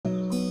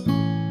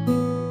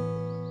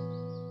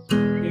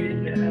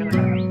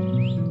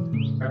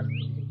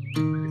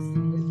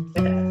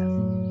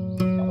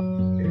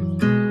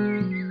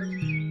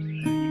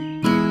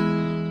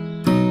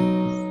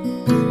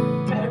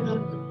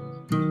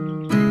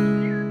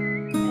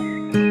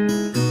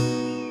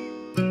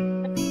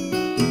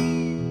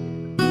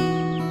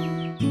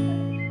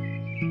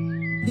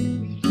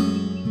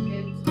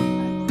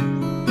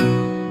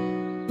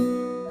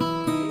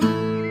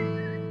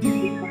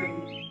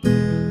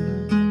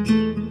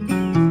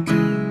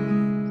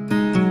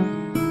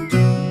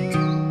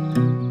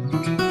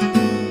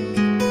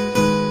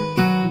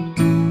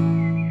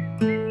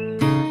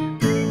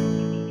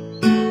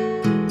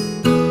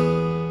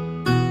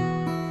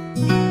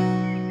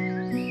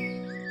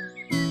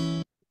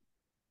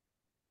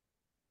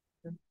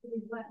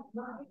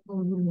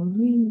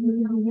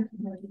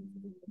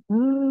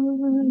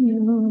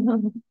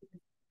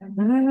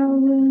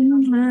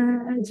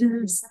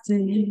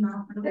Majesty.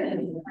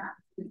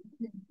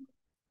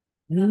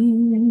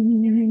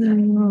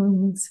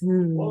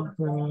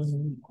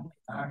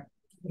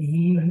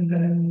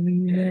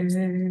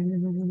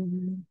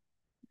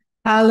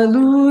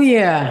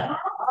 Hallelujah.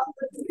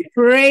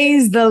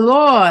 Praise the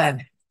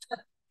Lord.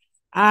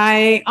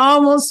 I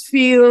almost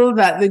feel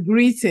that the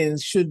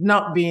greetings should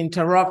not be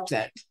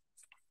interrupted.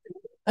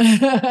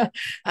 And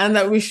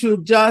that we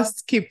should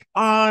just keep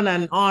on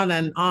and on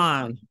and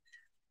on.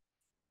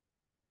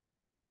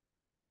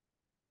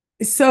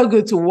 It's so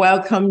good to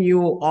welcome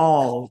you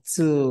all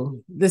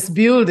to this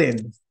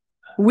building.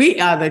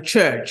 We are the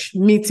church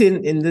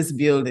meeting in this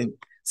building.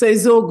 So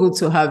it's so good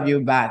to have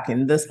you back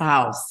in this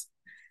house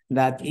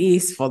that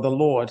is for the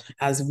Lord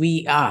as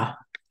we are.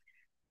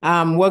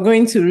 We're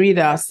going to read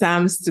our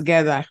Psalms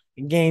together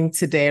again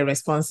today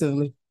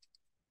responsively.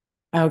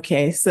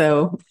 Okay,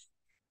 so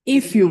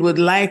if you would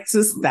like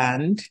to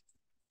stand,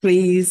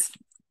 please.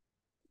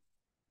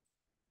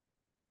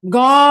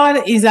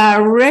 God is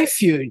our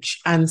refuge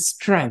and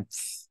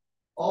strength.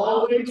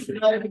 Always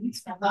ready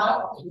to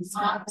help in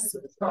times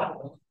of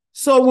trouble.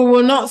 So we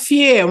will not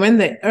fear when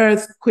the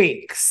earth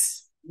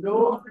quakes.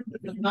 Nor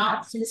the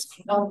mountains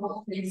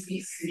crumble in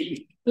the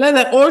sea. Let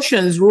the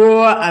oceans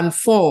roar and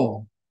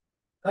foam.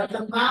 Let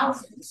the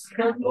mountains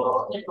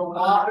tremble in the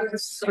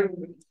waters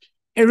surge.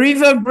 A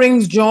river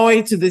brings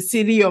joy to the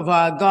city of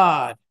our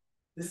God.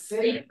 The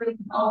sacred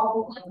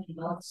home of the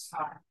Most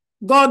High.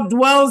 God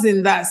dwells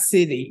in that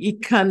city.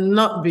 It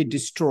cannot be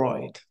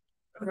destroyed.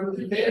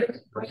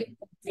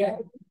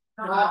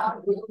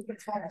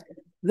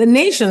 The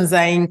nations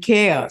are in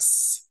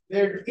chaos.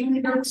 Their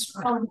kingdoms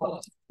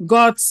crumble.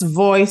 God's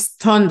voice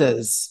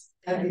thunders.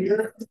 And the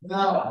earth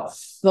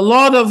melts. The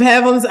Lord of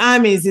heaven's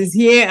armies is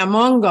here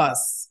among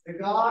us. The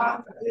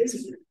God of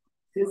Israel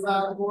is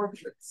our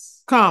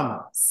fortress.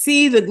 Come,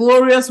 see the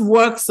glorious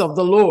works of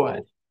the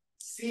Lord.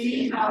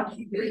 See how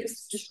he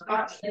brings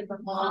destruction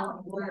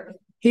upon the earth.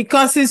 He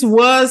causes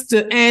wars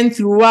to end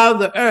throughout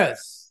the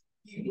earth.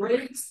 He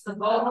breaks the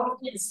bow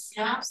and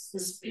snaps the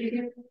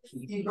spear.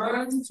 He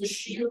burns the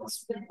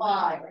shields with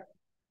fire.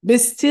 Be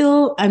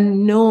still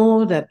and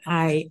know that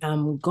I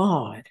am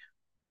God.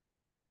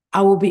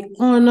 I will be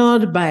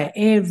honored by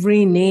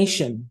every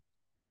nation.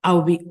 I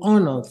will be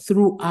honored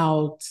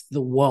throughout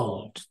the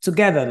world.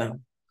 Together now.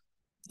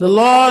 The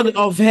Lord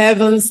of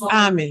heaven's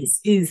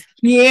armies is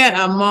here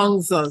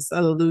amongst us.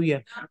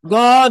 Hallelujah.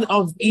 God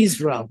of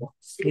Israel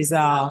is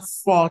our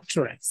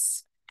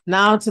fortress.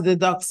 Now to the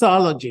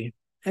doxology.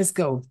 Let's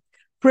go.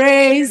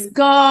 Praise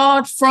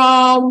God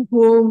from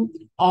whom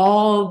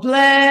all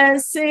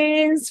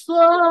blessings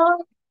flow.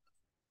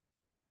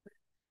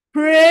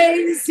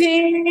 Praise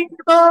him,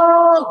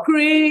 all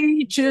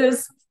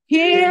creatures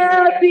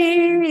here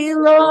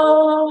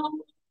below.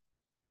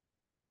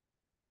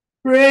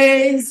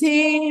 Praise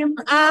him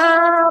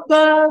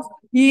above,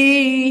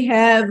 ye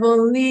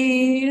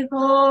heavenly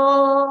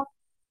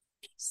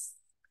hosts.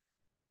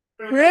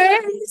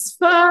 Praise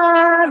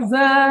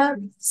Father,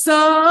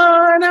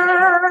 Son,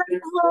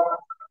 and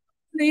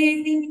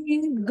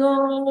Holy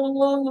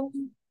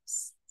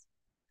Ghost.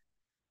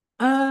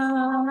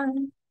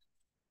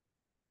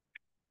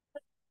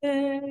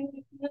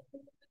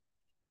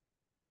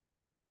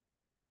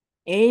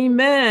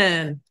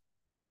 Amen.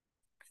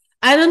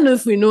 I don't know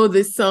if we know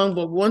this song,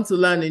 but we want to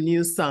learn a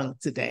new song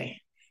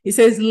today. It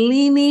says,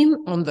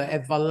 leaning on the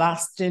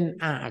everlasting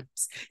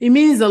arms. It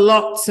means a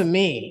lot to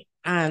me,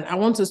 and I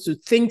want us to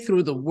think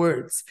through the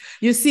words.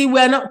 You see,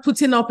 we're not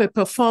putting up a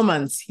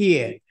performance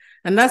here,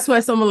 and that's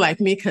why someone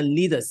like me can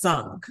lead a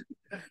song.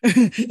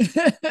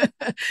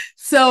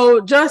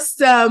 So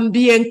just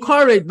be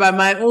encouraged by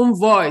my own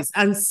voice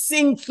and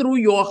sing through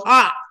your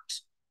heart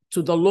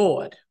to the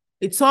Lord.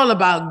 It's all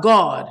about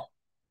God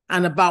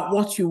and about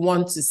what you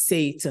want to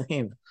say to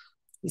him.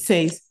 He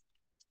says,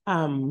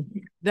 do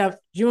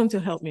you want to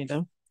help me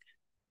though?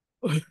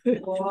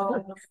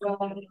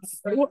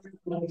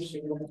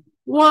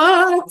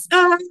 What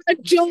a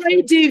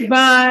joy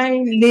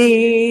divine,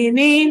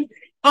 leaning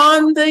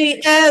on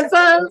the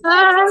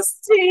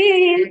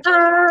everlasting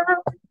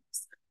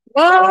arms.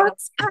 What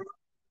a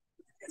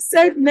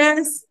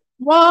sadness,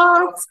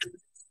 what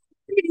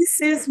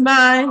peace is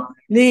mine,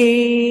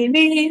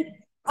 leaning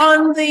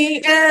on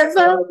the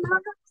everlasting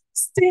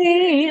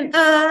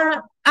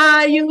arms.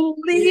 Are you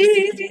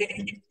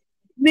leaning,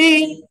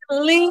 leaning,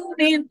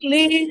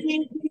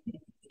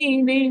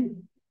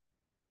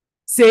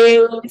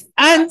 safe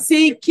and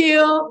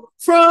secure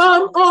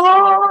from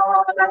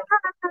all,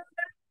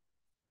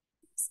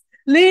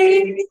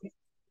 leaning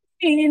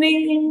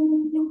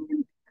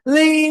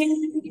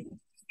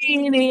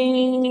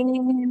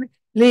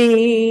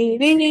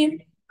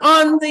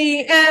on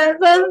the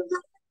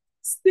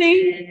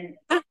everlasting.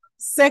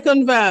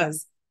 Second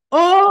verse.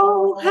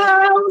 Oh,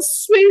 how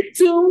sweet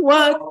to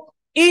walk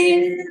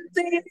in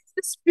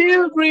this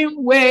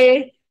pilgrim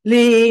way,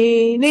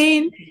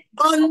 leaning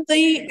on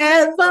the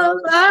everlasting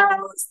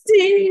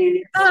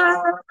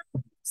arm.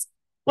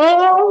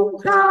 Oh,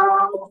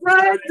 how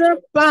bright the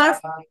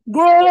path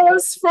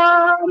grows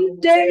from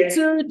day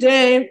to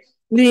day,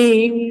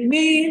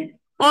 leaning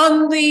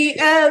on the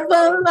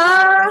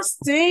everlasting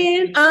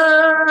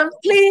arm,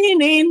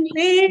 leaning,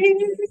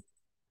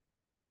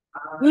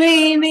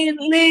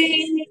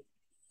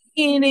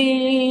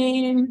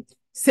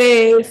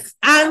 safe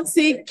and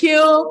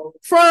secure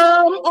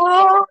from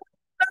all,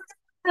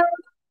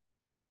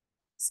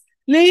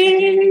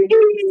 leaning,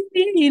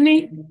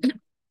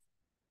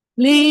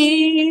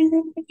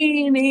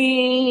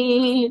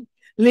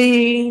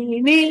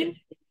 leaning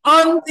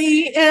on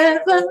the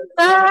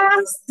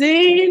everlasting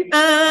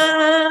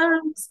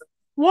arms.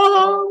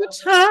 What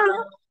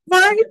have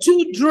I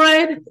to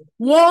dread?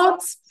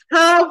 What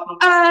have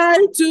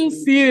I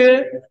to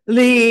fear?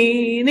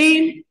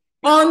 Leaning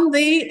on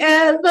the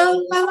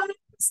everlasting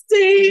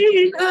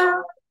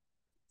arms.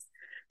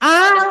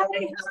 I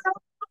have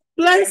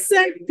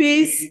blessed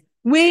peace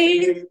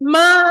with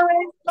my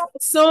Lord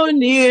so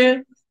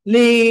near,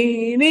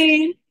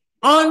 leaning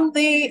on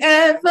the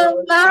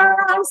everlasting.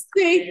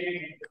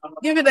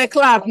 Give it a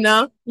clap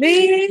now.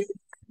 Leaning,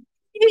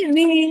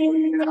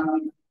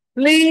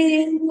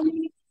 leaning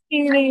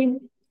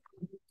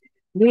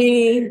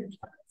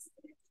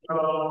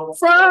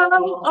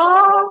from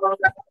all,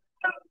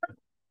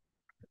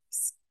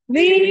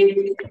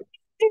 leaning,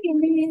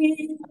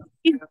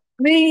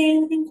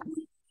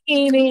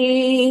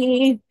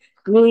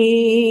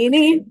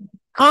 leaning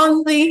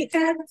on the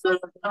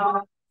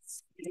everlasting.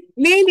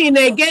 Leaning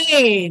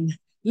again.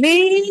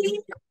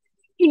 Leaning,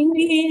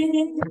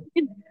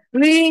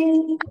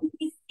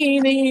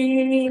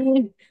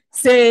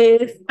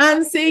 safe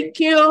and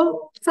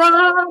secure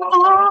from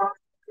all.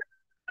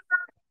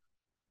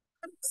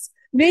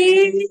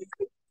 Leaning,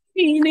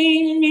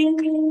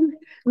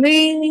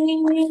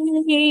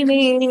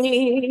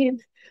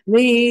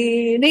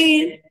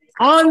 leaning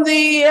on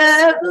the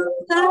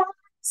everlasting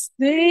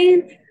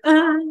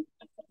arms.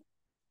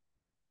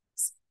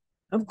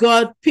 I've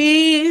got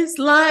peace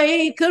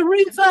like a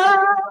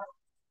river,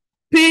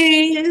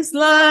 peace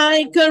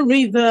like a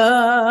river.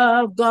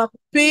 I've got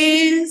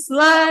peace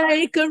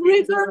like a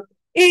river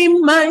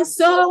in my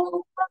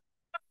soul.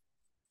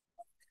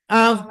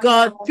 I've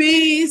got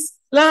peace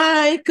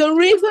like a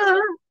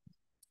river,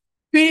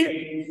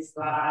 peace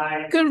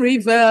like a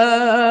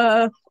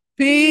river,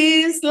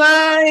 peace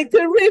like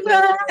a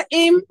river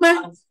in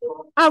my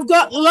soul. I've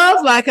got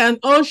love like an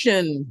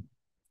ocean.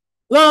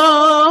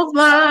 Love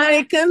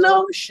like an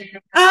ocean.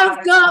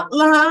 I've got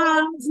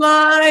love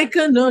like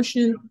an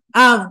ocean.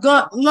 I've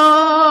got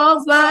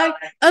love like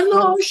an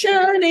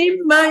ocean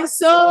in my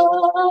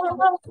soul.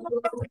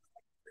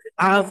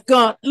 I've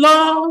got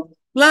love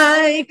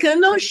like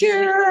an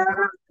ocean.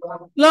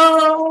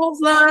 Love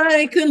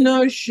like an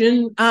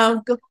ocean.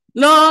 I've got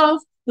love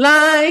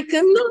like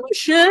an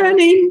ocean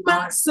in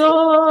my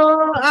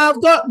soul. I've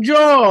got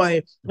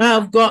joy.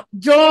 I've got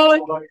joy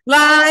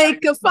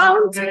like a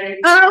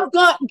fountain. I've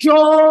got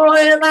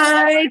joy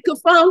like a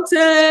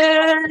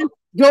fountain.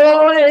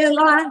 Joy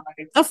like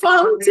a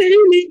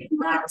fountain in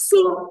my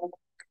soul.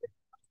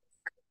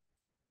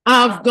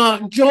 I've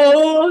got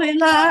joy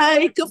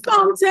like a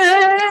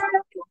fountain.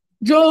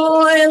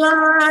 Joy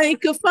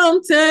like a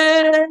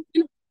fountain.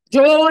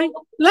 Joy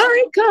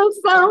like a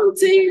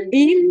fountain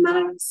in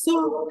my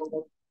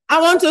soul. I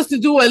want us to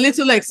do a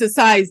little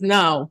exercise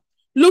now.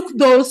 Look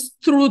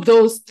through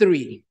those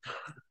three.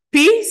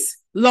 Peace,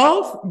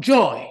 love,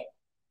 joy.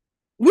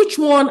 Which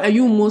one are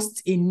you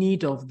most in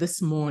need of this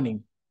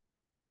morning?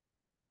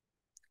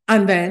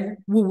 And then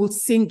we will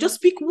sing. Just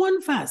pick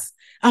one verse.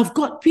 I've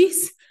got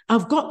peace,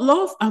 I've got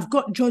love, I've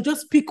got joy.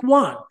 Just pick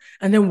one.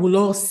 And then we'll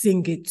all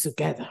sing it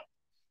together.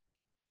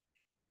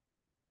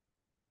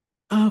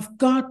 I've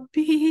got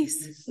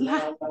peace.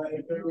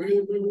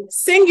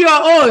 Sing your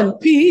own.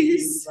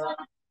 Peace,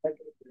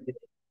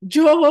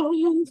 joy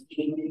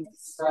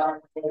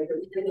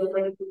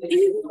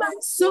in my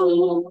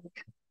soul.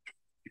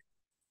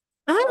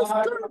 I've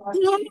got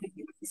love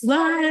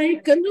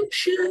like an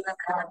ocean.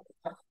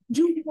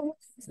 Joy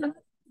like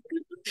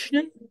an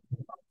ocean.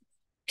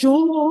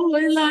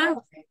 Joy like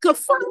a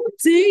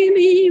fountain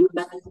in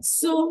my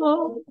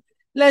soul.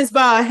 Let's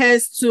bow our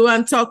heads too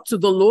and talk to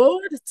the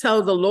Lord.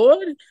 Tell the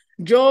Lord.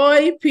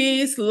 Joy,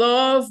 peace,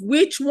 love.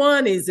 Which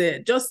one is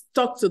it? Just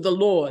talk to the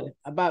Lord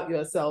about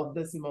yourself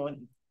this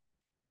morning.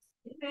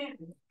 Amen.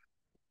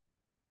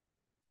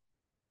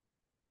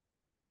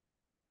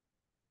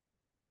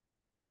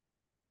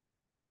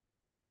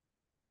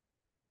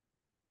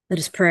 Let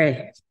us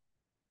pray.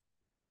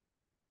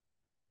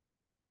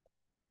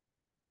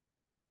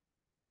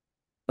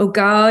 O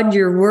God,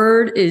 your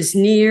word is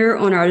near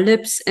on our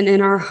lips and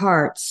in our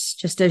hearts,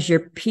 just as your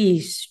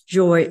peace,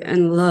 joy,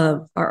 and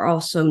love are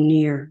also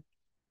near.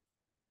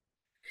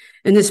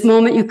 In this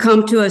moment, you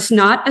come to us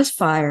not as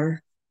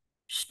fire,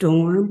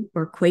 storm,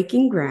 or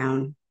quaking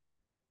ground,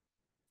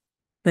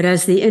 but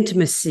as the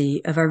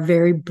intimacy of our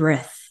very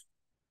breath,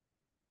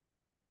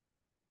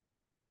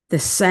 the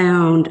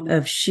sound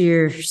of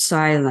sheer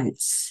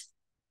silence.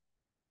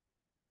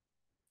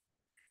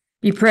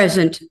 Be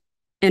present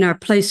in our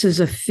places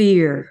of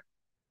fear.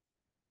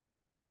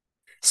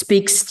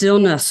 Speak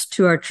stillness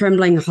to our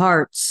trembling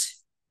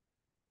hearts.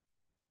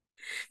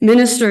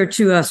 Minister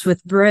to us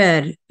with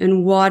bread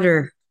and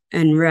water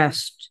and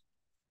rest.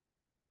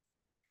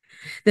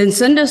 Then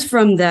send us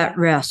from that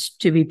rest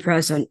to be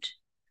present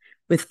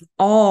with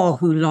all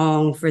who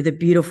long for the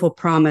beautiful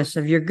promise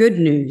of your good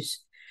news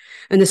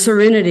and the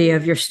serenity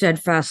of your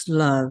steadfast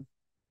love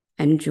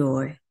and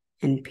joy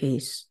and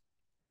peace.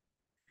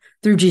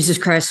 Through Jesus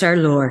Christ our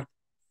Lord.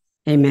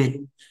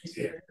 Amen.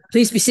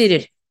 Please be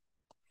seated.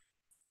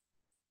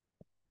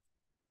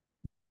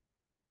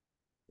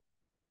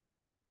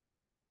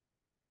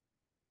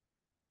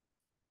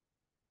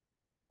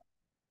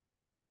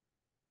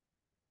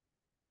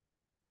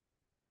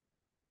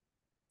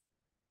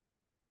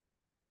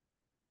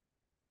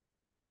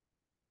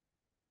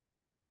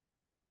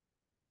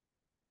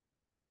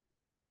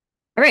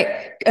 All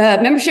right,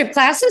 membership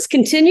classes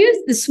continue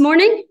this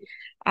morning.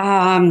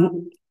 I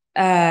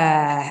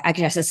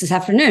guess it's this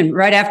afternoon,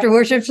 right after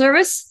worship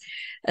service.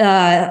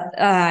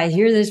 I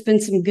hear there's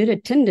been some good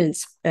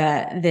attendance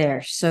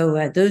there.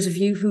 So those of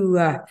you who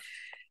have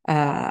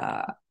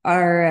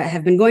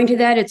been going to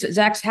that, it's at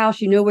Zach's house.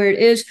 You know where it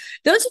is.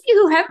 Those of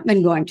you who haven't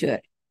been going to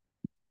it,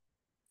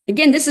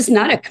 again, this is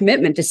not a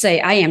commitment to say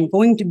I am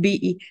going to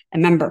be a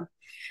member.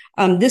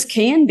 This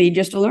can be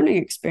just a learning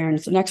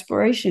experience, an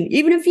exploration.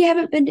 Even if you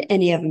haven't been to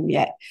any of them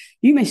yet,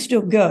 you may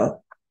still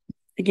go.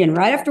 Again,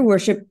 right after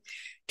worship,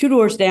 2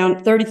 doors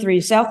down,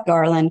 33 South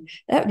Garland.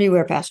 That would be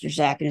where Pastor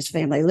Zach and his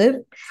family live.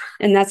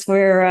 And that's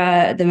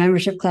where the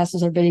membership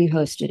classes are being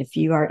hosted if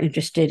you are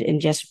interested in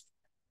just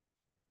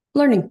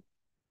learning.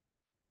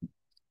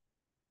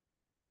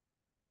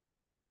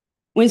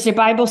 Wednesday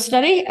Bible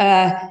study.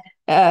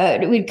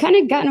 We'd kind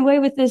of gotten away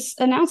with this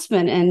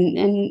announcement,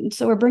 and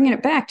so we're bringing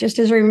it back just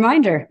as a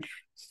reminder.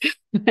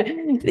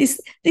 These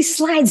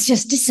slides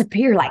just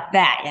disappear like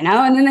that, and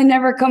then they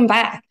never come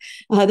back.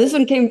 This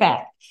one came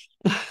back.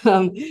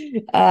 So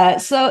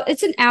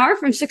it's an hour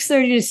from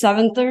 6:30 to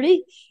 7:30,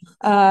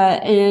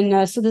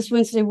 and so this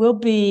Wednesday will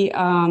be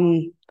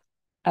some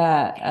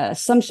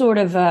sort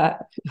of I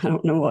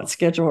don't know what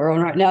schedule we're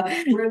on right now.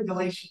 We're in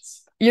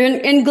Galatians. You're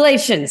in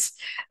Galatians.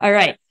 All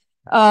right.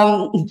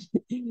 So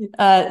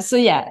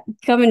yeah,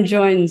 come and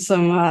join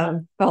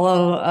some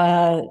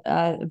fellow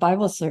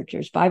Bible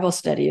searchers, Bible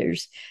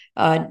studiers,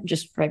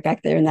 just right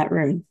back there in that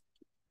room.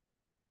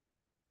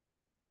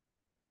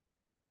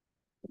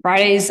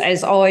 Fridays,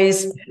 as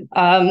always,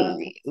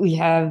 we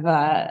have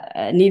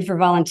a need for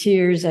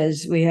volunteers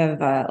as we have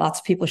lots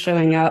of people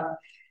showing up.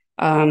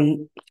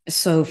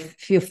 So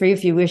feel free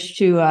if you wish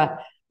to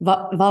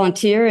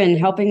volunteer in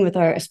helping with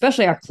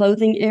especially our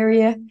clothing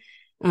area,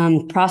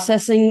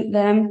 processing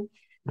them.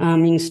 You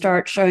can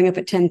start showing up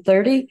at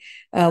 10:30.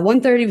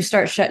 1:30 we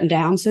start shutting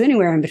down. So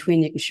anywhere in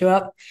between you can show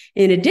up.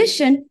 In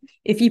addition,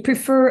 if you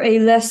prefer a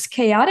less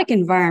chaotic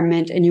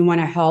environment and you want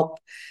to help,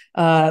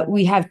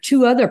 we have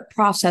 2 other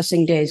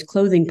processing days,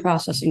 clothing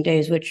processing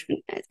days, which,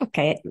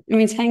 okay, it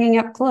means hanging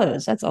up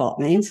clothes. That's all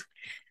it means.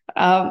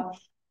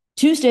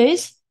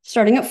 Tuesdays,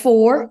 starting at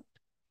 4,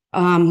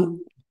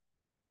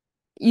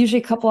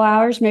 usually a couple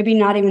hours, maybe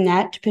not even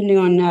that, depending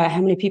on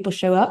how many people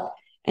show up.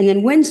 And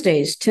then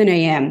Wednesdays, 10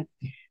 a.m.,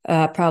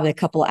 probably a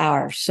couple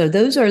hours. So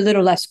those are a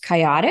little less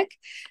chaotic.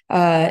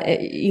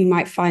 You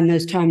might find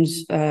those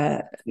times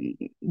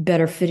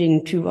better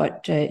fitting to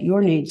what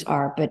your needs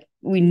are, but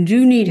we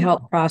do need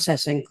help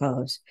processing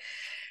clothes.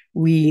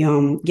 We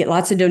get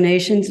lots of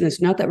donations, and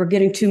it's not that we're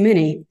getting too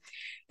many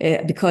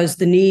because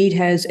the need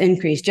has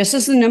increased. Just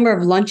as the number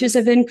of lunches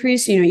have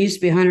increased, it used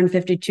to be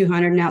 150,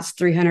 200, now it's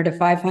 300 to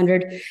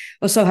 500.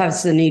 Well, so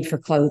has the need for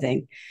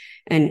clothing.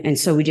 And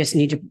so we just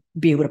need to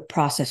be able to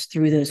process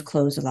through those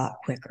clothes a lot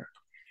quicker.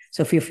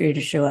 So feel free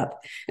to show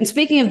up. And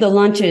speaking of the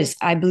lunches,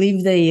 I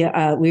believe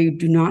we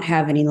do not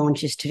have any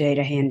lunches today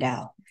to hand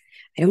out.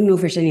 I don't know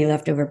if there's any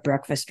leftover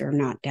breakfast or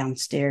not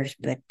downstairs,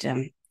 but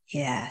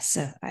yeah,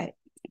 so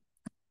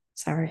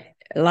sorry,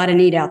 a lot of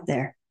need out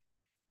there.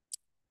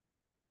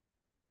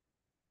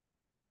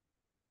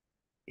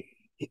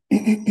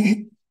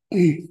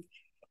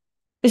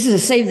 This is a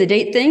save the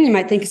date thing. You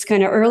might think it's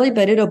kind of early,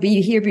 but it'll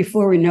be here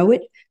before we know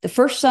it. The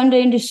first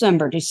Sunday in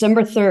December,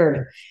 December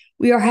 3rd,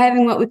 we are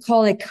having what we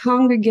call a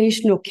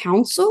congregational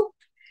council.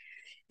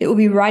 It will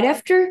be right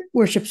after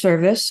worship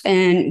service,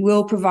 and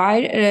we'll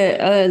provide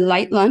a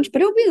light lunch,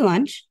 but it'll be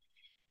lunch.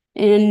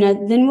 And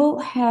then we'll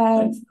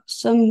have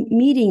some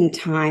meeting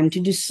time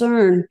to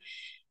discern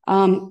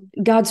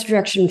God's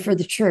direction for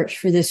the church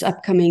for this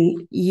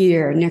upcoming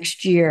year,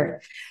 next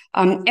year.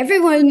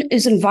 Everyone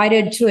is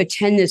invited to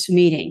attend this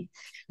meeting.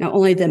 Now,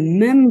 only the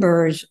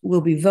members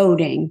will be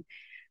voting,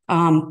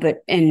 and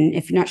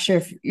if you're not sure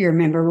if you're a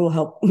member,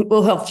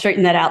 we'll help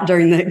straighten that out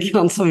during the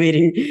council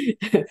meeting.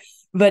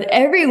 But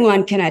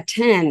everyone can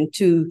attend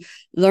to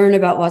learn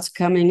about what's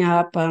coming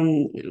up,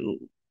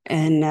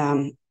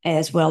 and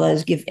as well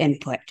as give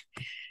input.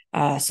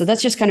 So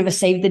that's just kind of a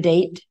save the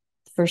date,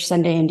 first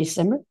Sunday in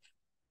December.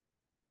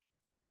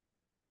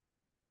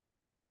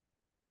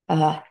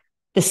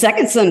 the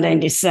second Sunday in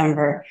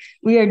December,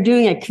 we are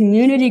doing a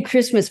community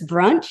Christmas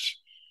brunch,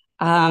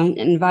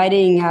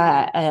 inviting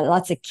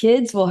lots of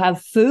kids. We'll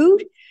have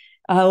food.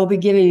 We'll be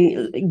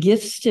giving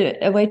gifts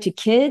away to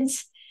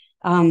kids,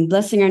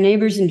 blessing our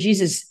neighbors in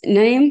Jesus'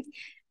 name.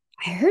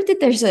 I heard that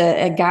there's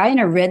a guy in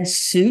a red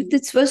suit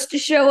that's supposed to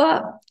show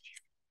up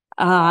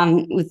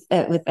with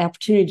the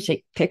opportunity to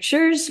take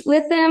pictures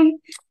with them.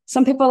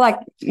 Some people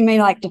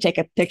may like to take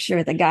a picture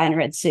with a guy in a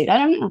red suit. I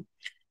don't know.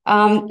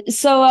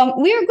 So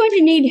we are going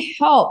to need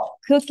help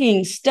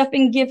cooking,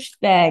 stuffing gift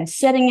bags,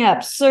 setting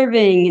up,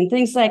 serving, and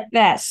things like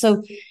that.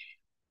 So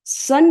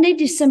Sunday,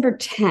 December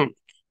 10th.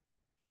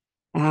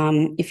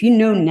 If you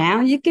know now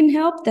you can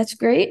help, that's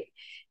great.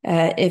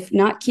 If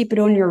not, keep it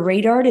on your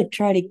radar to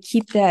try to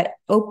keep that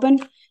open.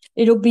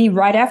 It'll be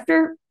right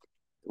after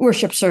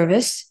worship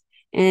service,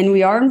 and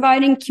we are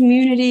inviting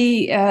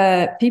community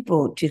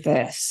people to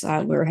this.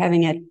 We're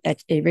having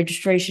a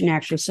registration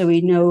actually, so we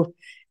know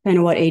kind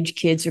of what age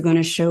kids are going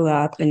to show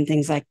up and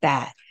things like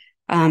that.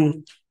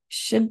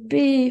 Should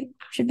be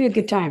a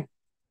good time,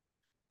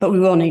 but we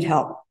will need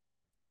help.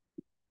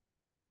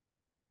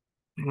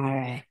 All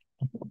right.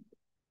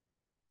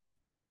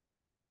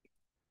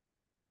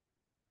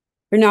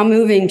 We're now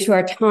moving to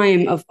our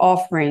time of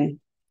offering.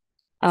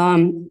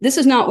 This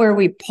is not where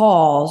we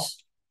pause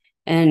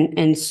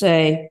and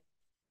say,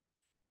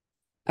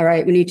 all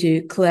right, we need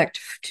to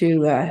collect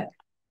to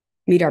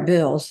meet our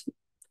bills.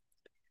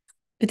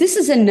 But this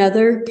is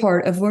another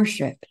part of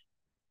worship.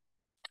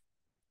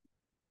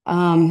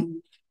 God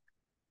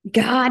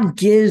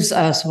gives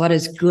us what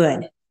is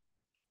good.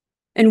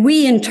 And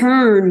we, in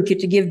turn, get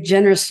to give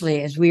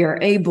generously as we are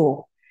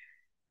able,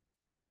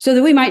 so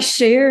that we might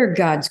share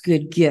God's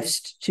good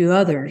gifts to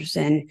others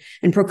and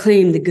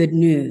proclaim the good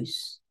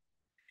news.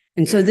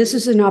 And so this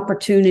is an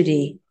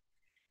opportunity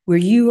where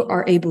you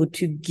are able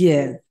to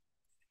give.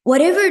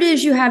 Whatever it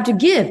is you have to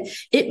give,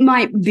 it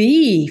might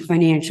be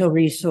financial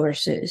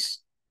resources.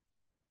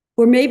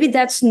 Or maybe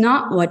that's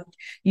not what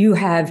you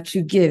have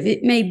to give.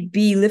 It may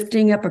be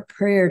lifting up a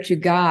prayer to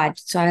God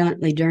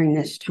silently during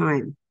this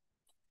time.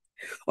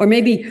 Or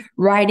maybe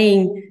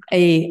writing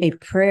a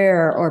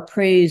prayer or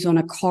praise on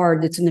a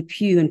card that's in the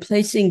pew and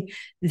placing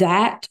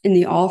that in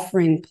the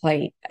offering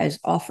plate as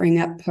offering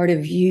up part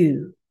of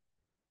you.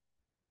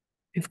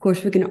 Of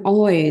course, we can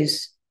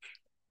always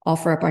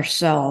offer up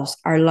ourselves,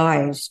 our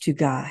lives to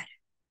God.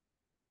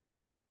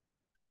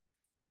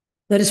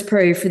 Let us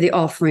pray for the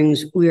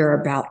offerings we are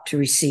about to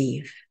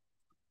receive.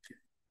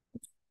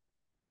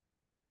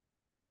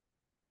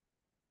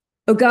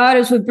 O God,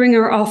 as we bring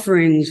our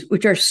offerings,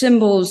 which are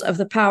symbols of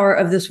the power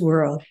of this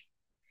world,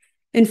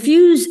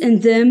 infuse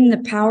in them the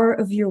power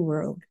of your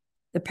world,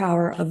 the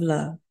power of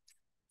love.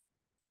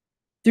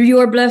 Through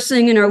your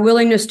blessing and our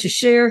willingness to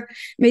share,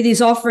 may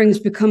these offerings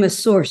become a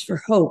source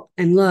for hope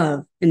and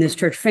love in this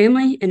church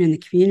family and in the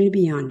community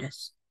beyond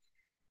us.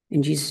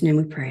 In Jesus' name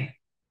we pray.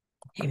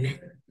 Amen.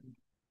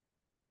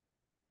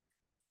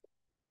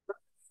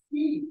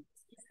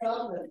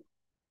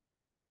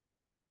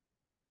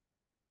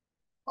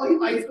 Oh, you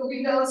might still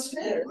be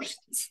downstairs.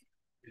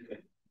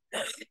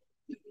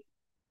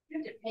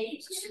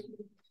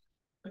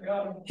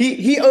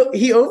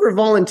 He over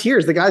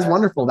volunteers. The guy's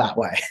wonderful that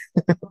way.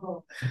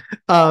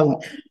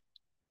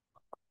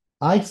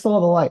 I saw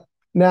the light.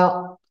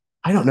 Now,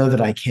 I don't know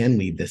that I can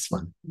lead this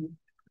one.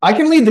 I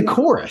can lead the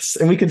chorus,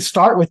 and we can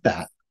start with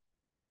that.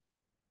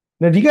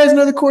 Now, do you guys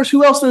know the chorus?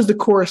 Who else knows the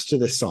chorus to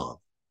this song?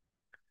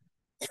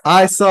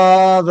 I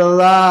saw the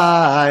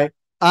light.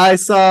 I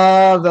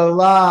saw the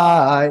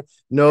light.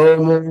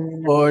 No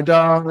more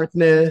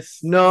darkness,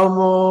 no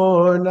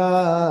more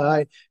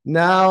night.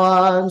 Now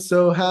I'm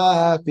so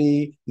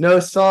happy, no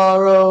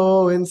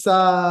sorrow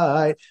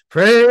inside.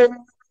 Praise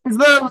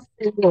the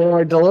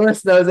Lord.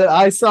 Dolores knows it.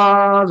 I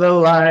saw the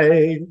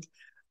light.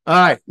 All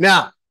right,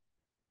 now,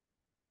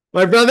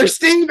 my brother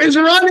Steve is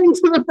running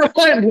to the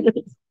front.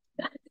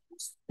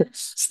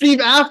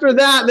 Steve, after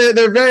that,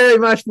 they're very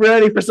much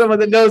ready for someone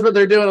that knows what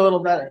they're doing a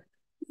little better.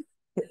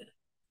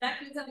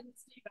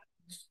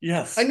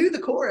 Yes. I knew the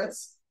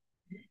chorus.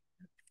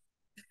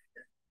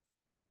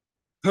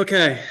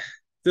 Okay,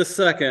 this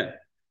second,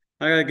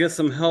 I gotta get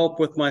some help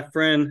with my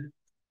friend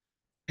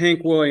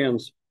Hank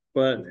Williams,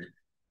 but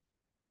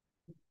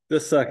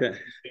this second.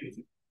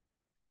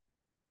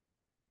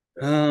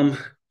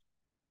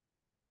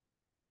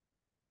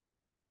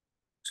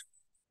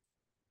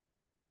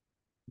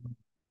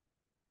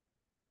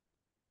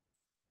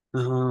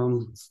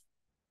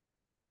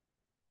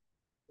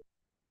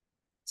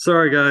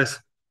 Sorry, guys.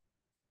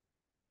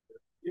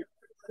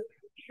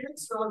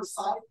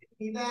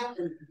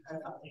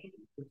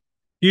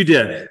 You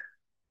did.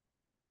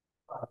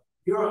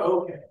 You're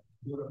okay.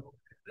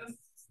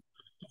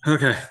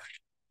 Okay.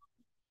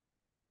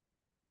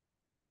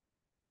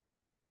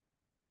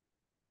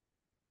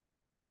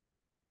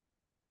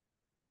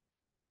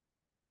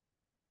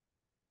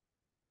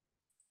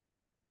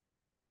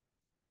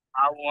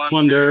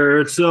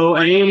 Wandered so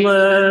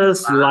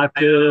aimless, life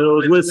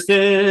filled with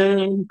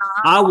sin.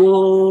 I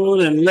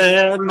wouldn't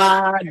let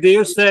my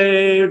dear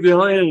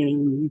Savior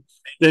in.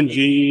 Then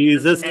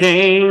Jesus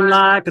came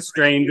like a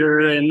stranger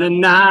in the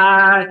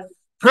night.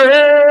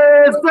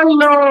 Praise the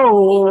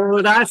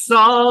Lord, I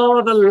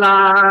saw the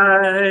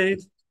light.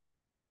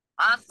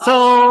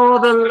 Saw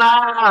the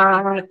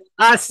light,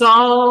 I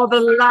saw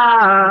the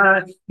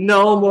light.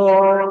 No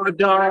more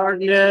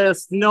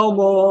darkness, no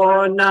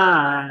more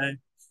night.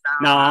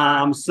 Now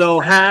I'm so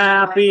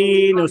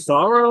happy, no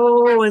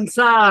sorrow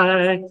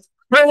inside.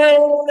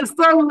 Praise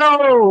the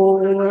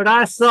Lord,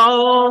 I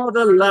saw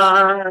the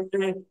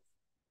light.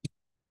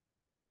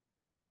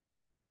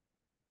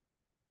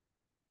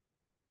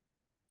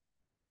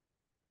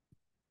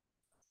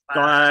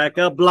 Like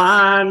a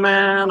blind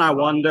man, I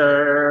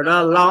wandered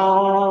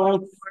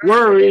alone.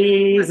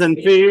 Worries and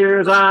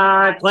fears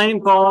I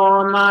claimed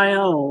for my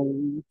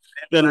own.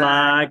 Then,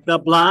 like the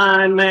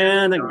blind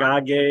man,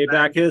 God gave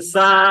back his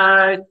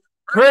sight.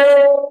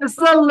 Praise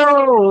the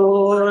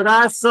Lord,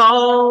 I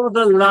saw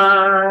the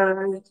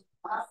light.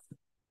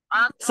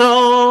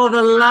 Saw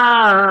the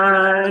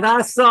light,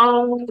 I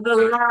saw the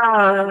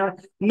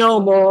light. No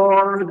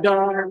more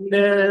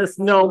darkness,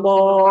 no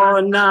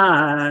more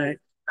night.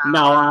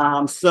 Now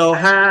I'm so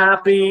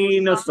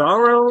happy, no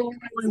sorrow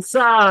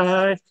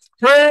inside.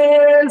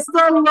 Praise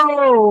the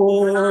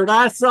Lord,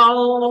 I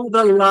saw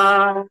the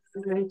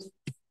light.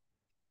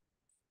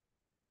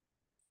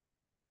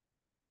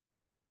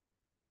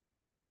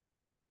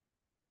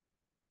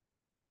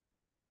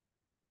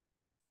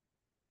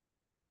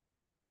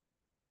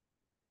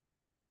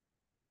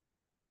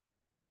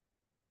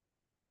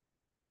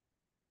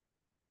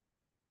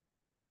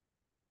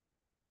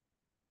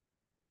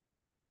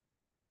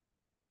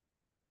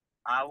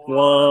 I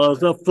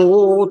was a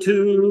fool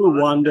to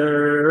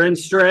wander and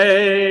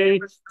stray,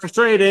 for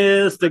straight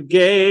is the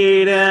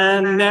gate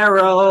and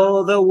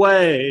narrow the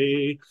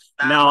way.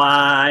 Now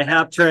I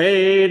have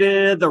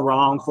traded the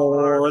wrong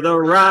for the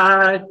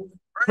right.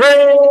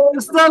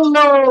 Praise the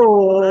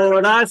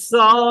Lord, I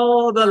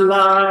saw the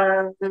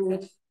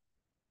light.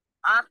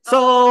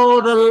 Saw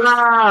the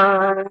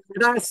light,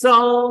 I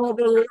saw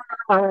the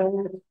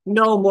light.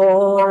 No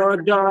more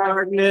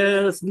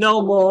darkness,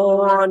 no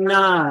more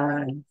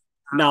night.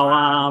 Now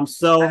I'm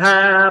so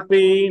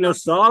happy, no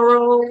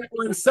sorrow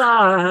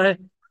inside.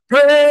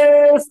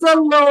 Praise the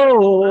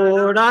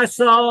Lord, I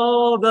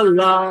saw the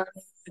light.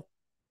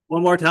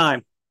 One more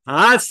time.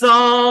 I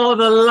saw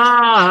the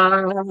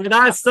light,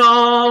 I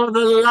saw the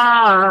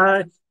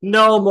light.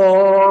 No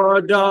more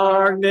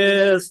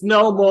darkness,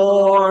 no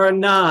more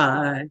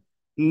night.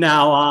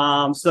 Now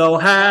I'm so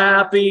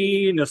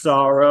happy, no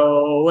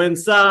sorrow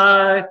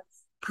inside.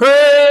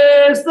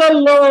 Praise the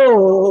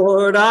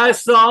Lord, I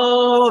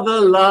saw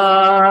the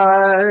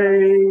light.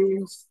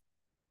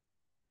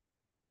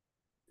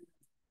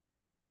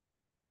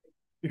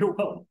 You're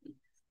welcome.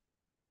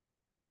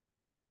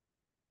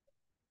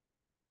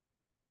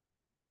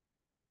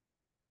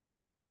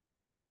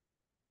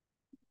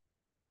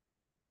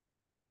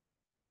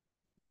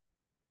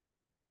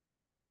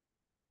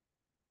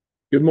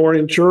 Good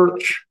morning,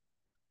 church.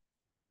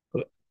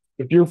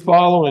 If you're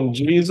following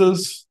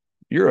Jesus,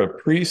 you're a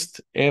priest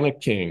and a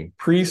king,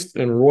 priest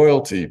and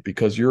royalty,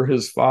 because you're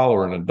his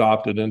follower and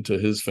adopted into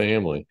his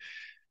family.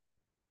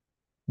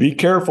 Be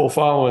careful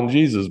following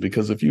Jesus,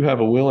 because if you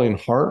have a willing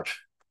heart,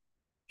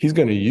 he's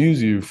going to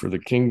use you for the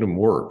kingdom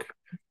work.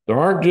 There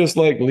aren't just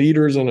like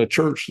leaders in a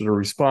church that are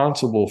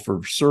responsible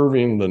for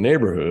serving the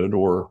neighborhood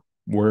or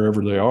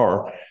wherever they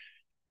are.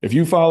 If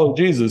you follow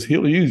Jesus,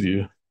 he'll use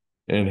you.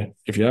 And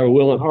if you have a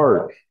willing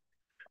heart,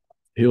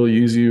 he'll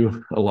use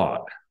you a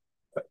lot.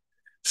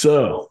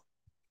 So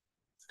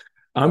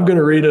I'm going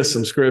to read us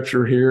some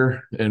scripture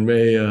here, and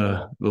may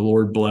the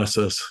Lord bless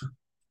us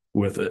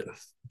with it.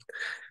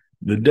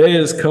 The day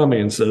is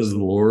coming, says the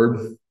Lord,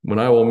 when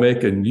I will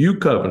make a new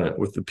covenant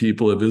with the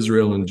people of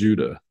Israel and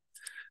Judah.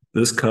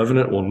 This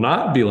covenant will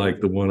not be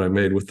like the one I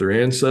made with their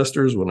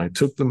ancestors when I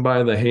took them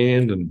by the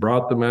hand and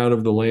brought them out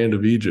of the land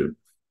of Egypt.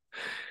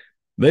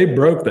 They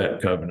broke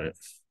that covenant,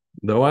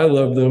 though I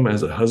love them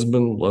as a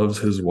husband loves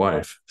his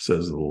wife,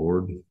 says the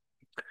Lord.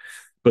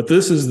 But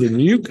this is the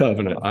new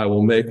covenant I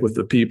will make with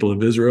the people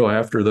of Israel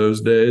after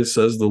those days,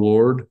 says the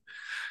Lord.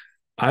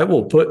 I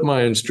will put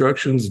my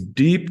instructions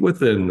deep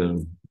within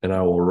them, and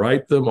I will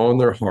write them on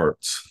their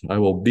hearts. I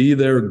will be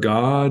their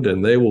God,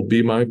 and they will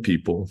be my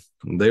people.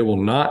 And they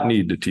will not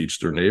need to teach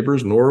their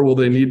neighbors, nor will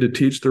they need to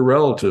teach their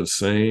relatives,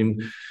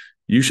 saying,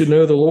 you should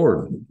know the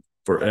Lord.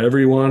 For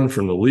everyone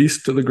from the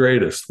least to the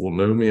greatest will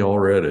know me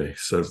already,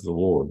 says the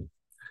Lord.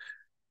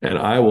 And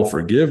I will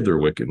forgive their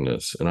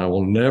wickedness, and I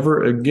will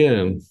never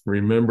again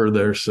remember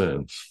their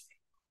sins.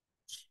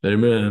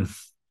 Amen.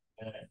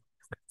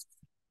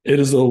 It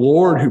is the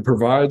Lord who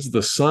provides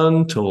the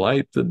sun to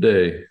light the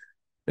day,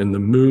 and the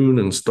moon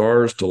and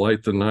stars to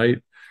light the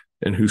night,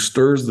 and who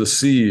stirs the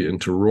sea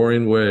into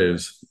roaring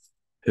waves.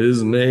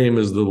 His name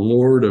is the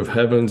Lord of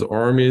heaven's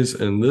armies,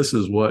 and this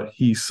is what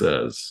he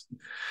says.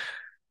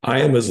 I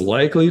am as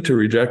likely to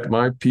reject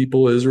my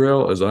people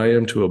Israel as I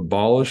am to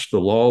abolish the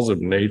laws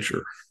of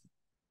nature.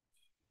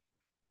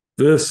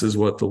 This is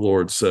what the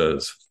Lord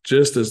says.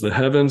 Just as the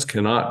heavens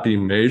cannot be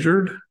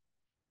measured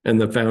and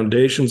the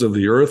foundations of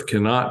the earth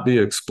cannot be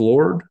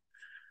explored,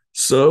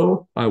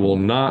 so I will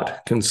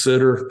not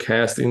consider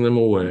casting them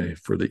away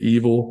for the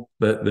evil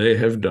that they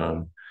have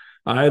done.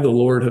 I, the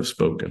Lord, have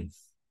spoken.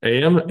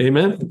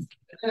 Amen.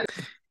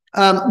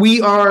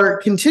 We are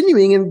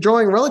continuing and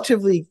drawing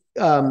relatively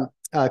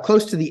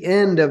close to the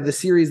end of the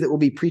series that we'll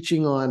be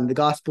preaching on the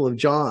Gospel of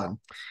John.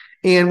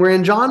 And we're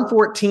in John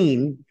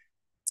 14.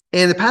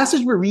 And the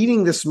passage we're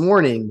reading this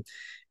morning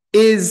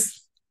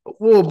is,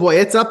 oh boy,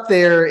 it's up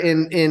there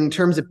in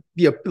terms of,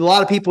 a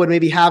lot of people would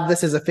maybe have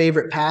this as a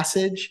favorite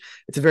passage.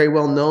 It's a very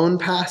well-known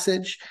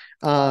passage.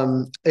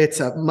 It's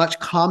a much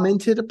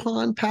commented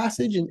upon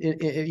passage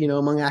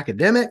among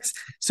academics.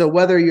 So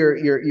whether you're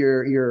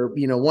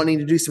wanting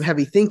to do some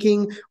heavy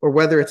thinking or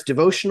whether it's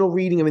devotional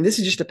reading, I mean, this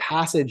is just a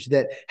passage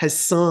that has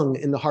sung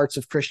in the hearts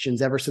of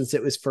Christians ever since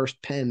it was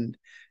first penned,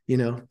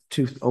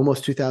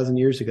 almost 2,000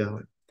 years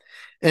ago.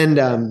 And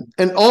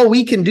all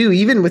we can do,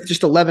 even with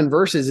just 11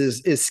 verses,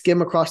 is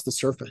skim across the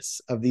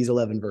surface of these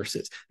 11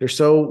 verses. They're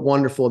so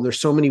wonderful, and there's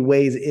so many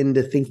ways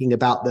into thinking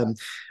about them.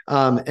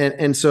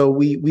 And so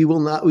we will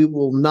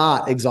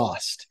not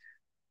exhaust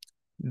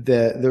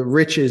the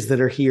riches that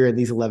are here in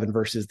these 11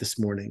 verses this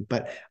morning.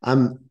 But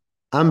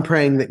I'm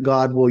praying that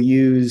God will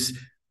use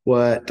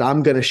what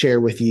I'm going to share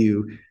with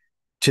you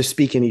to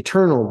speak an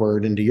eternal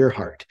word into your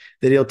heart,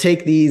 that he'll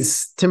take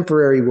these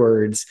temporary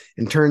words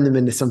and turn them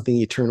into something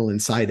eternal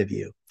inside of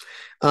you.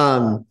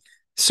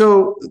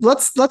 So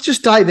let's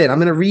just dive in. I'm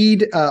going to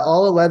read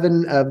all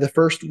 11 of the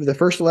first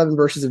 11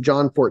 verses of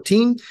John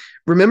 14.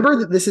 Remember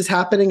that this is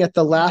happening at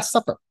the Last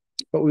Supper,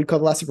 what we call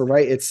the Last Supper,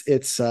 right?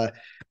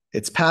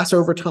 It's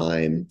Passover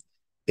time.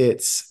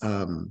 It's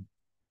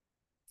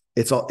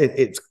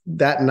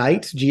that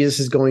night. Jesus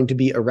is going to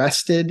be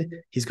arrested.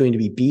 He's going to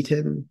be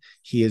beaten.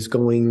 He is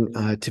going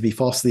to be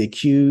falsely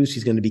accused.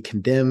 He's going to be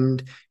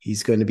condemned.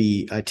 He's going to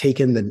be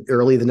taken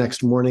early the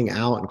next morning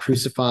out and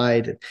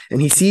crucified.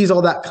 And he sees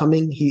all that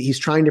coming. He's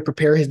trying to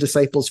prepare his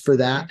disciples for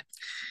that.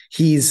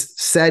 He's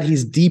said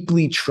he's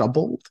deeply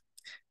troubled.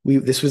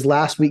 This was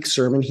last week's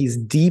sermon. He's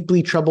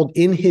deeply troubled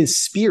in his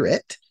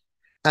spirit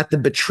at the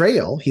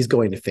betrayal he's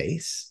going to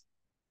face.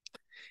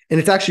 And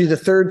it's actually the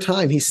third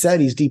time he said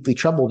he's deeply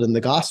troubled in the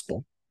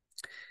gospel.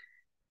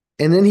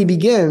 And then he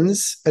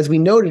begins, as we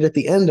noted at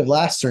the end of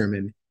last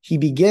sermon, he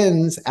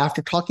begins,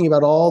 after talking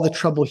about all the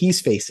trouble he's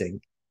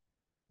facing,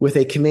 with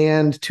a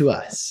command to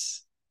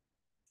us.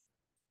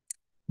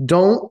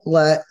 Don't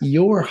let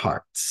your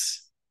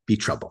hearts be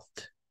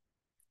troubled.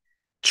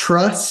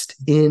 Trust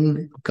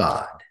in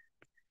God,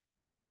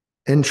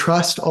 and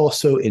trust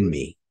also in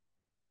me.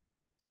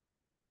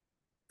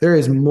 There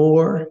is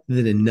more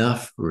than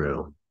enough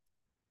room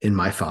in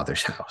my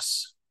Father's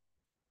house.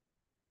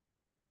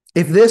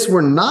 If this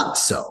were not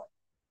so,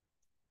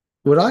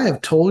 would I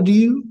have told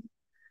you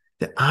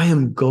that I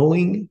am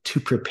going to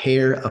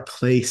prepare a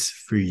place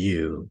for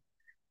you?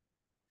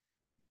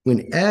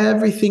 When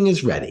everything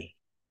is ready,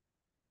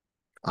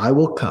 I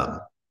will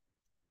come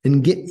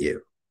and get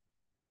you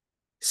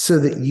so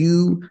that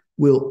you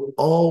will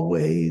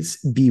always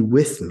be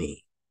with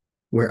me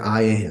where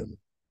I am.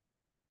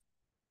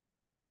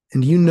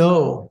 And you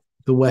know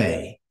the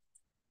way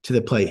to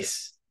the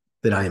place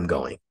that I am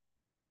going.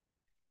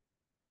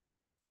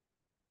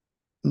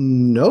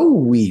 No,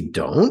 we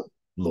don't,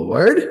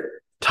 Lord,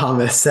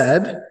 Thomas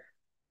said.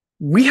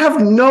 We have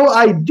no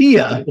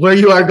idea where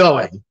you are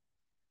going.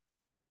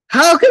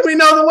 How can we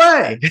know the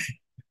way?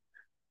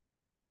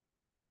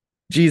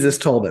 Jesus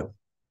told him,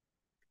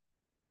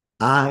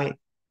 I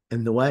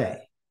am the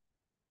way,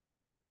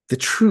 the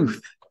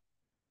truth,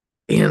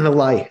 and the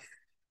life.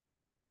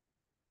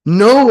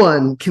 No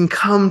one can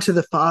come to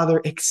the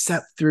Father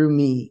except through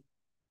me.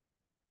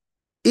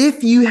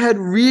 If you had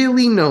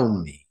really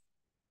known me,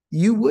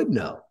 you would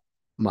know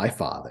my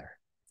Father,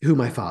 who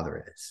my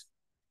Father is.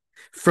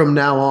 From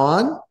now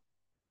on,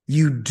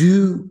 you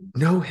do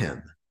know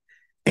him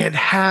and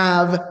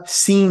have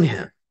seen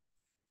him.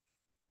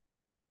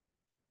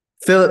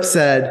 Philip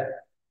said,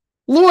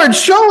 Lord,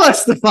 show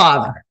us the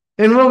Father,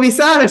 and we'll be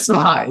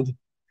satisfied.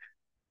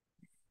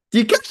 Do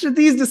you catch that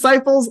these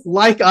disciples,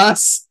 like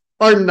us,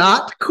 are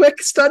not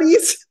quick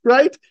studies,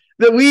 right?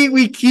 That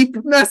we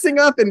keep messing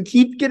up and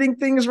keep getting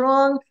things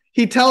wrong.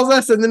 He tells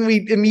us, and then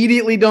we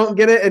immediately don't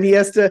get it, and he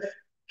has to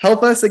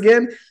help us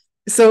again.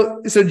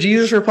 So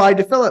Jesus replied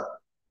to Philip,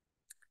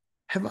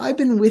 have I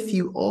been with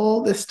you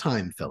all this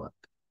time, Philip?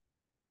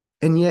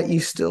 And yet you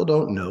still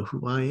don't know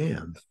who I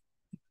am.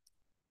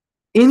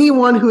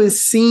 Anyone who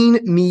has seen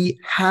me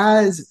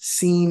has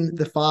seen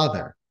the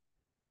Father.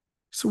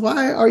 So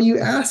why are you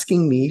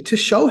asking me to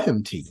show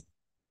him to you?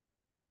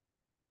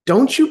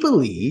 Don't you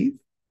believe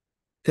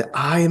that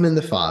I am in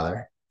the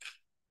Father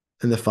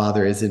and the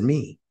Father is in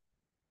me?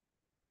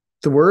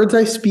 The words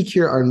I speak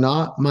here are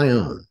not my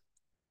own,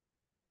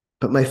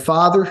 but my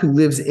Father who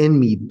lives in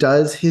me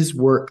does his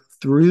work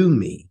through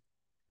me.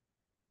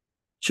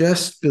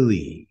 Just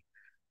believe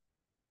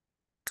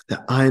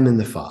that I'm in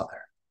the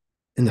Father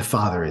and the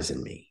Father is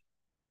in me.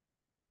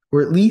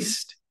 Or at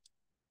least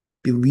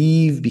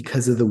believe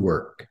because of the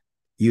work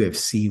you have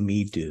seen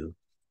me do.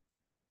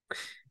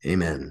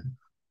 Amen.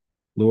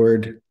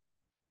 Lord,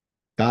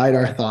 guide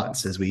our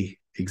thoughts as we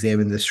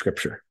examine this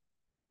scripture.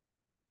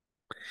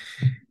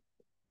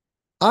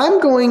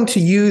 I'm going to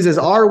use as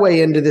our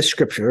way into this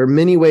scripture. There are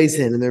many ways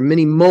in, and there are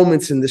many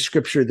moments in the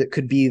scripture that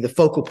could be the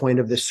focal point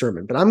of this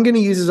sermon. But I'm going to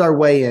use as our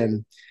way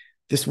in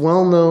this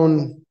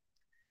well-known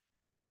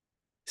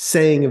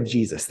saying of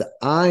Jesus, that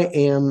I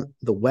am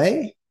the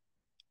way,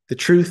 the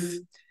truth,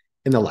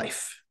 and the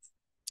life.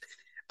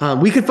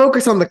 We could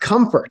focus on the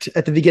comfort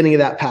at the beginning of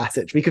that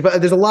passage.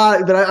 There's a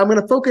lot, but I'm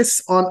going to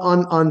focus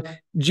on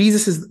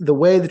Jesus is the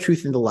way, the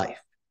truth, and the life.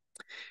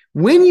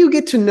 When you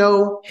get to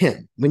know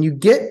him, when you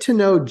get to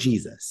know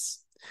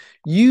Jesus,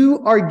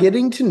 you are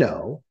getting to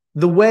know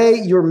the way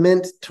you're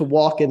meant to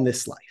walk in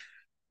this life.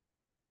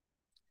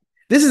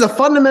 This is a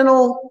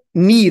fundamental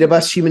need of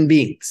us human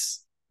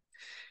beings.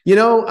 You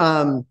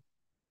know,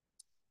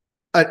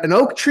 an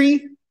oak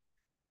tree,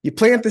 you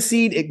plant the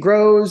seed, it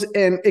grows,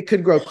 and it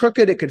could grow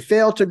crooked, it could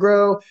fail to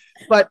grow,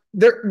 but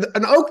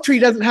an oak tree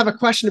doesn't have a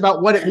question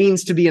about what it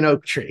means to be an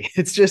oak tree.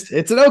 It's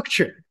an oak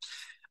tree.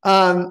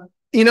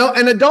 You know,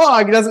 and a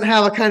dog doesn't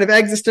have a kind of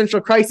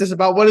existential crisis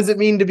about what does it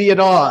mean to be a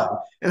dog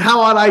and how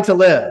ought I to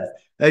live.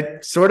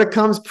 It sort of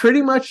comes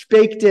pretty much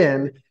baked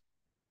in.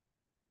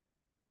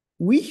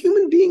 We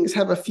human beings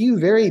have a few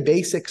very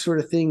basic sort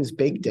of things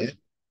baked in,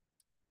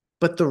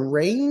 but the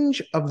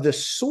range of the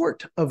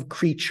sort of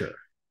creature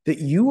that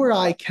you or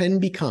I can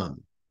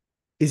become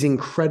is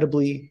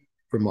incredibly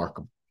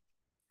remarkable.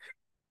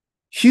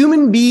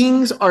 Human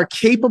beings are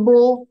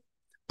capable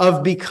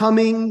of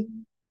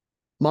becoming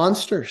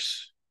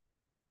monsters.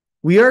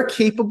 We are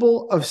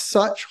capable of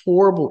such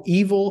horrible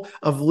evil,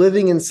 of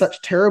living in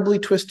such terribly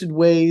twisted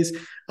ways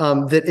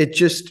that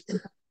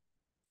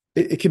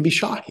it can be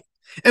shocking.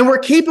 And we're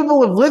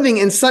capable of living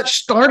in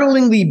such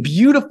startlingly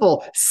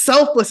beautiful,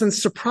 selfless, and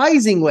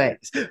surprising ways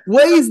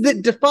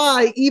that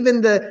defy even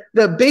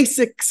the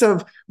basics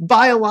of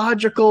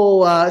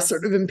biological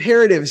sort of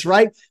imperatives,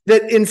 right?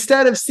 That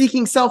instead of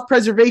seeking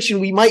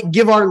self-preservation, we might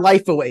give our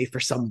life away for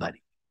somebody.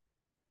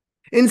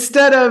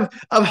 Instead of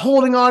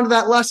holding on to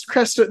that last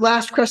crust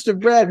of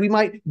bread, we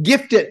might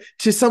gift it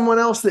to someone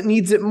else that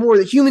needs it more.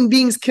 That human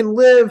beings can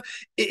live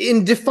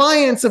in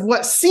defiance of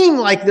what seem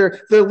like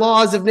their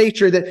laws of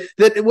nature.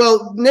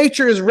 That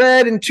nature is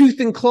red and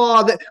tooth and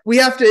claw. That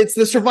it's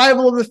the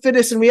survival of the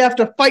fittest, and we have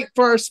to fight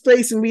for our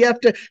space, and we have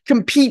to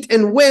compete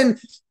and win.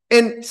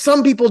 And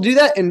some people do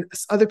that, and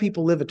other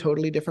people live a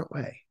totally different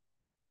way.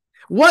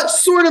 What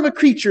sort of a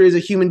creature is a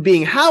human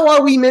being? How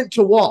are we meant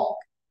to walk?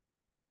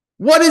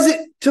 What is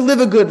it to live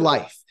a good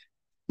life?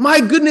 My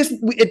goodness,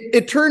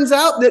 it turns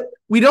out that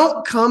we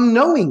don't come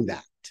knowing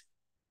that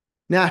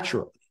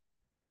naturally.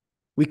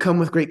 We come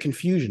with great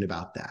confusion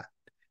about that.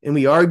 And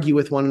we argue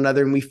with one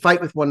another and we fight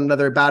with one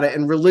another about it.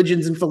 And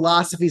religions and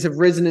philosophies have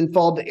risen and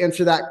fallen to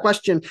answer that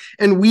question.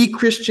 And we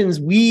Christians,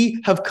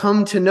 we have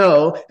come to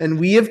know and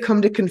we have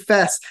come to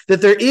confess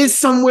that there is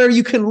somewhere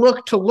you can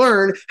look to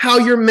learn how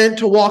you're meant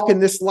to walk in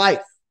this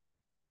life.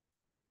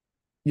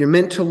 You're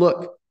meant to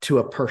look to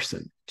a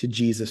person, to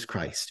Jesus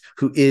Christ,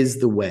 who is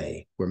the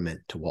way we're meant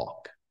to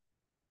walk.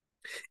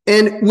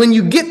 And when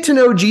you get to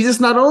know Jesus,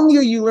 not only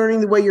are you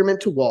learning the way you're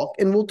meant to walk,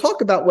 and we'll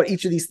talk about what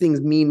each of these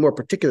things mean more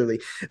particularly,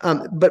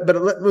 but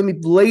let me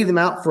lay them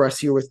out for us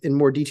here in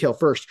more detail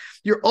first.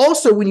 You're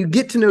also, when you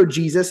get to know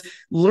Jesus,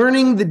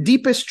 learning the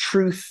deepest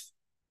truth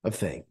of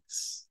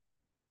things.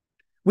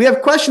 We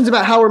have questions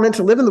about how we're meant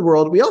to live in the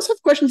world. We also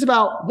have questions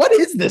about what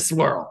is this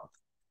world?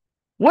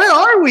 Where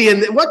are we?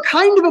 And what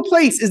kind of a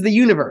place is the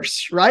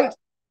universe, right?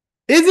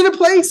 Is it a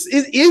place?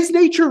 Is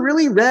nature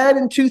really red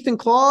and tooth and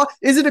claw?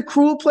 Is it a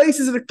cruel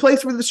place? Is it a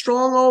place where the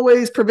strong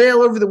always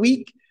prevail over the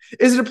weak?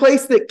 Is it a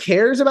place that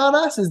cares about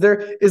us? Is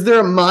there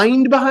a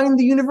mind behind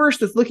the universe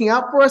that's looking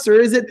out for us? Or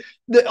is it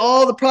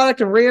all the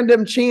product of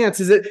random chance?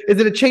 Is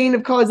it a chain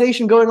of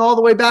causation going all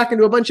the way back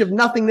into a bunch of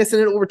nothingness,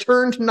 and it will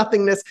return to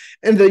nothingness,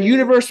 and the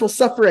universe will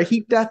suffer a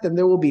heat death, and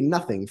there will be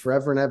nothing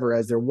forever and ever,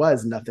 as there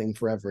was nothing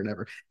forever and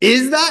ever?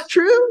 Is that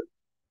true?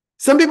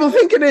 Some people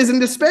think it is in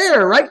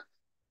despair, right?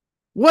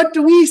 What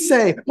do we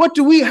say? What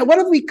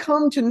have we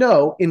come to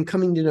know in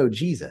coming to know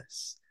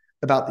Jesus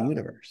about the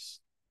universe?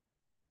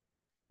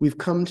 We've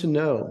come to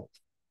know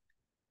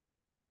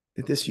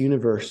that this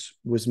universe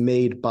was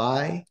made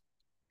by,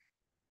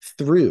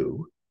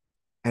 through,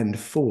 and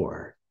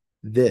for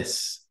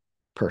this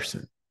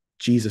person,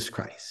 Jesus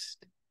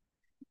Christ.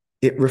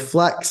 It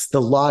reflects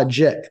the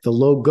logic, the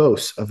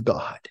logos of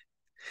God.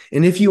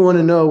 And if you want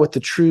to know what the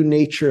true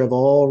nature of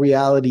all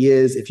reality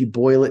is, if you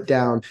boil it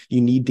down,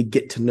 you need to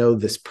get to know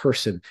this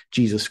person,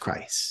 Jesus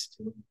Christ.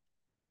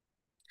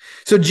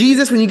 So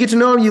Jesus, when you get to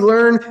know him, you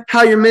learn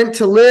how you're meant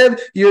to live,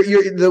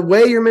 the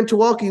way you're meant to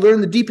walk. You learn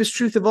the deepest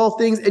truth of all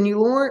things, and you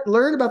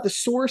learn about the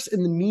source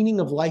and the meaning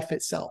of life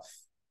itself.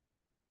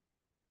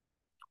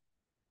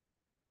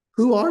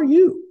 Who are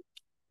you?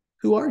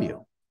 Who are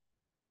you?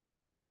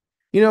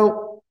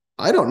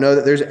 I don't know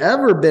that there's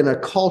ever been a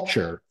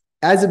culture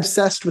as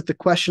obsessed with the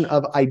question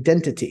of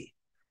identity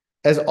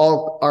as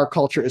all our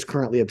culture is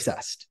currently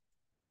obsessed.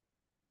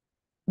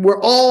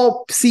 We're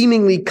all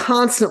seemingly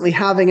constantly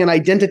having an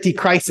identity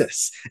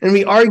crisis, and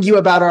we argue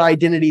about our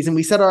identities and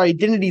we set our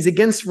identities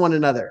against one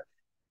another.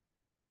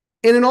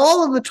 And in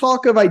all of the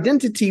talk of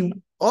identity,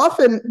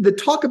 often the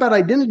talk about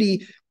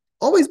identity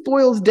always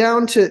boils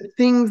down to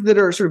things that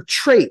are sort of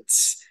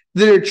traits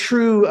that are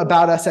true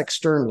about us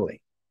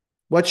externally.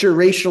 What's your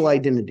racial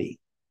identity?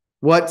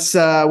 What's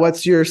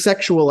your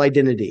sexual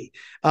identity?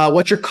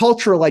 What's your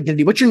cultural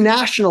identity? What's your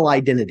national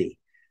identity?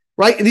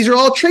 Right? These are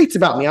all traits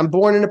about me. I'm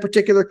born in a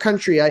particular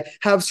country. I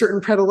have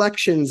certain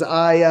predilections.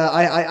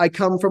 I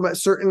come from a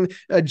certain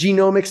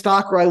genomic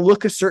stock, or I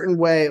look a certain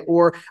way,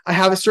 or I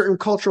have a certain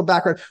cultural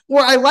background,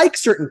 or I like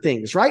certain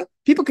things, right?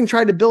 People can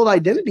try to build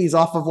identities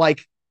off of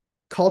like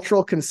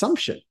cultural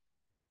consumption.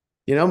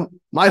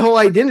 My whole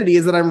identity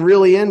is that I'm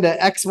really into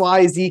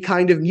XYZ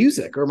kind of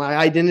music, or my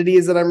identity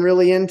is that I'm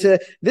really into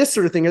this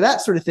sort of thing or that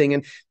sort of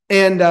thing.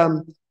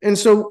 And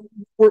so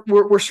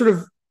we're sort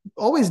of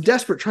always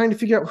desperate trying to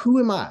figure out who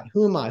am I?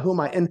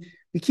 And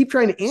we keep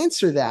trying to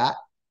answer that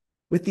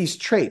with these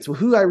traits. Well,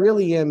 who I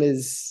really am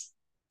is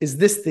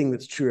this thing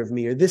that's true of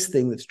me, or this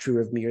thing that's true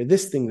of me, or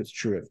this thing that's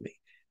true of me.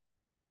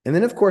 And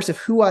then, of course, if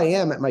who I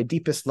am at my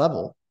deepest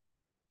level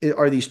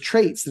are these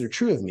traits that are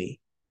true of me,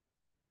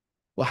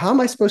 well, how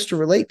am I supposed to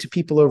relate to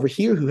people over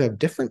here who have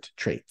different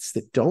traits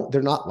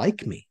they're not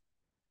like me?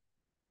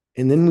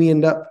 And then we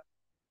end up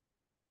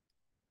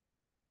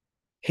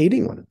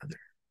hating one another.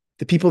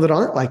 The people that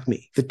aren't like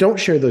me, that don't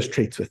share those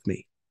traits with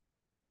me.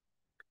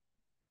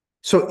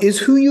 So is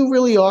who you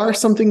really are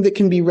something that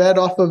can be read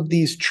off of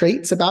these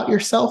traits about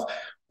yourself?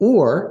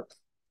 Or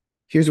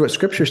here's what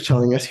Scripture is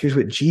telling us, here's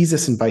what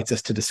Jesus invites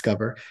us to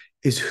discover,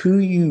 is who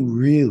you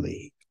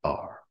really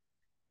are.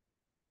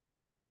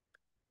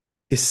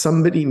 Is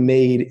somebody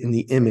made in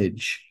the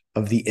image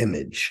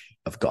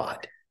of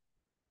God.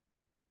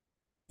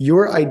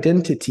 Your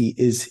identity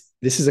is,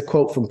 this is a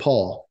quote from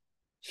Paul,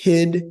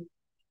 hid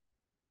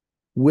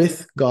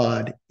with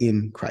God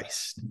in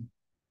Christ.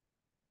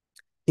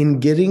 In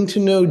getting to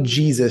know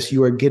Jesus,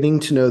 you are getting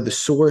to know the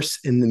source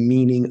and the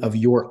meaning of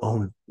your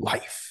own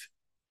life.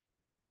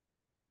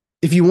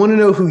 If you want to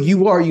know who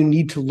you are, you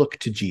need to look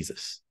to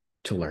Jesus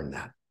to learn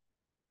that.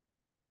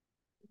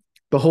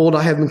 Behold,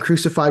 I have been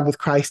crucified with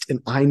Christ,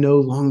 and I no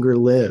longer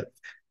live.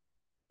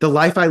 The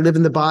life I live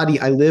in the body,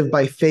 I live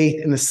by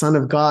faith in the Son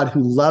of God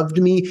who loved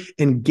me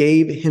and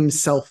gave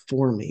himself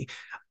for me.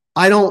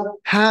 I don't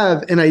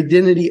have an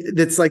identity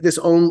that's like this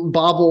own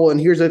bauble, and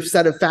here's a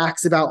set of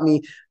facts about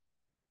me.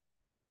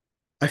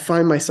 I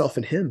find myself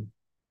in him.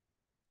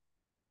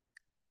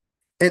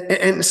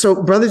 And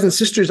so, brothers and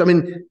sisters,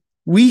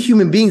 we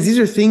human beings, these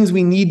are things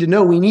we need to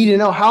know. We need to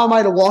know, how am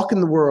I to walk in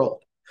the world?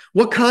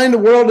 What kind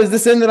of world is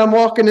this in that I'm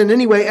walking in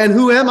anyway? And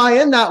who am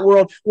I in that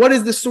world? What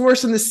is the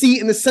source and the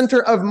seat and the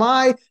center of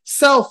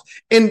myself?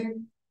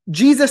 And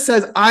Jesus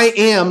says, I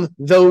am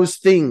those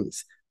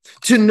things.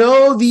 To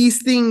know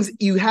these things,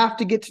 you have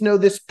to get to know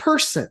this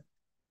person.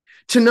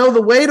 To know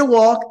the way to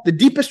walk, the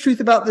deepest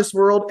truth about this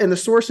world, and the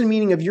source and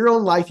meaning of your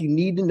own life, you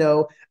need to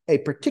know a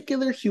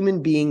particular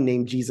human being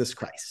named Jesus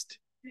Christ.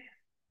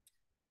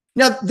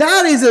 Now,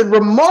 that is a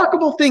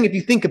remarkable thing if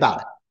you think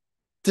about it.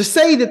 To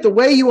say that the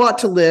way you ought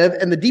to live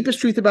and the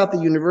deepest truth about the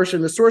universe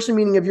and the source and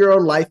meaning of your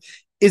own life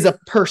is a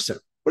person.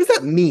 What does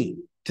that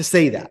mean to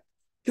say that?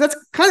 Because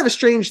that's kind of a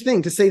strange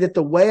thing to say, that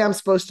the way I'm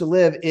supposed to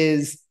live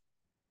is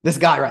this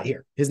guy right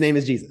here. His name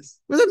is Jesus.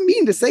 What does it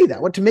mean to say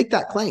that? What, to make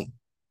that claim?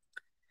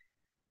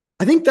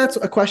 I think that's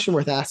a question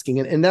worth asking,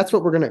 and that's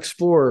what we're going to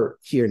explore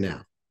here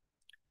now.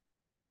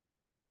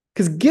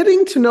 Because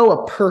getting to know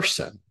a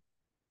person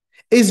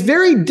is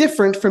very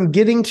different from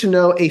getting to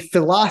know a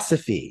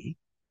philosophy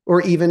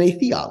or even a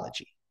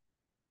theology.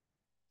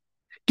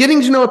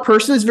 Getting to know a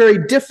person is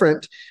very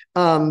different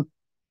from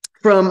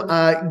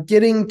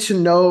getting to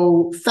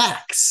know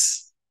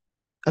facts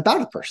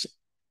about a person,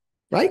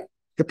 right?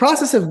 The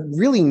process of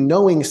really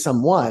knowing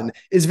someone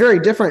is very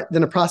different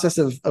than a process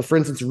of, for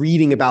instance,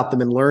 reading about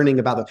them and learning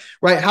about them,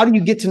 right? How do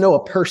you get to know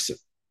a person?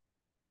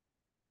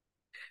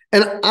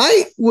 And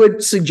I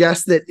would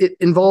suggest that it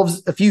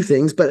involves a few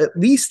things, but at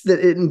least that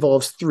it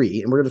involves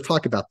three, and we're going to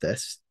talk about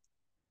this.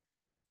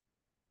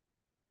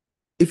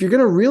 If you're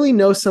going to really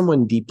know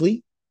someone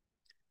deeply,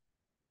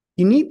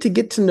 you need to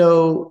get to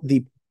know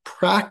the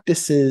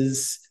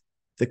practices,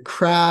 the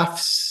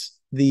crafts,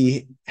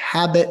 the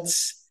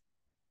habits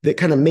that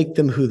kind of make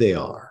them who they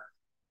are.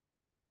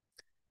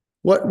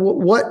 What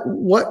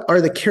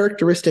are the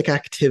characteristic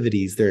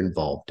activities they're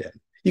involved in?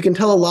 You can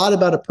tell a lot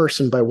about a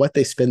person by what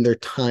they spend their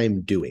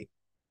time doing.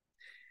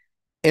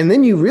 And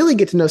then you really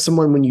get to know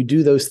someone when you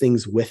do those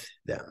things with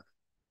them.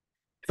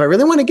 If I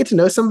really want to get to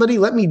know somebody,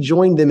 let me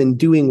join them in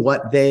doing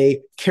what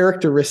they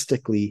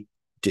characteristically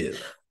do.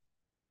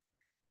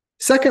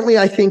 Secondly,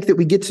 I think that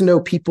we get to know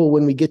people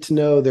when we get to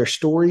know their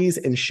stories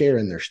and share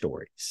in their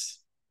stories.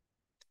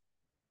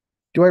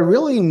 Do I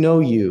really know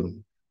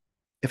you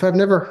if I've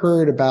never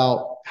heard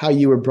about how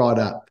you were brought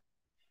up,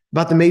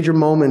 about the major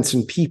moments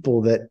and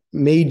people that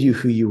made you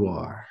who you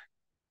are,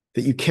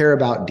 that you care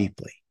about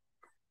deeply.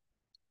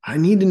 I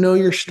need to know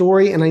your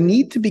story, and I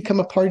need to become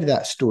a part of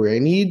that story. I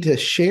need to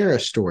share a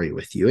story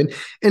with you.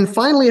 And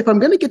finally, if I'm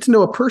going to get to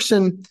know a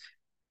person,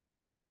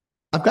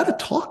 I've got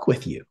to talk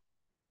with you.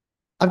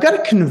 I've got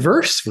to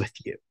converse with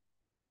you,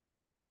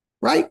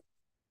 right?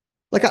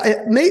 Like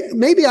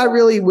maybe I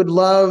really would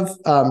love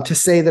to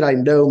say that I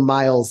know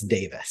Miles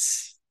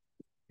Davis,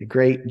 the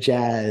great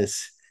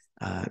jazz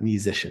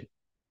musician.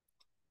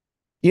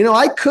 You know,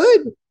 I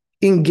could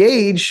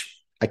engage.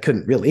 I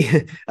couldn't really,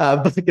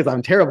 because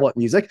I'm terrible at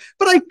music,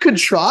 but I could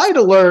try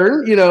to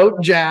learn,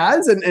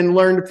 jazz and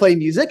learn to play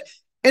music.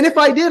 And if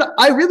I did,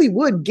 I really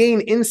would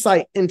gain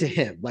insight into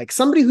him. Like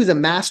somebody who's a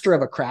master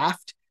of a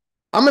craft,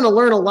 I'm going to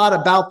learn a lot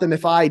about them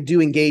if I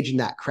do engage in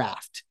that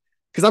craft.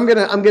 Because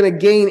I'm gonna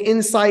gain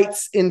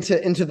insights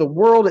into the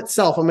world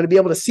itself. I'm gonna be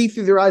able to see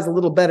through their eyes a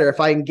little better if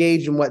I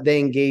engage in what they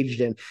engaged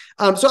in.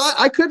 So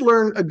I could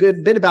learn a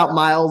good bit about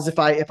Miles if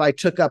I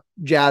took up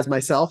jazz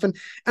myself, and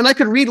I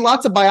could read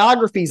lots of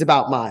biographies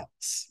about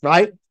Miles,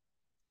 right?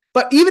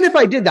 But even if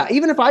I did that,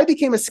 even if I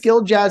became a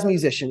skilled jazz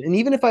musician, and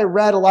even if I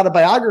read a lot of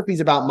biographies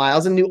about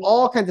Miles and knew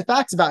all kinds of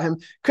facts about him,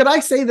 could I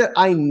say that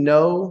I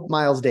know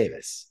Miles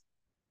Davis?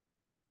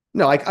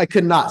 No, I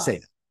could not say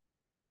that.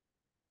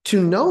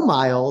 To know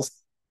Miles,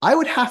 I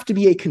would have to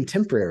be a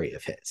contemporary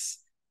of his.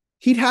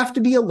 He'd have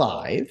to be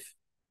alive,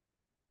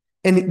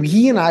 and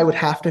he and I would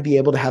have to be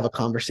able to have a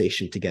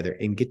conversation together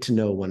and get to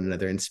know one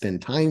another and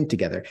spend time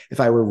together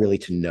if I were really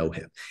to know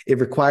him. It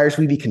requires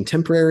we be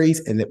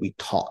contemporaries and that we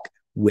talk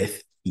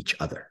with each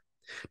other.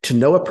 To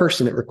know a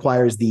person, it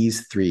requires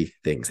these three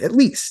things, at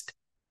least,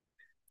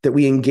 that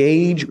we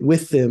engage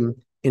with them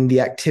in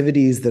the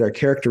activities that are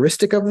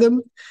characteristic of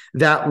them,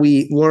 that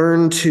we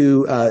learn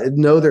to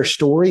know their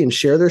story and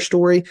share their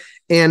story,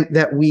 and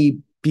that we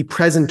be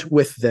present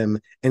with them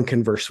and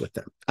converse with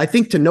them. I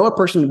think to know a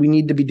person, we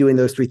need to be doing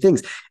those three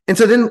things. And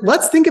so then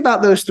let's think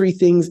about those three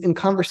things in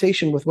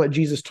conversation with what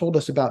Jesus told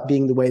us about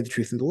being the way, the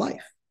truth, and the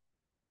life.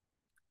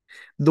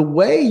 The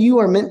way you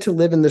are meant to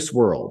live in this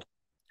world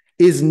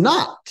is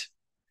not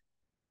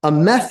a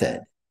method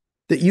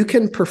that you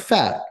can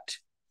perfect.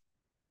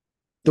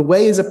 The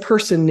way is a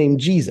person named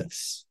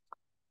Jesus.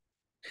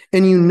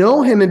 And you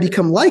know him and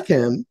become like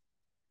him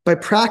by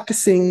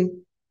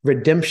practicing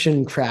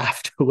redemption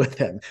craft with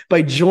him,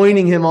 by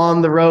joining him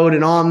on the road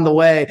and on the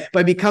way,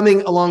 by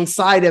becoming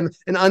alongside him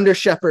an under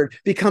shepherd,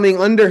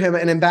 becoming under him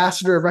an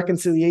ambassador of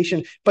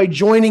reconciliation, by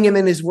joining him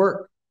in his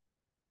work.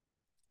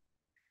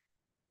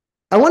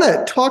 I want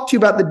to talk to you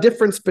about the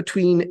difference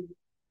between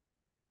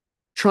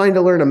trying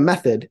to learn a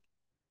method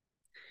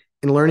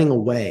and learning a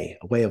way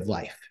of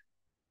life.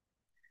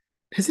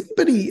 Has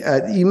anybody,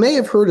 you may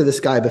have heard of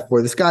this guy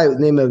before, this guy with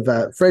the name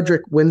of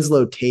Frederick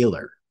Winslow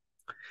Taylor.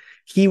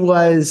 He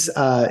wrote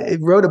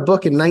a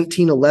book in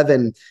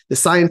 1911, The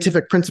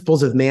Scientific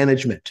Principles of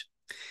Management.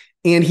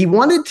 And he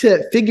wanted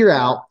to figure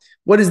out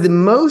what is the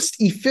most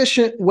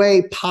efficient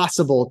way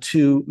possible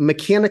to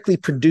mechanically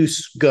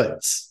produce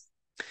goods.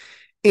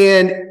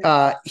 And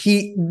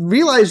he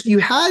realized you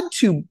had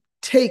to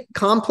take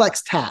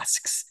complex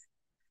tasks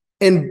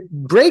and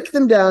break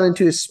them down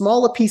into as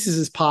small a pieces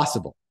as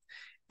possible.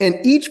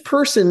 And each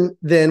person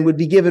then would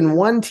be given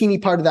one teeny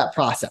part of that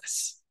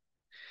process.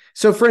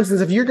 So for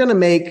instance, if you're going to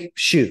make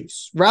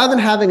shoes, rather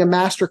than having a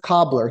master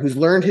cobbler who's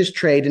learned his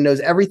trade and knows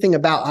everything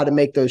about how to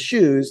make those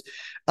shoes,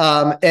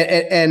 and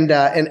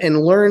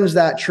learns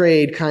that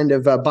trade kind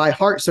of by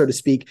heart, so to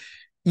speak,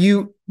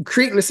 you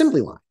create an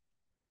assembly line.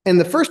 And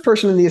the first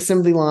person in the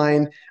assembly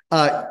line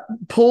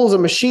pulls a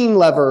machine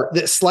lever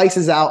that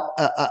slices out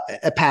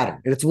a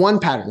pattern. And it's one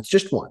pattern. It's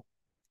just one.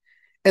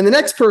 And the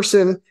next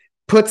person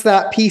puts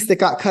that piece that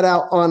got cut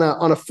out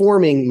on a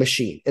forming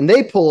machine, and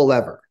they pull a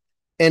lever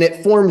and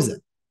it forms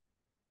it.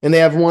 And they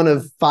have one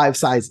of 5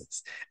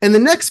 sizes. And the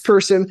next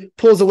person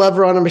pulls a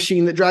lever on a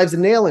machine that drives a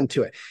nail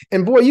into it.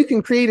 And boy, you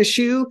can create a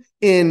shoe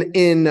in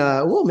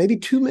maybe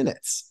 2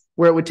 minutes,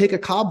 where it would take a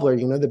cobbler,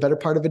 the better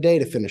part of a day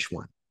to finish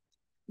one.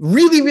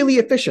 Really, really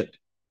efficient.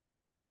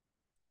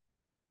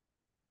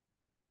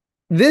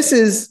 This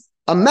is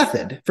a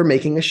method for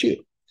making a shoe.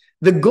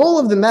 The goal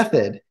of the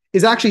method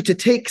is actually to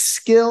take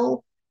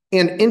skill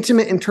and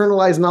intimate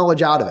internalized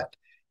knowledge out of it.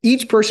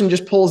 Each person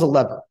just pulls a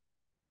lever,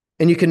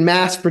 and you can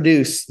mass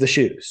produce the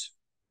shoes.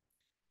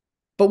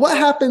 But what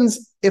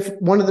happens if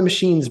one of the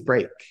machines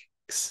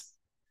breaks?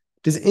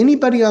 Does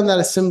anybody on that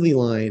assembly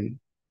line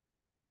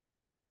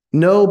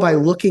know by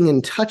looking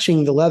and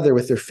touching the leather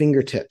with their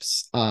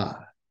fingertips,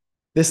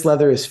 this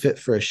leather is fit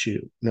for a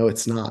shoe? No,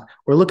 it's not.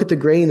 Or look at the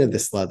grain of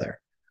this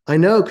leather. I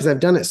know, because I've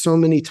done it so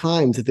many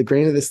times, that the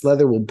grain of this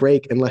leather will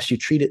break unless you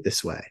treat it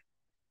this way.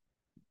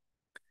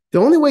 The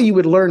only way you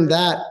would learn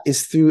that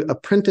is through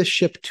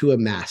apprenticeship to a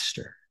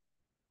master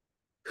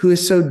who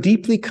has so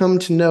deeply come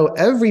to know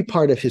every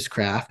part of his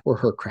craft or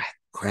her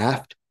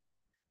craft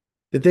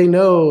that they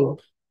know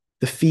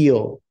the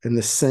feel and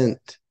the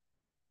scent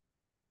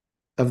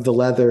of the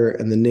leather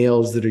and the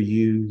nails that are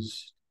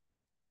used.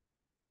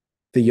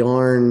 the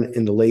yarn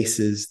and the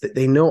laces, that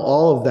they know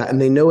all of that, and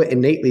they know it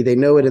innately. They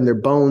know it in their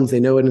bones. They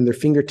know it in their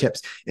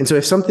fingertips. And so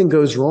if something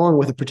goes wrong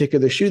with a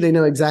particular shoe, they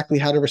know exactly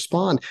how to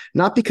respond,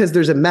 not because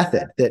there's a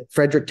method that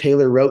Frederick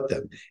Taylor wrote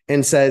them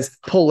and says,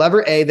 pull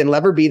lever A, then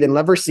lever B, then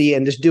lever C,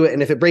 and just do it.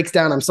 And if it breaks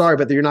down, I'm sorry,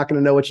 but you're not going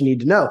to know what you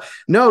need to know.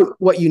 No,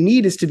 what you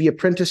need is to be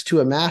apprenticed to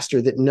a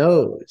master that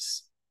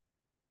knows,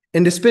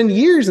 and to spend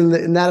years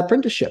in that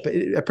apprenticeship.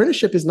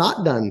 Apprenticeship is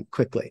not done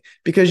quickly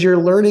because you're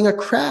learning a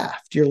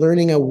craft. You're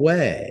learning a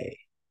way.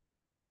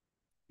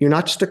 You're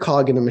not just a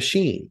cog in a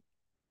machine.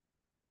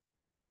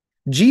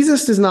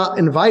 Jesus does not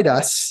invite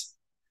us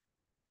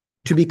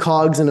to be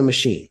cogs in a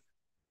machine.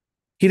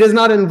 He does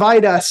not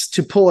invite us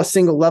to pull a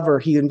single lever.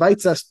 He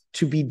invites us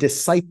to be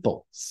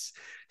disciples,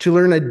 to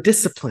learn a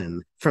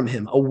discipline from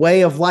him, a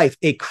way of life,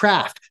 a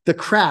craft, the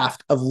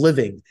craft of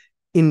living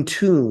in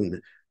tune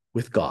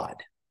with God,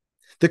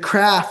 the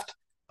craft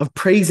of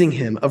praising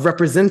him, of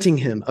representing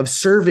him, of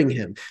serving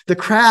him, the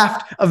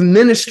craft of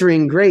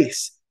ministering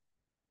grace.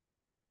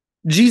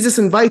 Jesus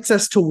invites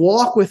us to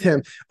walk with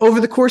him over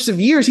the course of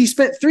years. He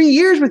spent 3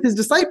 years with his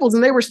disciples,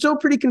 and they were still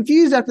pretty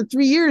confused after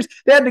 3 years.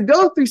 They had to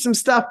go through some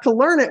stuff to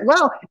learn it.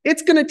 Well,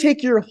 it's going to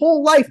take your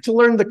whole life to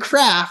learn the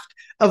craft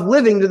of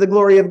living to the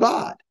glory of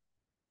God.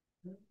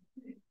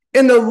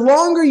 And the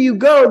longer you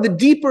go, the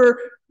deeper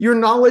your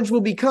knowledge will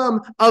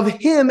become of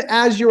him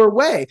as your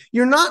way.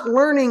 You're not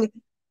learning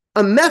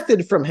a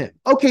method from him.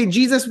 Okay,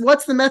 Jesus,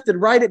 what's the method?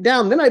 Write it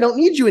down. Then I don't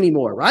need you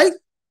anymore, right?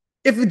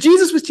 If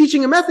Jesus was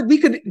teaching a method, we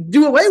could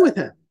do away with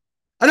him.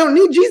 I don't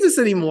need Jesus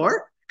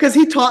anymore because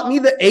he taught me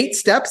the 8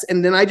 steps,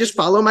 and then I just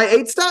follow my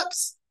 8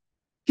 steps.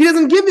 He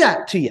doesn't give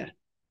that to you.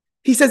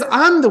 He says,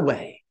 I'm the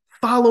way.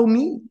 Follow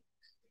me.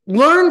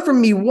 Learn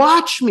from me.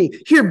 Watch me.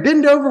 Here,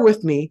 bend over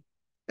with me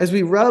as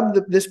we rub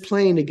this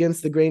plane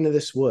against the grain of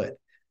this wood.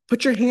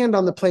 Put your hand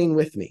on the plane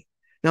with me.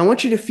 Now, I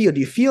want you to feel. Do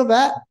you feel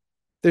that?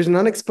 There's an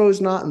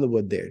unexposed knot in the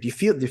wood there. Do you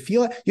feel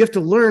it? You have to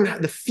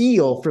learn the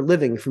feel for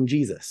living from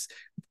Jesus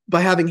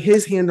by having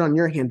his hand on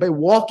your hand, by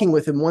walking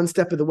with him one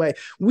step of the way.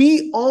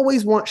 We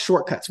always want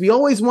shortcuts. We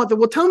always want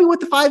well, tell me what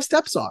the 5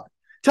 steps are.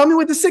 Tell me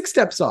what the 6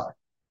 steps are.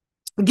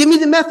 Give me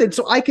the method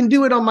so I can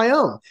do it on my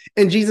own.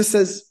 And Jesus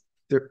says,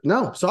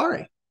 no,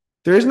 sorry.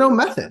 There is no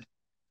method.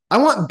 I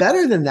want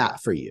better than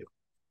that for you.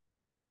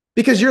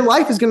 Because your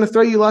life is going to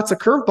throw you lots of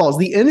curveballs.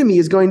 The enemy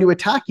is going to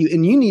attack you,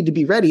 and you need to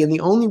be ready. And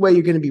the only way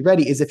you're going to be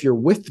ready is if you're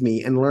with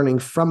me and learning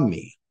from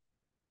me.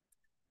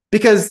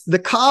 Because the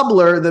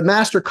cobbler, the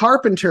master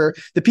carpenter,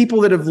 the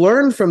people that have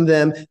learned from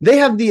them, they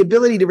have the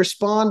ability to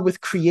respond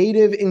with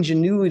creative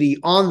ingenuity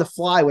on the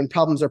fly when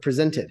problems are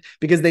presented,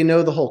 because they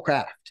know the whole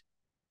craft.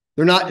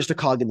 They're not just a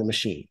cog in the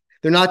machine.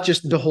 They're not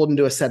just beholden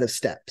to a set of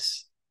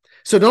steps.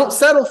 So don't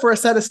settle for a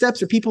set of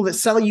steps, or people that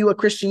sell you a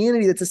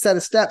Christianity that's a set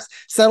of steps.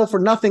 Settle for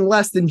nothing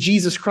less than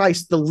Jesus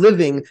Christ, the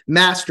living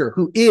master,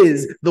 who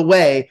is the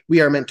way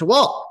we are meant to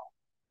walk.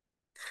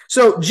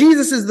 So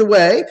Jesus is the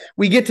way.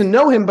 We get to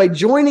know him by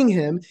joining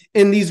him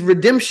in these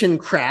redemption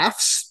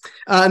crafts.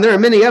 And there are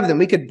many of them.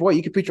 You could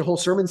preach a whole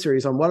sermon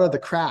series on what are the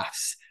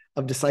crafts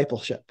of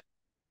discipleship.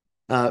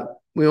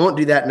 We won't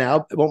do that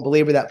now. I won't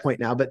belabor that point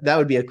now, but that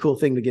would be a cool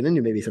thing to get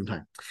into maybe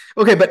sometime.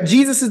 Okay, but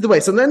Jesus is the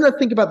way. So then let's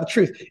think about the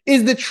truth.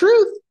 Is the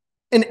truth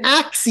an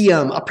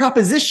axiom, a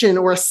proposition,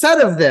 or a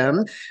set of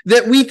them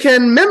that we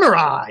can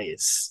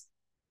memorize?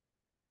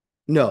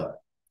 No.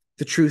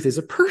 The truth is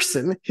a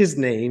person. His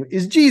name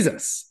is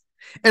Jesus.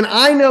 And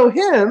I know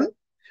him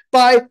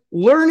by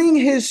learning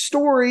his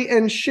story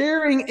and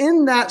sharing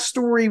in that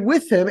story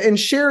with him and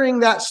sharing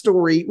that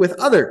story with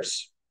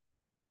others.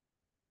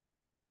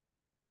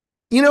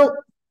 You know,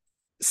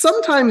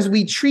 sometimes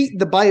we treat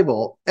the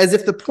Bible as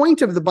if the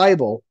point of the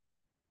Bible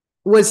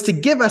was to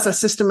give us a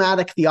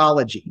systematic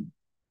theology.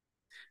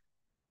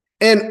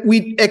 And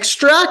we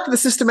extract the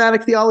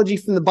systematic theology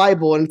from the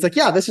Bible, and it's like,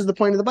 yeah, this is the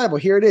point of the Bible.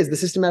 Here it is, the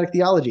systematic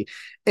theology.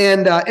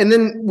 And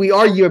then we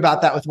argue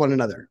about that with one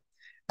another.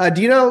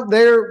 Do you know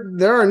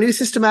there are new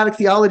systematic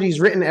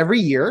theologies written every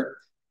year,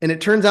 and it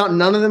turns out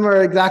none of them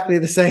are exactly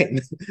the same.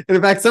 And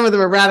in fact, some of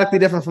them are radically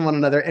different from one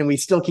another, and we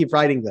still keep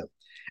writing them.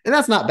 And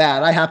that's not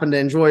bad. I happen to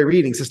enjoy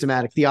reading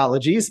systematic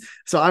theologies,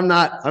 so I'm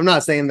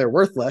not saying they're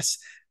worthless.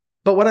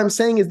 But what I'm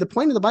saying is the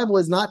point of the Bible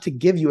is not to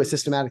give you a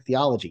systematic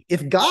theology.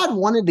 If God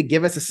wanted to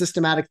give us a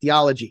systematic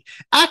theology,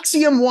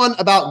 axiom 1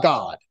 about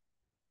God,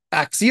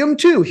 axiom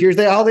 2, here's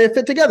how they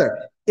fit together.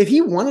 If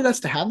he wanted us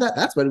to have that,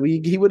 that's what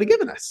he would have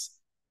given us.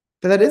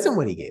 But that isn't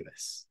what he gave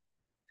us.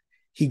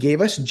 He gave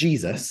us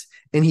Jesus,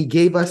 and he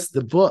gave us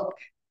the book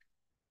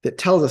that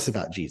tells us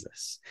about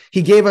Jesus.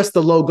 He gave us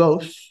the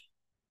Logos,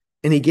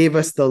 and he gave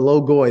us the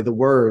Logoi, the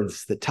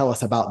words that tell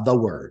us about the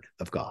Word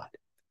of God.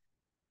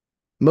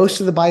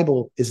 Most of the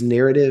Bible is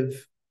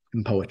narrative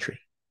and poetry.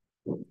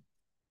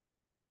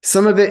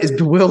 Some of it is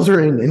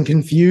bewildering and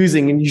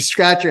confusing, and you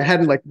scratch your head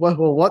and like, well,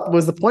 what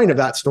was the point of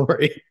that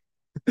story?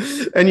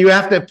 And you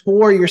have to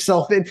pour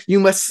yourself in. You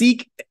must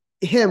seek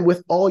him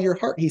with all your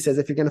heart, he says,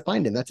 if you're going to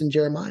find him. That's in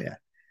Jeremiah.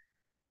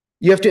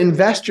 You have to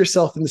invest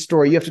yourself in the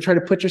story. You have to try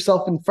to put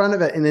yourself in front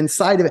of it and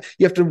inside of it.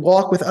 You have to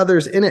walk with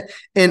others in it.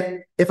 And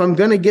if I'm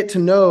going to get to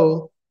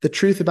know the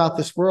truth about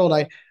this world,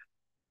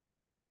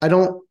 I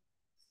don't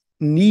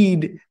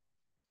need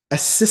a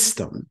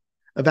system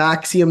of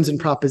axioms and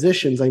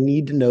propositions. I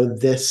need to know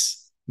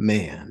this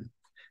man,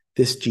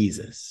 this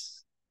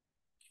Jesus.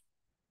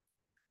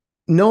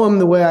 Know him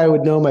the way I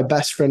would know my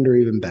best friend or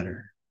even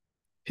better.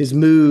 His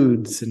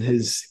moods and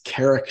his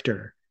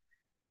character.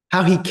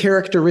 How he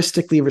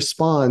characteristically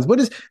responds.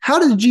 How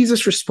does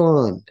Jesus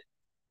respond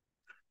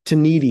to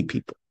needy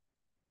people?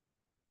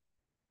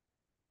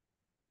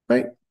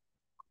 Right?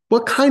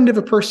 What kind of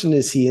a person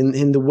is he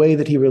in the way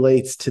that he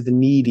relates to the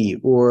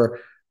needy or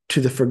to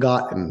the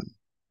forgotten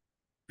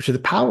or to the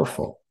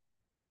powerful,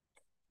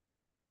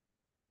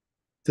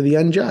 to the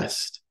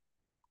unjust?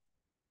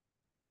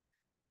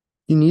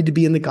 You need to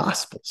be in the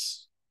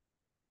Gospels.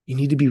 You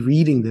need to be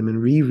reading them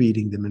and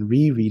rereading them and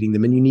rereading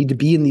them. And you need to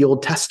be in the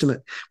Old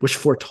Testament, which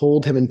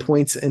foretold him and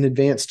points in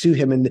advance to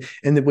him,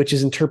 and which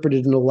is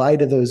interpreted in the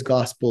light of those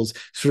Gospels,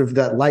 sort of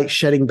that light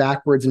shedding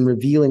backwards and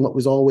revealing what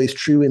was always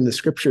true in the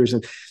Scriptures.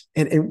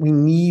 And we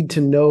need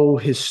to know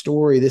his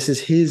story. This is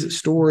his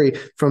story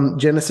from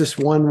Genesis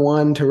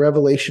 1:1 to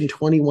Revelation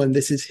 21.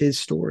 This is his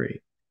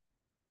story.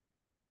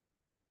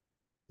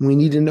 We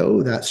need to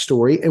know that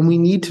story, and we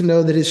need to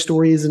know that his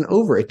story isn't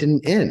over. It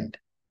didn't end.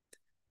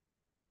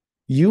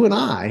 You and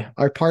I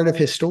are part of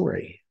his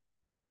story.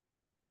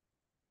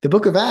 The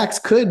book of Acts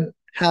could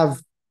have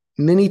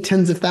many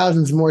tens of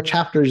thousands more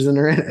chapters than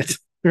are in it,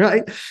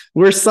 right?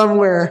 We're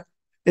somewhere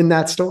in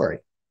that story.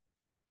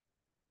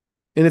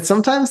 And it's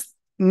sometimes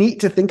neat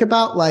to think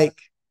about, like,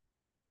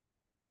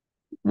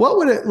 what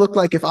would it look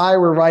like if I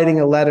were writing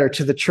a letter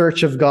to the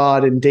Church of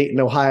God in Dayton,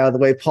 Ohio, the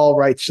way Paul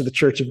writes to the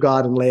Church of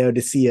God in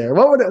Laodicea? Or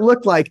what would it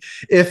look like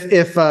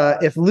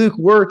if Luke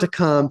were to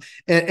come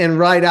and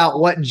write out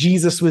what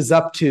Jesus was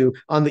up to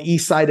on the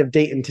east side of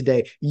Dayton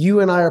today? You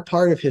and I are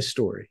part of his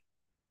story.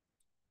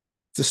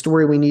 It's a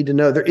story we need to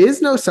know. There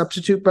is no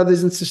substitute,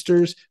 brothers and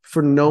sisters,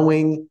 for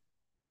knowing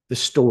the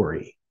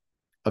story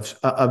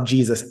of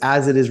Jesus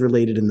as it is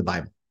related in the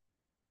Bible.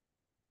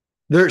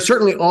 There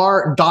certainly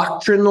are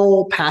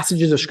doctrinal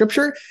passages of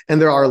Scripture, and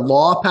there are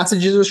law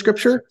passages of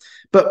Scripture,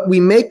 but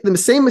we make the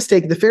same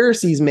mistake the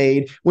Pharisees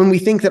made when we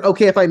think that,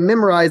 okay, if I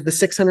memorize the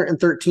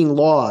 613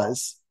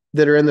 laws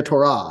that are in the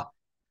Torah,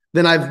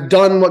 then I've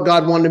done what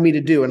God wanted me to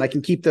do, and I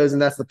can keep those,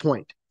 and that's the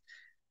point.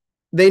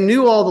 They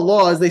knew all the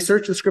laws. They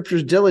searched the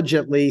Scriptures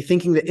diligently,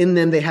 thinking that in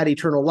them they had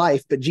eternal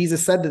life. But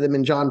Jesus said to them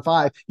in John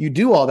 5, you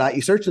do all that.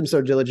 You search them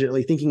so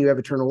diligently, thinking you have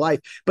eternal life,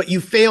 but you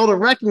fail to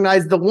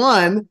recognize the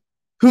one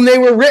whom they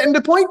were written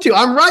to point to.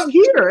 I'm right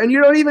here, and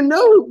you don't even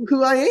know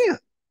who I am.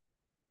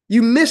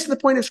 You missed the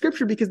point of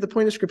Scripture because the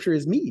point of Scripture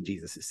is me,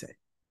 Jesus is saying,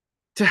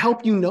 to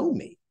help you know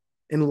me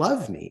and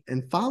love me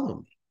and follow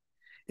me.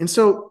 And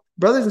so,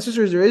 brothers and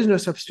sisters, there is no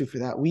substitute for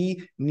that.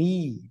 We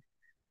need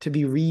to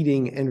be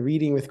reading and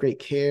reading with great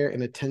care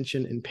and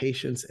attention and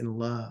patience and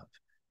love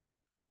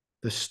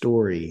the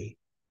story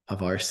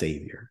of our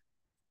Savior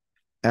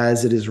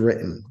as it is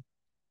written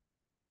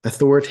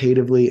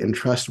authoritatively and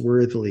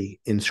trustworthily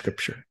in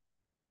Scripture.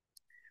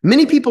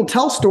 Many people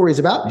tell stories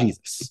about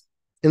Jesus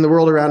in the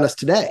world around us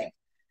today,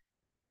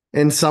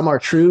 and some are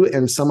true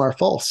and some are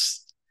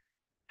false.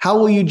 How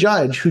will you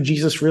judge who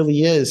Jesus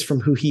really is from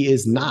who he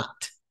is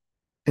not,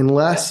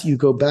 unless you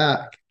go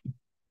back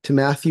to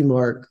Matthew,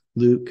 Mark,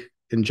 Luke,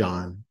 and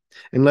John,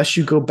 unless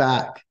you go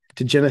back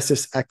to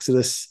Genesis,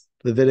 Exodus,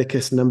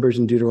 Leviticus, Numbers,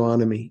 and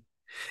Deuteronomy,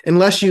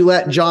 unless you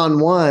let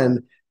John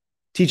 1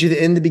 teach you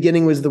that in the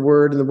beginning was the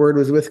Word, and the Word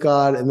was with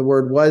God, and the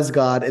Word was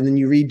God. And then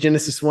you read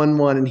Genesis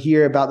 1:1 and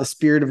hear about the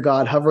Spirit of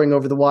God hovering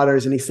over the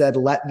waters, and he said,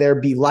 let there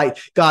be light.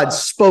 God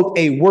spoke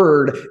a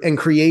word, and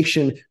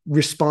creation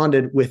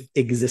responded with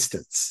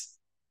existence.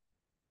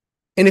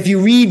 And if you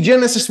read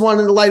Genesis 1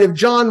 in the light of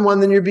John 1,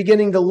 then you're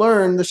beginning to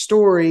learn the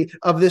story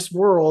of this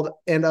world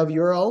and of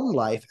your own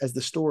life as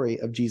the story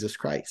of Jesus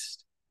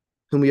Christ,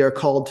 whom we are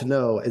called to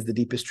know as the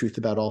deepest truth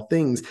about all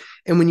things.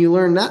 And when you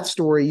learn that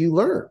story, you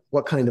learn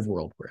what kind of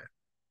world we're in.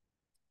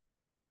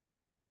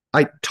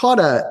 I taught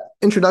an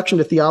introduction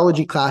to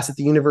theology class at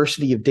the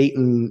University of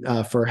Dayton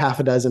for half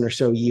a dozen or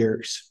so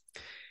years.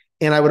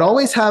 And I would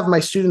always have my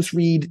students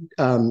read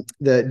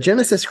the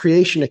Genesis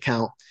creation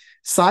account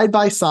side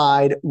by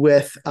side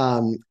with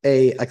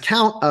a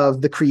account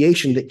of the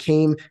creation that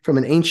came from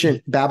an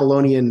ancient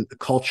Babylonian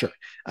culture,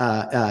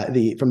 from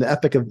the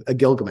Epic of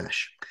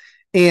Gilgamesh.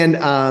 And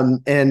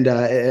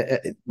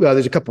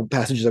there's a couple of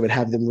passages I would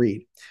have them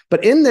read.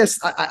 But in this,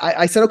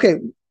 I said, okay,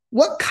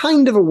 what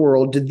kind of a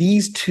world do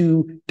these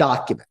two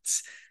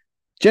documents,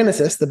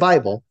 Genesis, the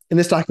Bible, and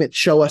this document,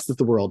 show us that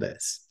the world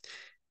is?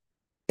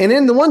 And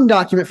in the one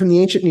document from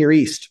the ancient Near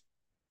East,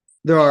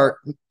 there are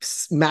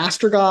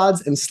master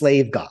gods and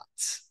slave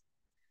gods.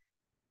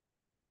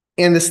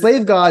 And the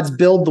slave gods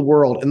build the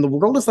world, and the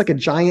world is like a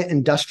giant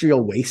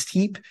industrial waste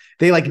heap.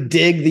 They like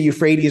dig the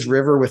Euphrates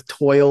River with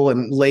toil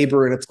and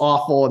labor, and it's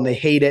awful, and they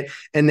hate it.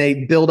 And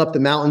they build up the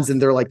mountains, and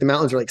they're like, the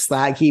mountains are like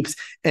slag heaps.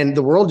 And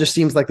the world just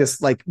seems like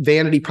this like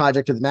vanity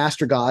project of the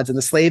master gods. And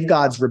the slave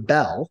gods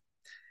rebel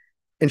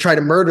and try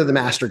to murder the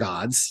master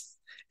gods.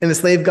 And the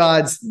slave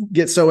gods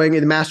get so angry.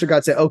 The master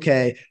gods say,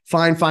 okay,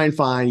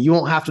 fine. You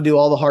won't have to do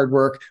all the hard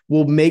work.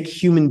 We'll make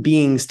human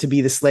beings to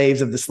be the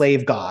slaves of the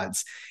slave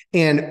gods.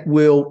 And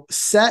will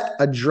set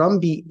a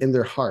drumbeat in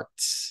their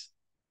hearts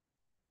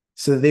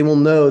so that they will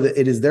know that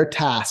it is their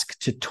task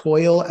to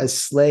toil as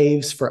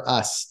slaves for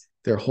us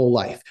their whole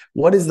life.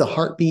 What is the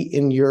heartbeat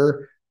in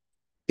your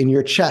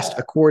chest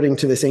according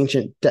to this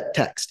ancient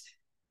text?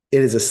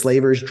 It is a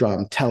slaver's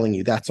drum telling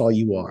you that's all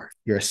you are.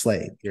 You're a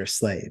slave. You're a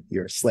slave.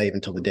 You're a slave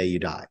until the day you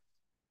die.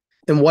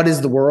 And what is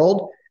the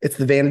world? It's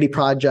the vanity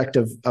project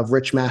of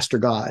rich master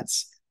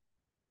gods.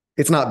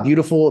 It's not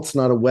beautiful. It's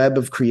not a web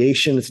of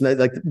creation. It's not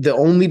like the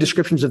only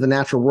descriptions of the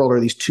natural world are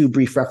these two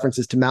brief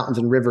references to mountains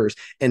and rivers,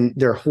 and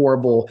they're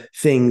horrible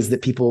things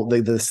that people,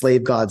 the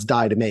slave gods,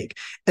 die to make.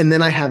 And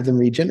then I have them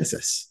read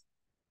Genesis.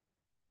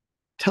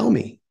 Tell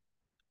me,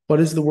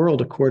 what is the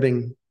world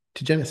according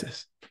to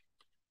Genesis?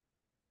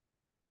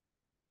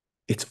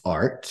 It's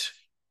art.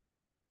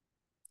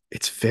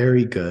 It's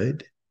very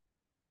good.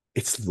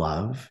 It's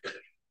love.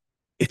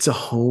 It's a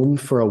home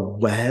for a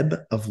web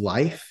of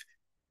life.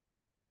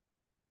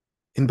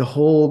 And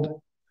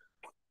behold,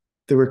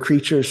 there were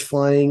creatures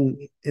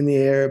flying in the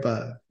air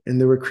above, and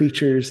there were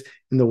creatures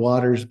in the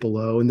waters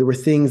below, and there were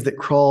things that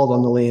crawled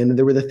on the land, and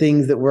there were the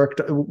things that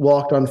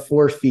walked on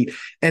 4 feet.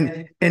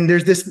 And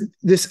there's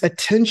this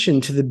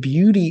attention to the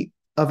beauty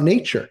of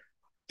nature.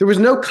 There was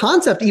no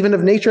concept even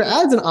of nature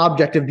as an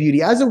object of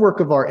beauty, as a work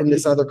of art in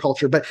this other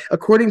culture. But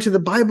according to the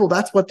Bible,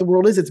 that's what the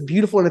world is. It's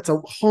beautiful, and it's a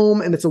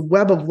home, and it's a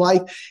web of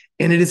life,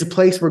 and it is a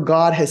place where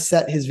God has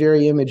set his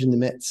very image in the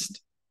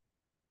midst.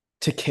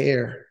 To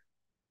care,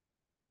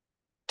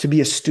 to be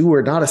a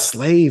steward, not a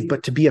slave,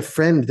 but to be a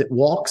friend that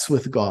walks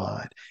with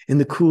God in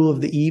the cool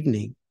of the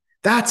evening.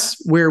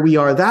 That's where we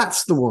are.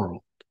 That's the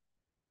world.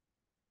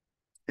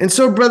 And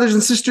so, brothers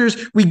and sisters,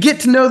 we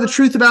get to know the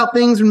truth about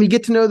things when we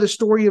get to know the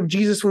story of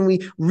Jesus, when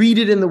we read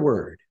it in the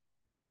Word.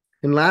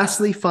 And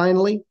lastly,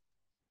 finally,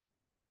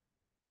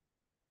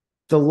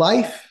 the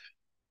life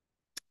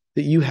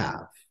that you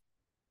have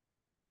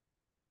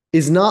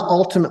is not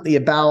ultimately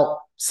about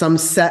some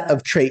set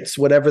of traits,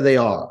 whatever they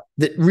are,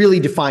 that really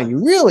define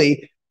you.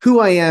 Really,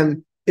 who I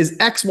am is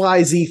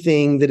XYZ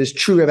thing that is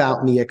true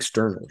about me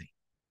externally.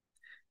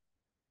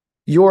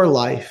 Your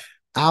life,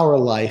 our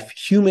life,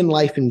 human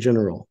life in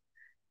general,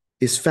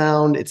 is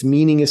found, its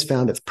meaning is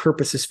found, its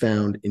purpose is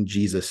found in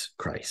Jesus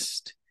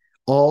Christ.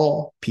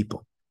 All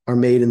people are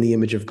made in the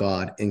image of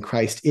God, and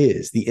Christ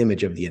is the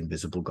image of the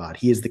invisible God.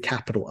 He is the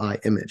capital I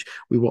image.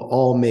 We were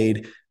all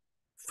made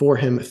for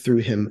him, through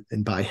him,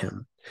 and by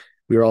him.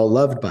 We are all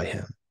loved by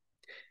him.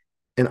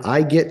 And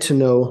I get to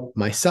know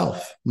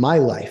myself, my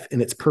life,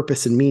 and its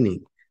purpose and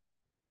meaning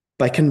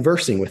by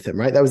conversing with him,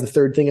 right? That was the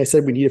third thing I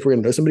said we need. If we're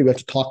going to know somebody, we have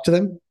to talk to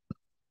them.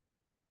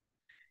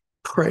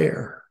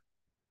 Prayer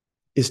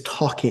is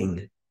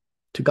talking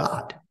to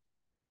God.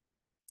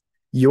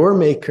 Your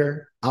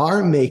maker,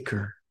 our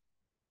maker,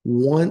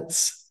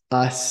 wants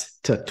us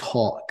to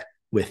talk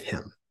with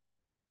him.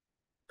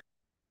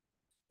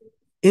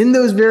 In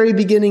those very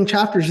beginning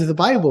chapters of the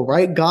Bible,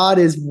 right? God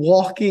is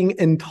walking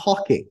and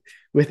talking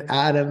with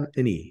Adam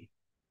and Eve.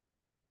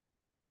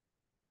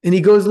 And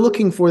he goes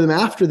looking for them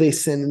after they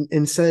sin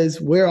and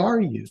says, where are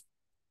you?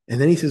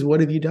 And then he says, what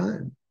have you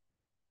done?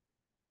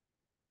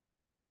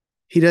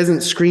 He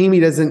doesn't scream. He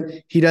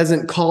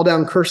doesn't call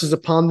down curses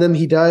upon them.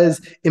 He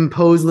does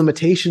impose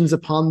limitations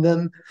upon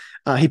them.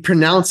 He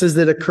pronounces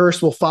that a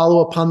curse will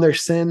follow upon their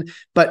sin,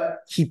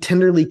 but he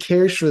tenderly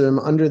cares for them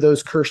under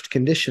those cursed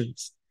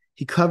conditions.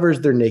 He covers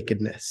their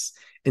nakedness,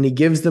 and he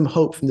gives them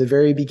hope from the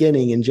very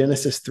beginning in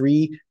Genesis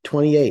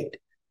 3:28.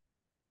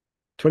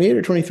 28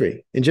 or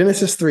 23? In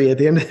Genesis 3, at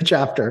the end of the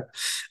chapter,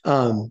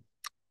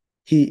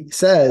 he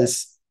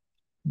says,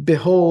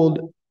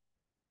 behold,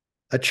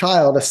 a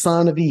child, a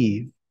son of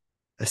Eve,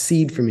 a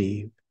seed from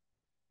Eve,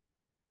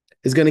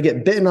 is going to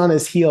get bitten on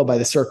his heel by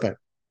the serpent.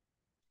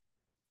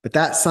 But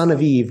that son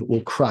of Eve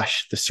will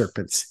crush the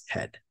serpent's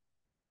head.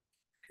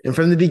 And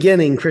from the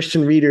beginning,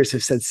 Christian readers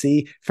have said,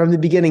 see, from the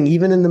beginning,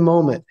 even in the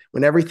moment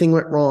when everything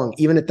went wrong,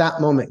 even at that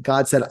moment,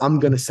 God said,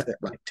 I'm going to set it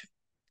right.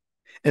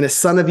 And a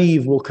son of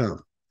Eve will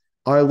come.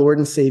 Our Lord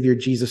and Savior,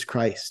 Jesus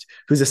Christ,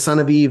 who's a son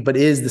of Eve, but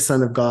is the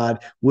Son of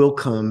God, will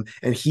come,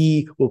 and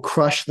he will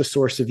crush the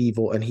source of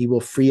evil, and he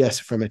will free us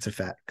from its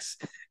effects.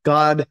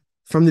 God,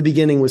 from the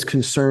beginning, was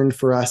concerned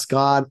for us.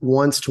 God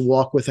wants to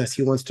walk with us.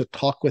 He wants to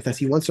talk with us.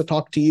 He wants to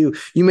talk to you.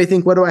 You may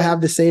think, what do I have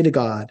to say to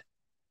God?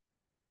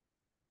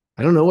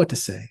 I don't know what to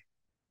say.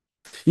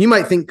 You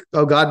might think,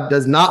 oh, God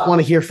does not want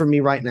to hear from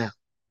me right now.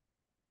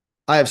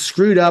 I have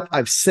screwed up.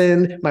 I've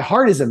sinned. My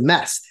heart is a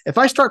mess. If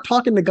I start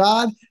talking to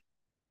God,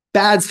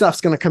 bad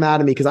stuff's going to come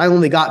out of me because I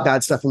only got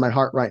bad stuff in my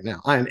heart right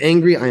now. I am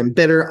angry. I am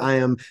bitter. I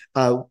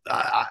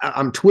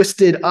I'm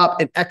twisted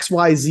up in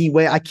XYZ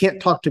way. I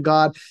can't talk to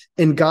God.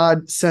 And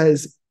God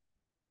says,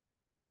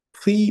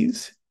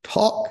 please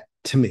talk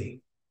to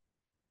me.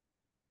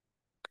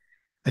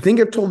 I think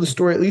I've told the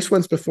story at least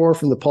once before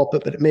from the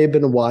pulpit, but it may have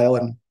been a while.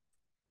 And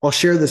I'll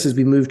share this as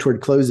we move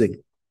toward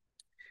closing.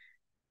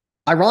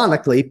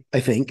 Ironically, I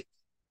think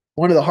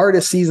one of the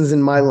hardest seasons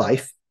in my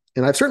life,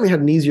 and I've certainly had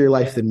an easier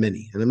life than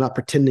many, and I'm not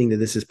pretending that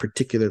this is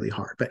particularly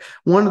hard, but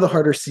one of the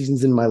harder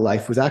seasons in my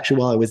life was actually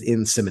while I was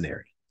in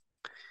seminary.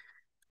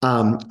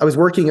 I was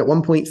working at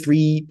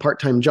 1.3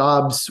 part-time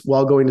jobs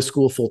while going to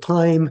school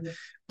full-time.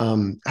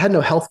 I had no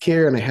health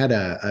care, and I had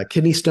a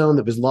kidney stone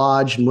that was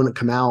lodged and wouldn't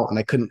come out, and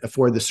I couldn't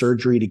afford the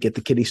surgery to get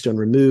the kidney stone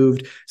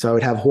removed. So I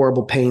would have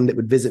horrible pain that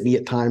would visit me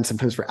at times,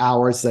 sometimes for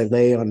hours as I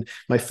lay on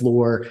my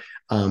floor.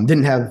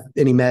 Didn't have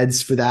any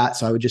meds for that,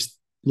 so I would just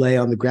lay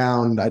on the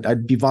ground.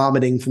 I'd be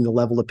vomiting from the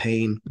level of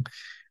pain.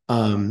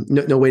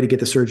 No way to get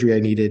the surgery I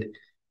needed.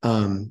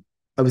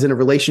 I was in a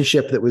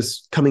relationship that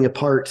was coming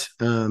apart,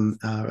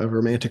 a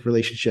romantic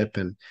relationship,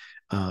 and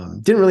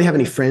didn't really have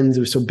any friends. I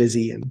was so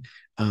busy,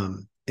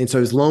 and so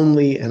I was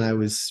lonely, and I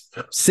was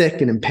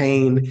sick and in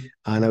pain,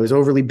 and I was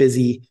overly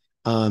busy,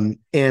 and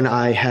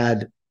I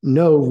had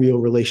no real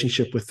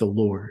relationship with the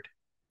Lord,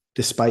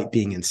 despite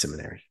being in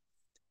seminary.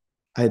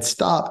 I had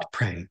stopped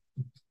praying.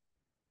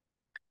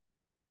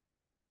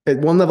 At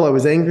one level, I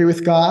was angry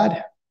with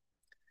God.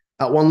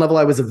 At one level,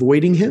 I was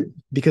avoiding him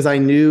because I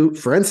knew,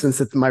 for instance,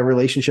 that my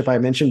relationship I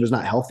mentioned was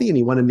not healthy and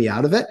he wanted me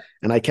out of it.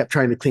 And I kept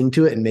trying to cling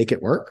to it and make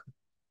it work.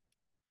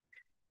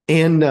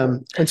 And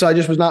so I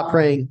just was not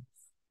praying,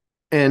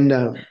 and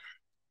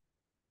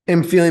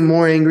am feeling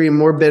more angry and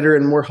more bitter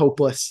and more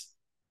hopeless.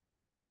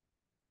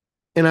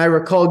 And I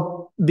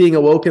recall being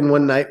awoken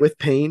one night with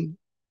pain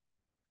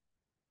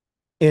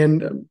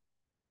and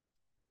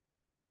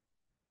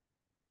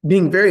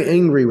being very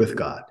angry with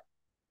God.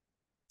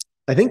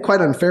 I think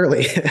quite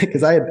unfairly,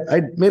 because I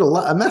made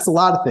a mess a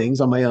lot of things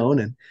on my own,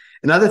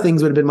 and other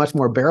things would have been much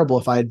more bearable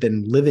if I had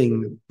been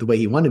living the way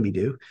he wanted me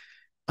to.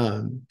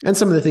 And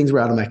some of the things were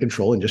out of my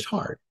control and just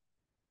hard.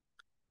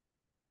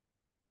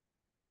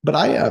 But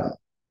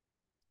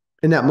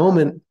in that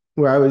moment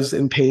where I was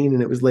in pain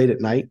and it was late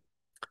at night,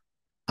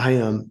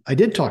 I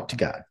did talk to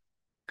God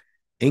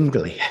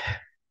angrily.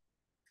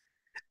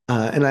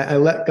 And I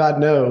let God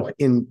know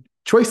in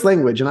choice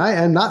language. And I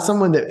am not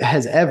someone that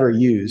has ever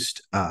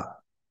used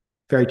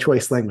very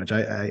choice language.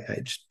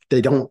 I just,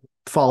 they don't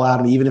fall out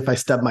of me. Even if I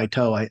stub my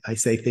toe, I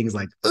say things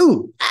like,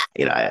 ooh,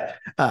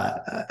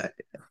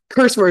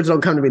 curse words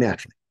don't come to me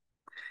naturally.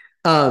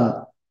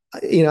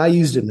 I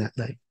used them that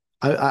night.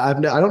 I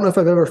don't know if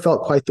I've ever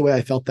felt quite the way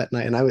I felt that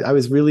night. And I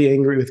was really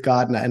angry with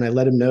God, and I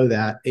let him know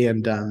that.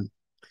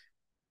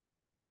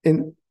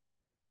 And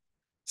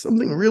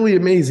something really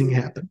amazing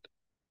happened.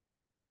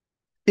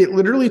 It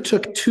literally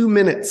took 2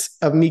 minutes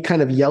of me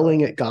kind of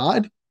yelling at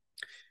God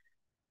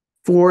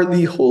for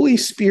the Holy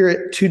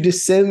Spirit to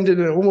descend in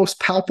an almost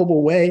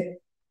palpable way.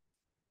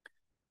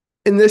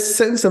 In this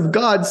sense of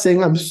God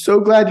saying, I'm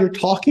so glad you're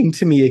talking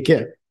to me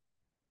again.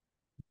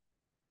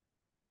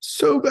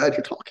 So glad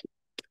you're talking.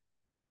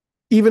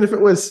 Even if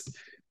it was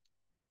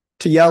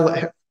to yell at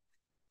him.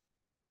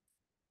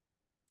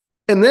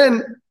 And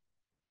then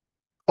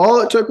all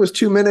it took was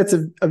 2 minutes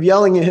of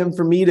yelling at him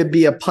for me to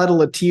be a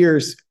puddle of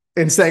tears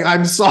and saying,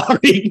 I'm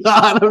sorry,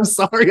 God, I'm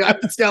sorry I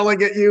was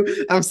yelling at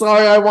you. I'm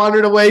sorry I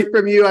wandered away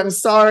from you. I'm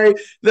sorry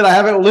that I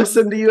haven't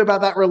listened to you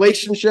about that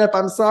relationship.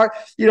 I'm sorry,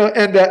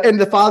 and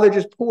the Father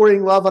just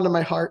pouring love onto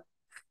my heart.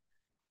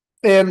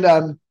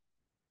 And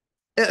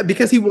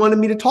because he wanted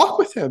me to talk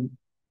with him.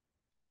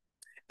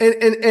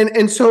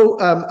 And so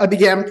I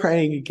began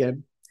praying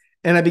again,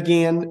 and I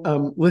began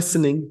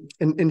listening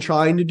and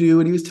trying to do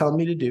what he was telling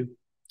me to do.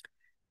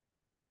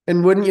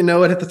 And wouldn't you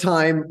know it, at the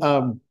time,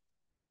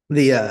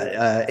 the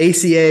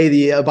ACA,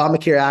 the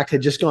Obamacare Act,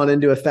 had just gone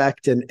into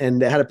effect, and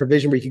it had a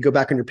provision where you could go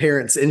back on your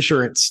parents'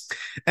 insurance.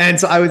 And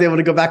so I was able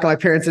to go back on my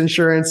parents'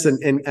 insurance,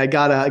 and I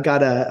got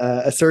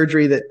a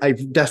surgery that I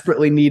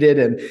desperately needed,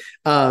 and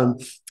I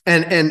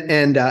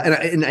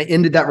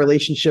ended that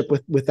relationship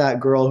with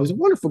that girl, who was a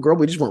wonderful girl.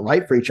 We just weren't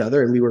right for each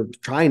other, and we were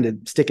trying to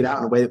stick it out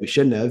in a way that we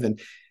shouldn't have,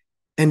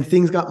 and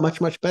things got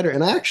much, much better. And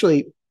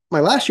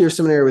my last year of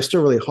seminary was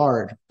still really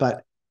hard,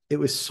 but it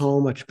was so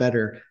much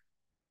better.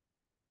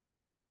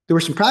 There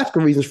were some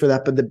practical reasons for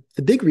that, but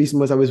the big reason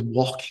was I was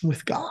walking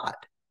with God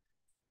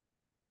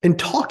and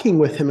talking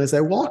with him as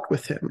I walked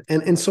with him.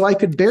 And so I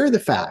could bear the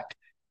fact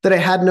that I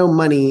had no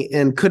money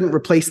and couldn't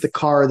replace the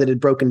car that had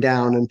broken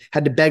down, and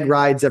had to beg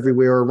rides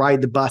everywhere or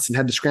ride the bus and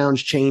had to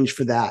scrounge change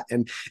for that.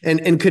 And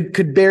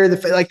could bear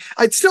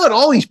I still had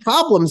all these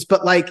problems,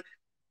 but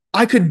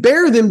I could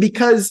bear them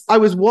because I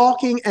was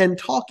walking and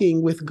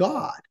talking with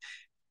God.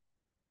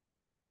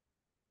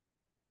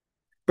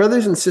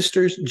 Brothers and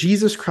sisters,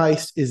 Jesus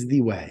Christ is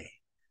the way,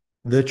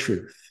 the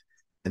truth,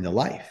 and the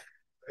life.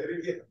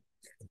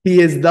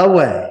 He is the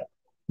way,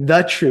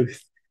 the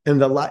truth,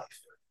 and the life.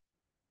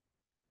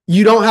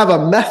 You don't have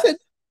a method.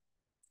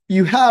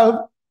 You have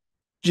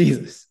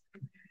Jesus.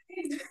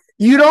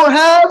 You don't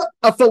have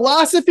a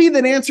philosophy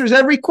that answers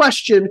every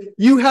question.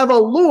 You have a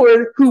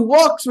Lord who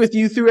walks with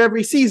you through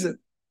every season.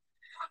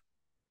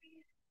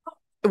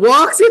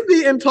 Walks with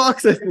me and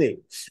talks with me.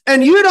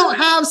 And you don't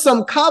have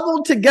some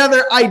cobbled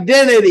together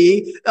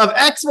identity of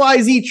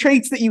XYZ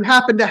traits that you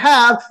happen to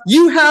have.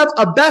 You have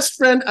a best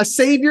friend, a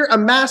savior, a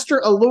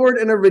master, a Lord,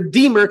 and a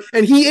redeemer.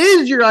 And he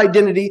is your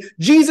identity.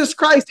 Jesus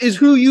Christ is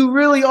who you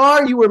really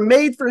are. You were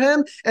made for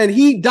him and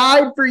he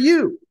died for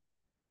you.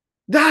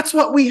 That's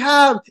what we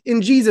have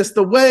in Jesus,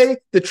 the way,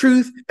 the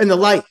truth, and the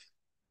life.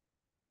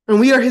 And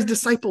we are his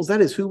disciples.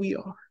 That is who we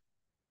are.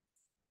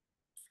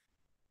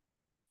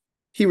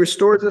 He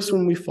restores us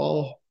when we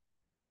fall.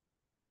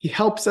 He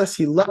helps us.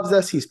 He loves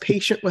us. He's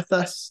patient with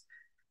us.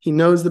 He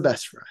knows the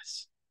best for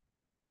us.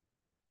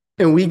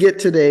 And we get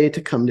today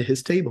to come to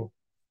his table.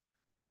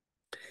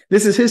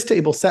 This is his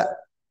table set.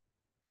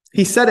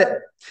 He set it.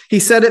 He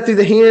set it through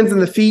the hands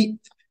and the feet,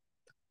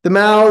 the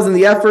mouths and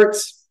the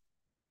efforts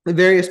of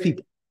various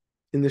people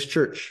in this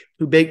church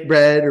who baked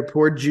bread or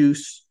poured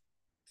juice,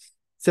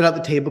 set out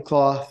the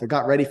tablecloth, or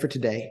got ready for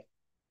today.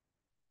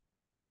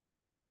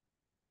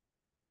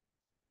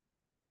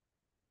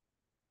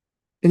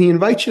 And he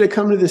invites you to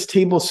come to this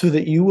table so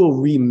that you will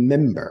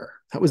remember.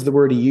 That was the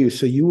word he used.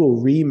 So you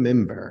will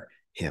remember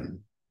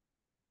him.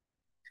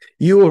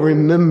 You will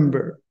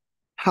remember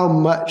how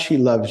much he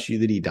loves you,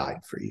 that he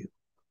died for you.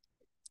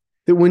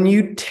 That when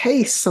you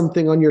taste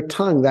something on your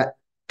tongue, that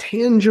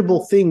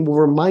tangible thing will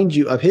remind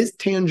you of his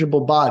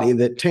tangible body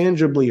that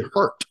tangibly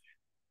hurt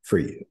for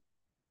you.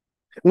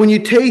 When you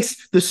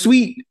taste the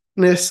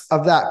sweetness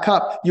of that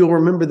cup, you'll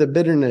remember the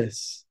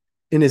bitterness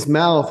in his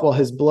mouth while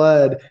his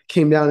blood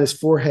came down his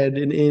forehead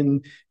and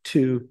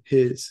into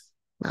his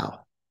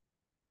mouth.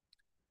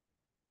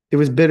 It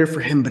was bitter for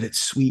him, but it's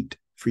sweet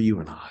for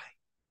you and I,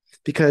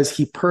 because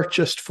he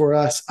purchased for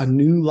us a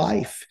new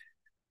life,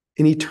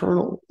 an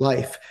eternal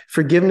life,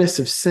 forgiveness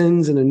of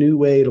sins, and a new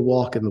way to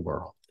walk in the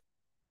world.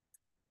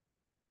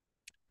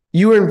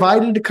 You are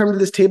invited to come to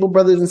this table,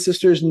 brothers and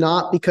sisters,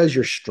 not because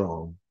you're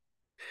strong,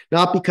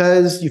 not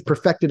because you've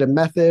perfected a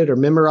method or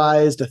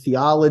memorized a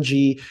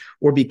theology,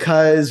 or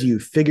because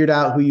you've figured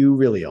out who you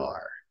really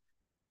are.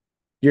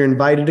 You're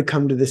invited to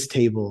come to this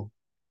table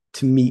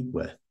to meet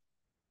with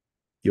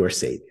your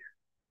Savior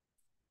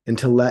and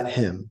to let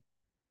him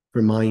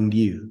remind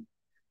you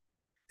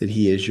that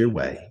he is your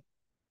way,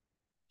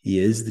 he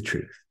is the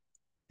truth,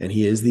 and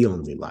he is the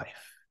only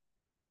life.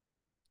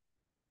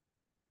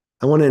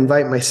 I want to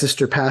invite my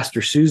sister,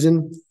 Pastor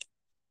Susan,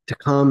 to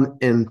come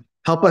and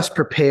help us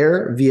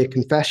prepare via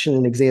confession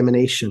and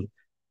examination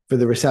for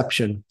the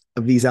reception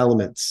of these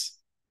elements.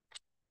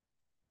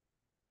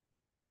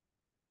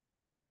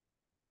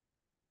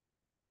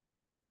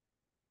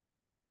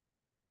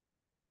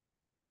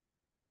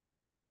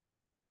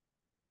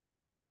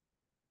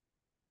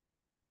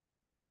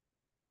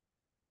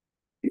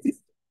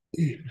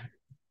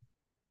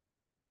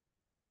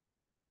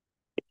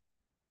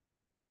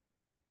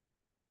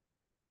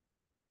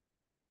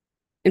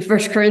 In 1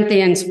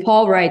 Corinthians,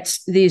 Paul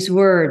writes these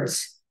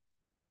words.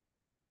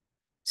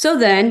 So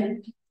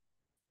then,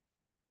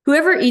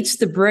 whoever eats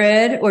the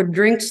bread or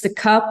drinks the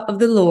cup of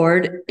the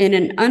Lord in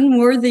an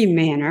unworthy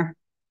manner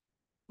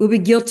will be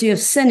guilty of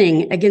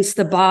sinning against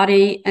the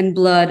body and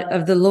blood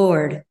of the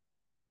Lord.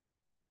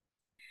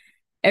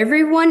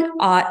 Everyone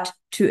ought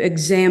to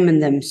examine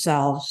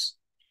themselves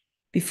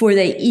before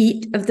they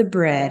eat of the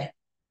bread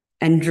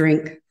and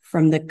drink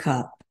from the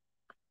cup.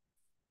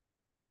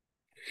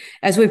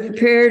 As we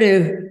prepare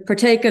to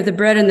partake of the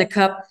bread and the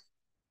cup,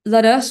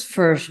 let us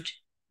first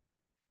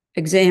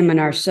examine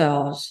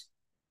ourselves.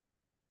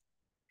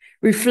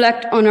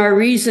 Reflect on our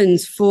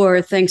reasons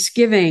for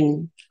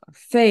thanksgiving,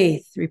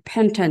 faith,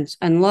 repentance,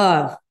 and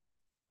love.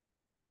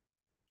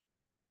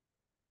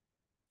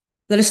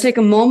 Let us take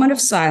a moment of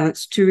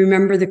silence to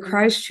remember the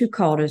Christ who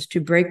called us to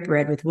break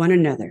bread with one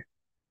another.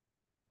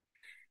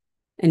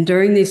 And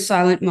during these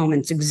silent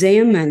moments,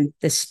 examine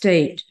the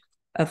state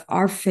of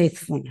our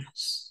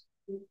faithfulness.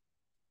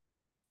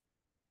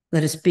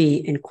 Let us be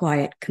in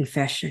quiet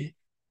confession.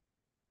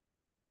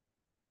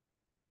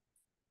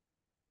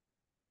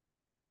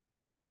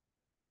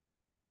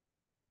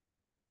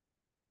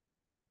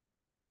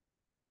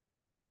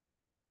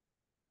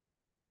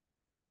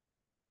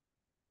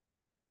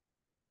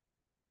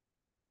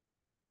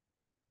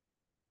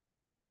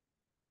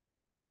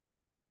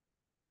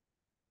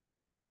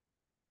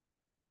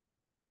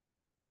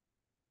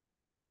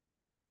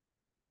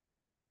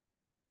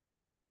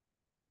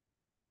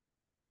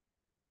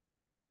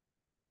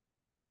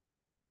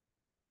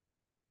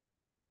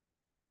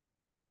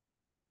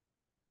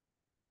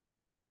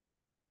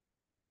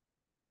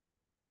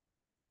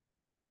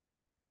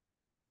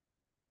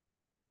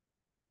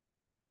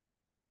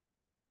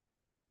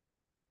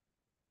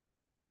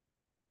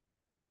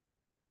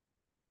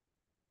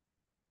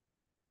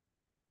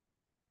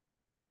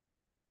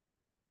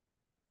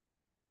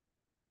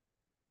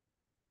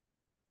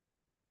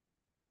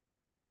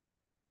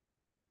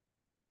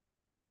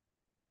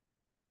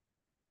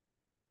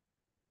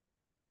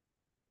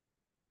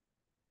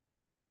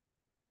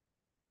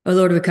 Oh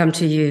Lord, we come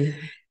to you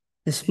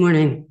this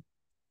morning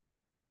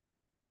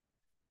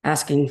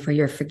asking for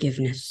your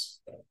forgiveness.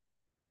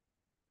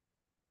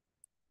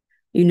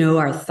 You know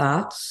our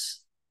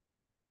thoughts.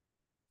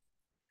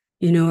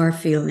 You know our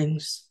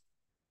feelings.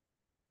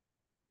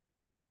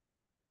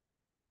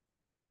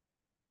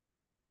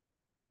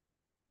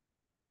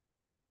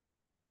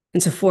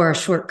 And so for our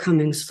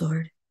shortcomings,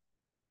 Lord,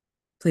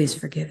 please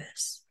forgive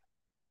us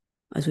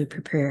as we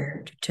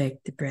prepare to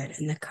take the bread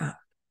and the cup.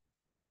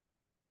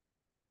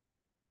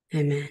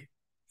 Amen.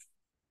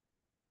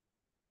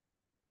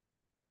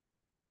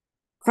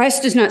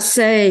 Christ does not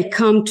say,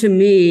 "Come to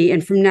me,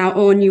 and from now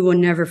on you will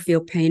never feel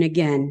pain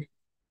again."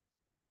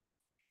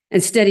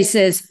 Instead, he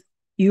says,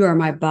 "You are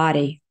my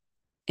body,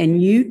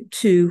 and you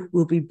too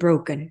will be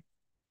broken.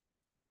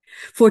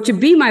 For to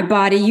be my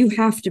body, you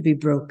have to be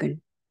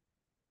broken.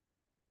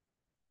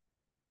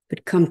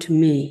 But come to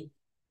me,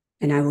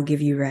 and I will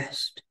give you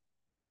rest."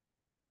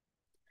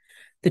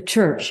 The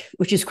church,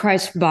 which is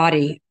Christ's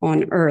body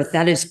on earth,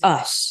 that is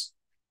us,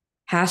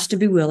 has to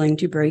be willing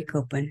to break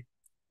open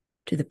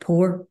to the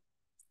poor,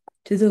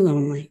 to the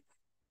lonely,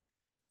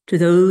 to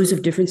those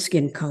of different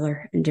skin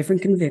color and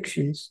different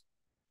convictions,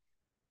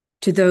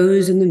 to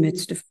those in the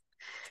midst of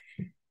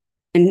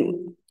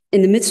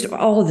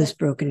all of this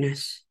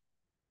brokenness,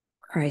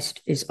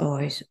 Christ is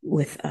always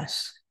with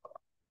us.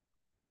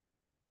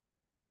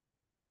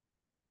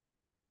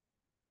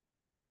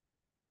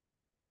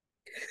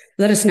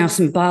 Let us now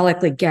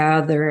symbolically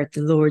gather at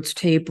the Lord's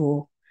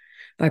table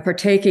by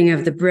partaking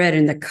of the bread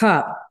and the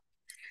cup.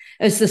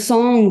 As the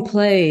song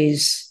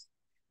plays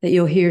that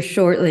you'll hear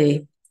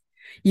shortly,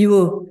 you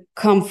will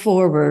come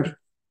forward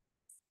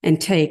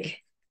and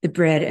take the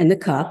bread and the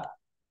cup,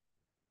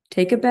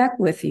 take it back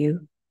with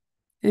you,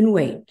 and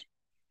wait.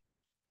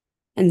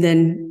 And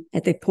then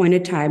at the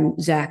appointed time,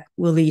 Zach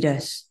will lead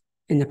us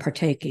in the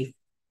partaking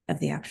of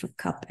the actual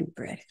cup and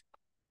bread.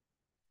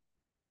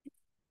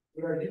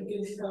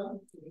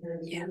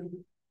 Yeah.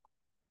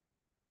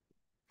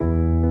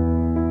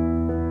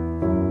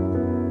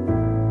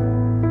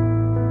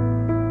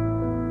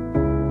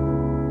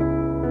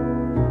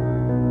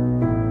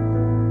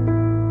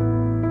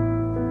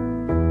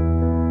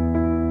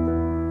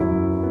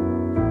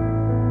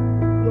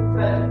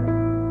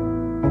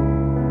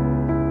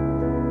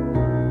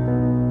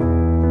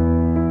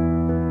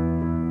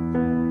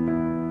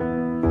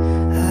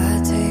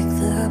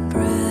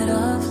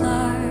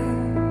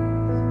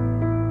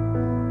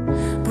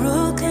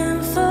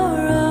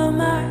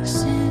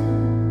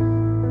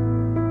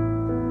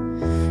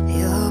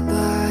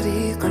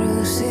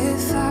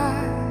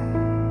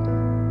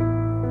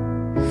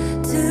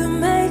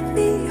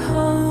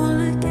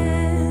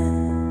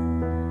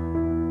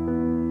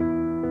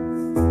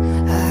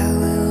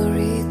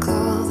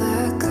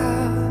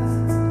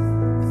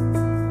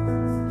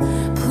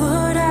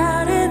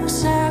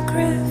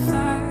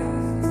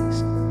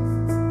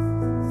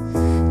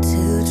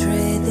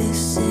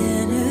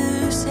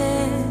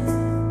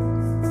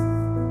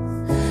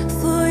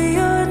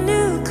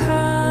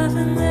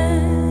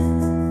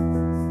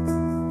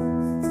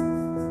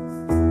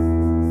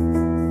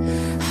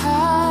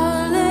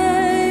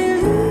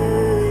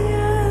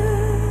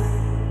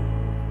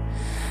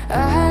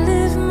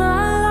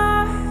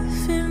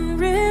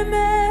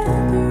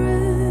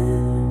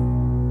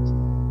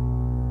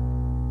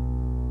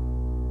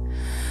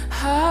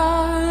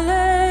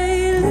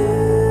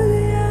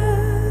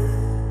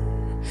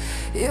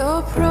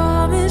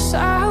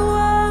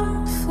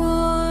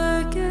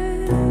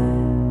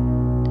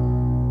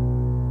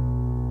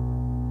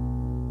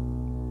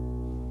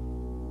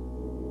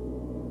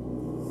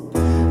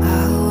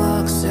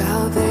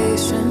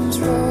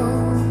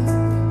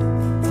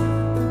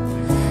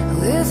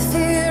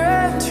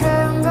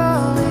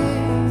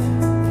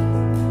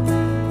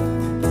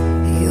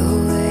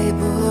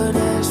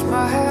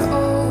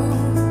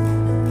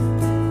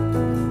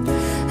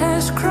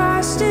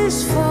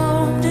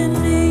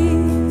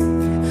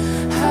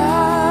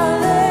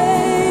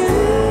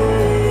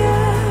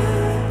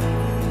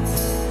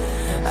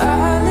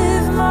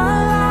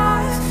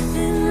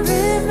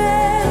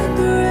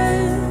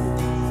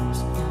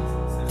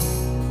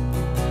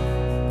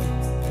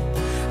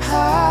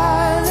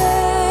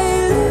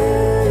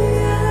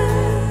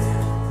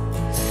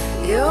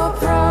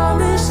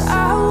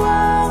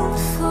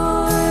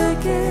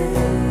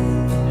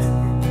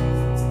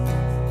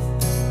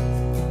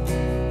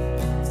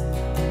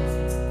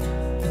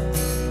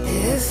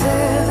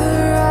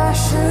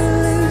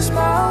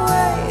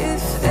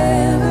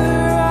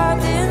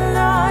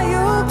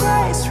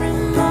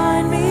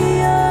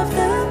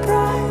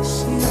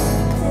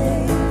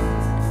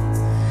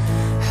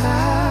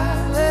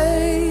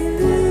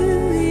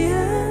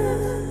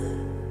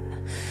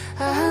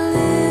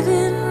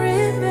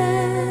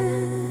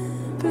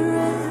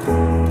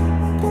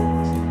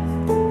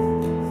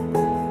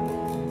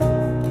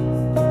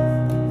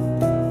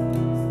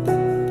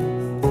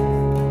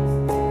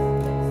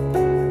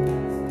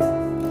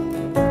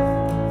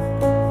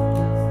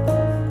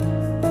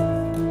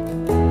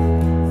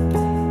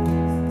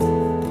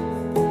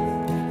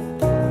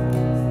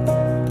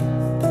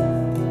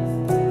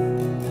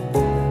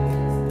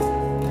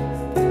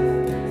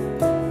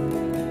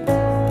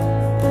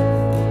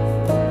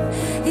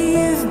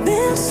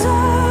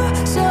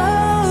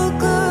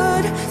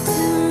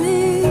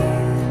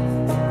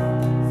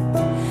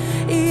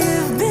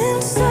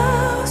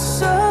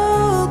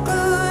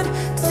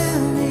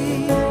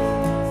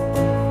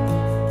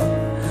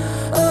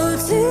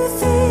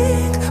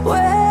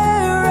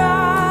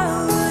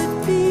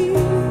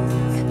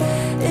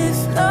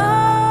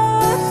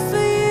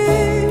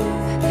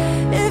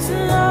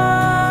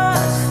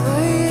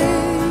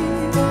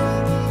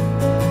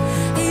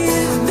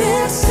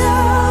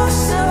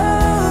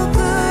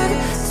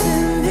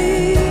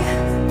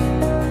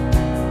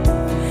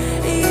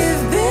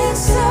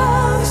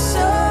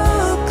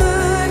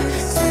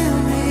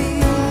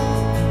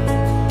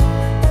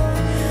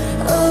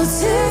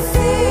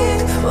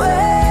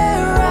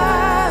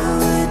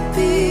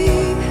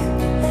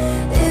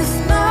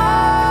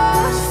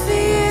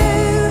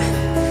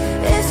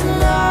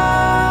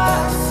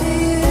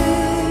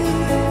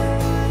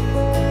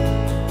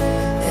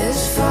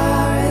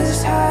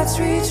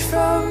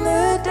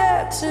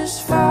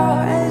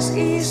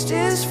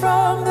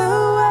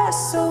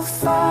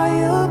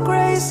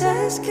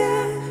 has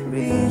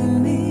carried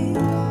me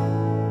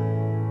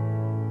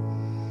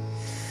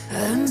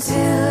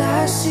until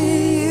I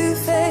see you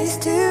face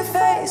to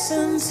face,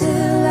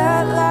 until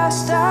at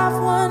last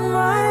I've won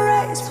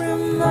my race.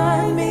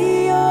 Remind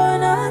me you're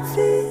not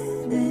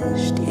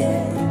finished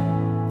yet.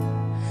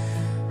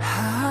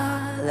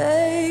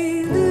 Hallelujah,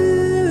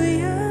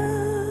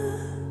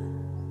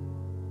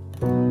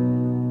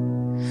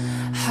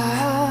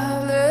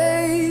 hallelujah,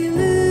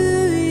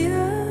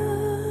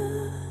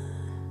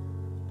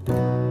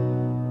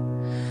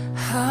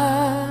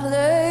 hallelujah.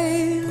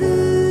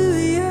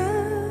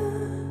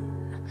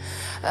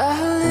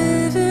 I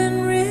live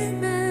in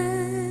remembrance.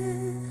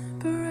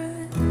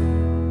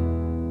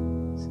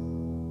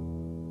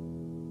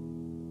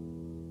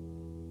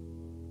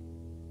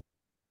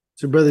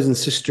 So, brothers and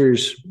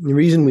sisters, the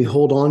reason we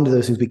hold on to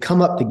those things, we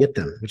come up to get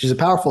them, which is a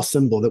powerful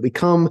symbol that we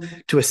come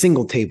to a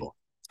single table.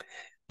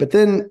 But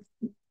then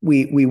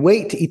we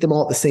wait to eat them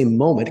all at the same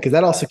moment, because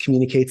that also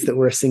communicates that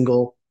we're a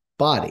single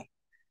body.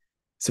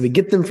 So we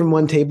get them from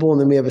one table, and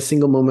then we have a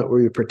single moment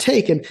where we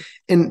partake. And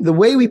the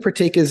way we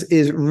partake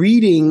is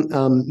reading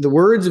the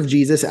words of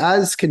Jesus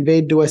as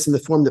conveyed to us in the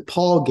form that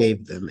Paul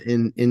gave them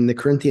in the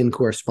Corinthian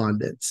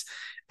correspondence.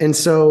 And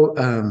so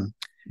I'm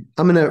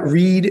going to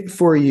read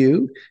for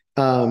you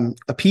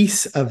a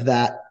piece of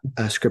that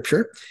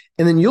scripture,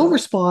 and then you'll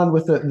respond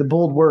with the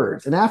bold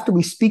words. And after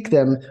we speak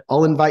them,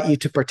 I'll invite you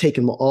to partake,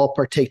 and we'll all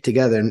partake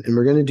together. And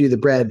we're going to do the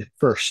bread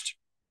first.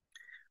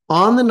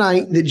 On the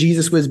night that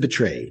Jesus was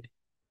betrayed,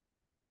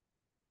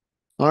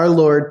 our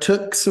Lord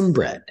took some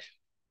bread,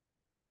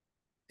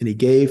 and he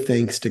gave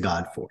thanks to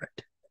God for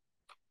it.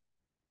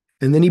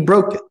 And then he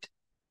broke it,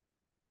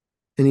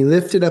 and he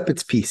lifted up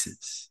its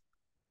pieces,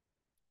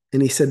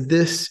 and he said,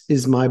 "This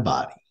is my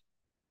body,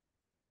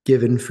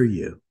 given for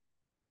you.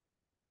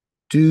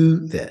 Do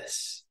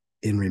this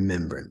in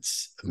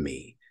remembrance of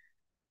me."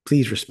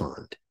 Please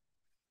respond.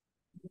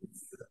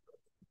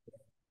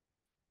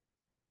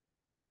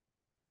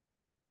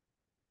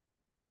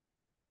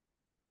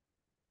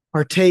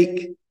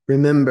 Partake,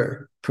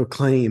 remember,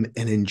 proclaim,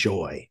 and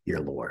enjoy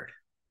your Lord.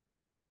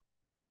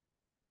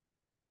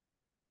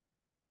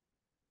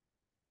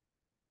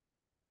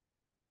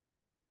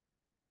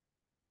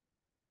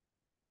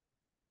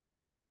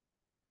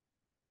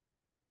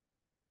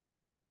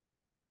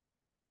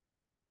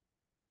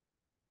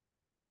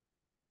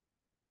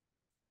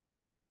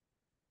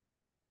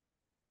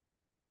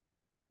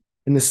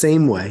 In the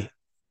same way,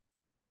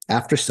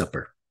 after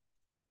supper,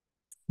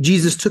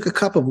 Jesus took a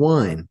cup of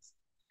wine,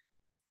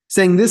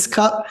 saying, "This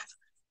cup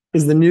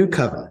is the new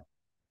covenant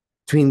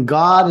between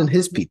God and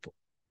his people,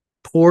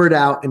 poured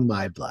out in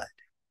my blood.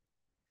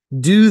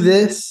 Do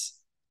this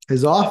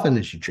as often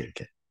as you drink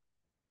it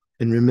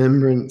in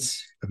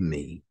remembrance of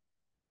me.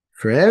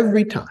 For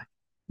every time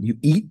you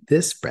eat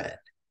this bread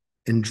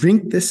and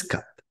drink this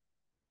cup,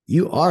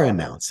 you are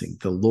announcing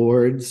the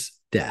Lord's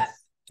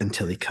death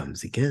until he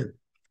comes again."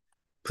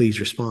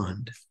 Please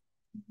respond.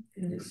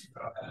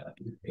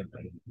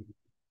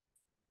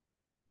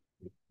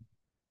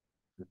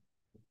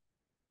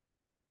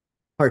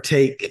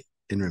 Partake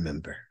and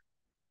remember.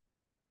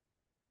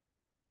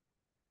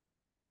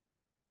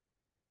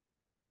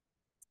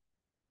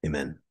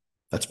 Amen.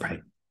 Let's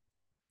pray.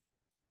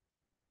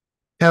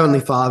 Heavenly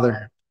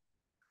Father,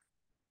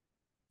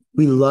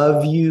 we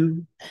love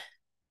you,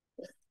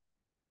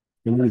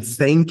 and we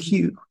thank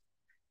you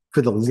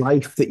for the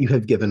life that you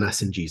have given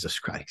us in Jesus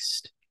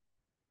Christ.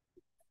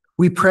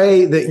 We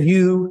pray that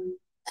you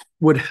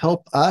would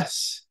help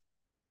us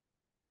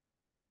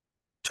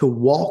to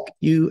walk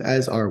you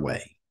as our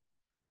way,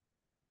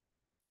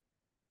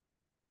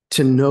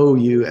 to know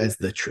you as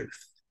the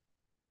truth,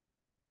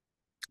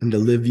 and to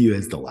live you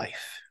as the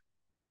life.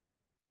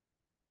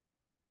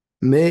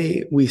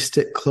 May we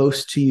stick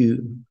close to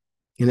you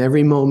in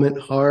every moment,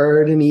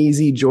 hard and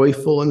easy,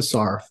 joyful and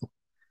sorrowful.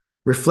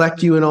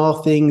 Reflect you in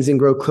all things and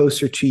grow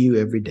closer to you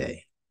every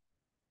day.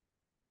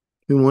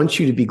 We want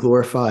you to be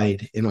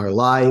glorified in our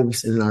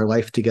lives and in our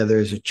life together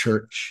as a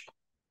church.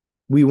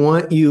 We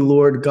want you,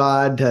 Lord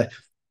God, to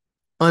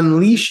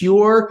unleash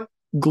your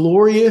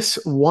glorious,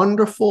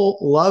 wonderful,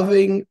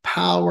 loving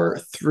power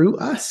through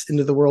us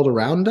into the world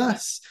around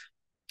us.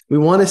 We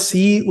want to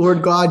see,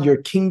 Lord God, your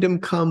kingdom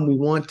come. We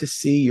want to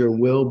see your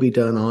will be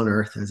done on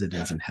earth as it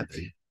is in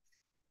heaven.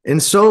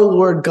 And so,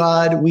 Lord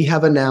God, we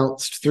have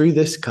announced through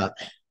this cup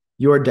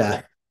your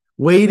death,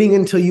 waiting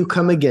until you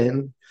come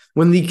again,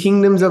 when the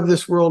kingdoms of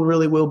this world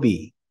really will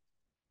be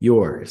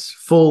yours,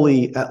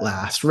 fully at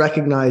last,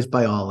 recognized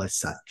by all as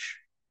such.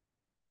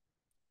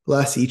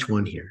 Bless each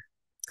one here.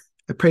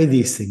 I pray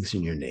these things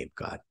in your name,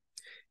 God.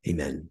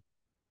 Amen.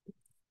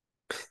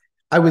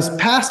 I was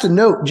passed a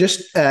note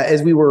just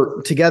as we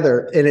were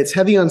together, and it's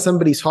heavy on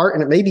somebody's heart,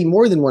 and it may be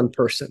more than one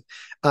person.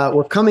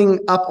 We're coming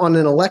up on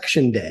an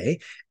election day,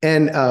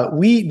 and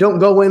we don't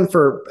go in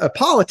for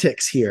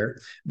politics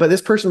here, but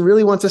this person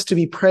really wants us to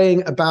be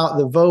praying about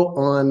the vote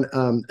on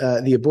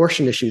the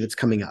abortion issue that's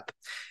coming up.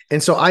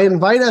 And so I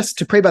invite us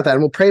to pray about that,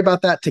 and we'll pray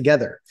about that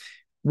together.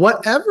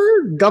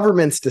 Whatever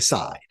governments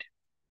decide,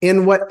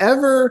 in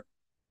whatever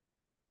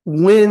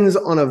wins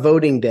on a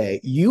voting day,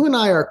 you and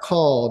I are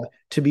called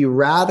to be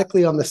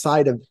radically on the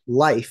side of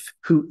life,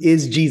 who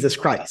is Jesus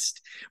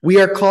Christ. We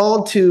are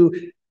called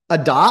to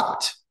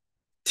adopt,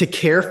 to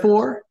care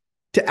for,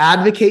 to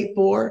advocate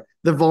for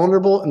the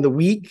vulnerable and the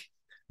weak,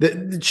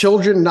 the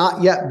children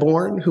not yet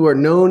born who are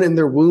known in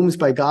their wombs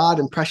by God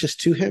and precious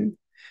to him,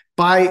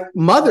 by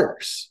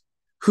mothers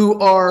who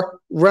are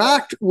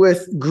racked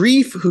with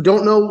grief, who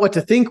don't know what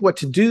to think, what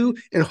to do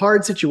in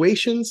hard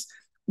situations.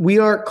 We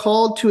are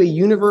called to a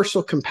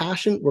universal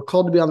compassion. We're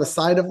called to be on the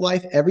side of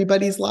life,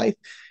 everybody's life.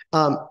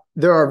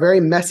 There are very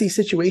messy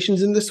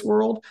situations in this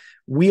world.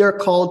 We are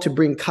called to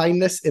bring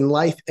kindness and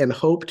life and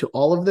hope to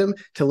all of them,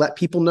 to let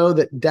people know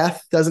that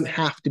death doesn't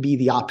have to be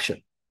the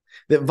option,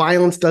 that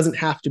violence doesn't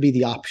have to be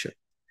the option.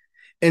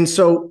 And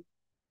so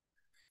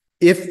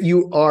if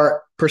you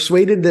are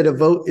persuaded that a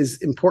vote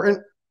is important,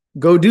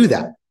 go do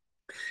that.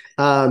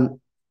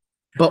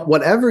 But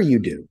whatever you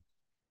do,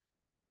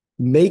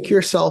 make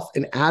yourself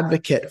an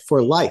advocate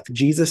for life.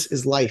 Jesus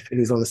is life, and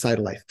he's on the side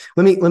of life.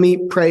 Let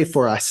me pray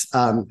for us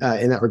in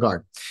that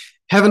regard.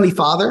 Heavenly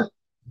Father,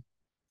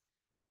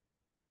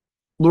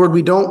 Lord,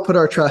 we don't put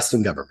our trust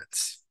in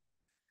governments.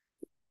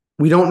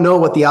 We don't know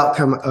what the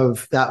outcome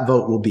of that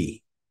vote will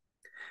be.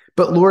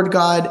 But Lord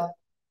God,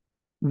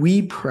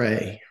 we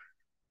pray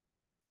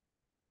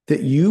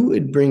that you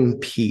would bring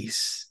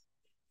peace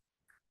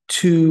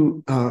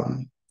to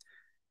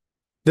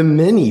the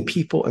many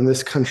people in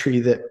this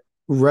country that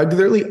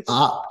regularly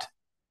opt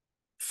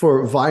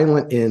for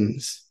violent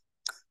ends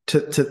to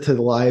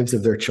the lives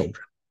of their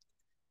children.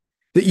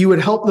 That you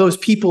would help those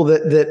people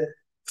that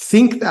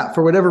think that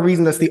for whatever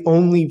reason, that's the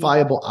only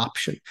viable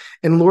option.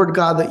 And Lord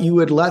God, that you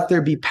would let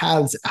there be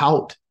paths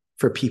out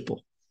for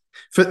people,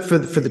 for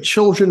the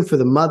children, for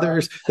the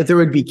mothers, that there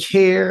would be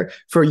care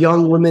for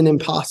young women in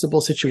possible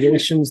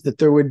situations, that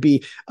there would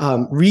be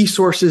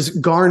resources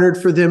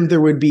garnered for them.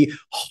 There would be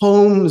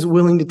homes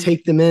willing to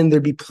take them in.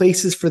 There'd be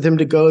places for them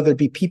to go. There'd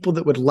be people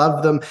that would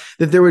love them,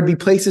 that there would be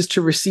places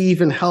to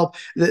receive and help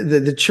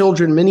the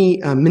children, many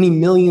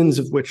millions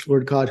of which,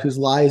 Lord God, whose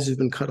lives have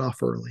been cut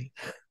off early.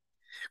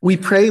 We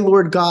pray,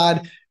 Lord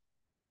God,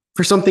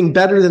 for something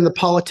better than the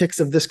politics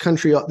of this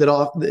country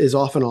that is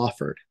often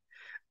offered,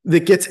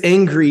 that gets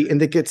angry and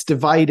that gets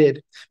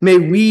divided. May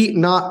we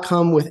not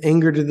come with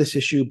anger to this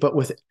issue, but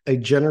with a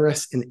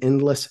generous and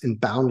endless and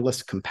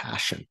boundless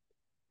compassion.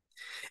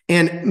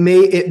 And may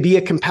it be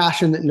a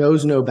compassion that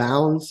knows no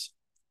bounds.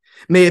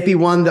 May it be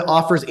one that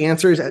offers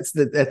answers at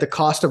the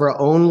cost of our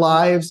own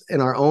lives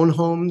and our own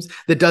homes,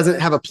 that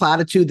doesn't have a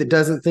platitude, that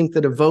doesn't think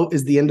that a vote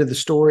is the end of the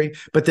story,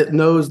 but that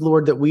knows,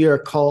 Lord, that we are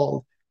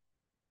called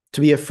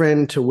to be a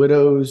friend to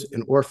widows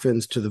and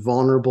orphans, to the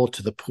vulnerable,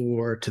 to the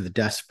poor, to the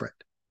desperate,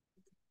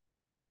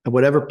 at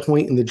whatever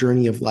point in the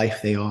journey of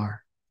life they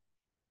are.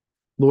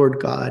 Lord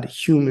God,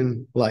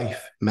 human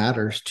life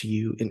matters to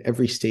you in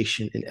every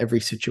station, in every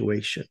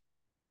situation.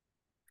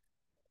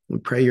 We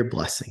pray your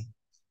blessing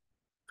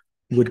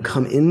would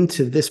come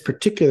into this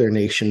particular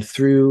nation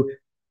through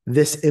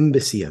this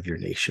embassy of your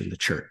nation, the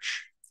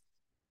church.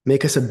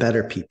 Make us a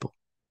better people.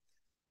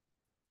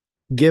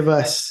 Give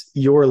us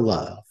your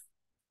love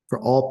for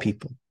all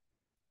people,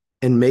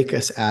 and make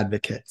us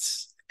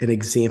advocates and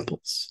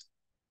examples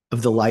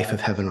of the life of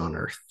heaven on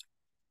earth.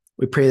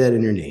 We pray that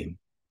in your name.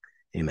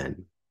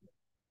 Amen.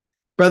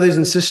 Brothers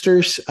and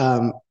sisters,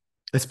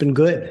 it's been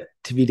good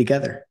to be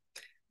together.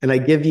 And I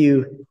give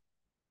you,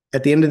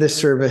 at the end of this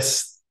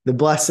service, the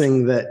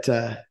blessing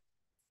that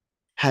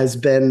has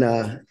been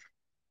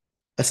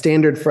a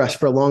standard for us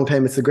for a long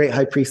time. It's the great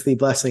high priestly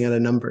blessing out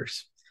of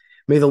Numbers.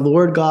 May the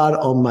Lord God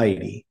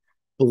Almighty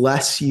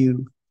bless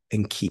you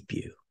and keep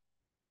you.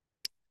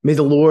 May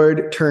the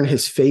Lord turn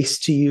his face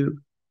to you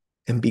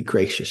and be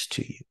gracious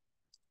to you.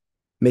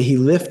 May he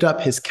lift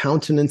up his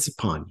countenance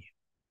upon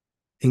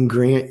you and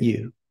grant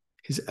you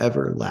his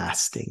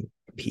everlasting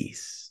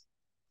peace.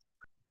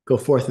 Go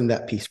forth in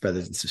that peace,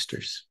 brothers and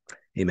sisters.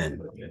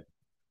 Amen.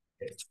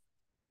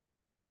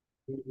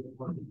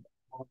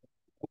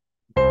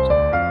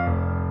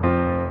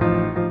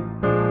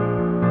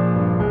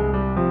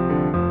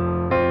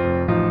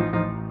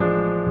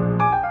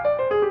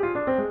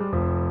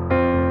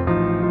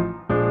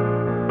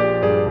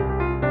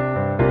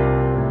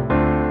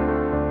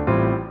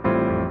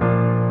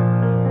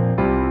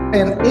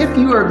 And if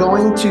you are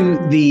going to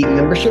the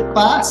membership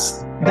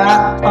class,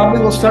 that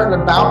probably will start in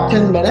about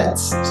 10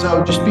 minutes.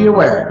 So just be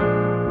aware.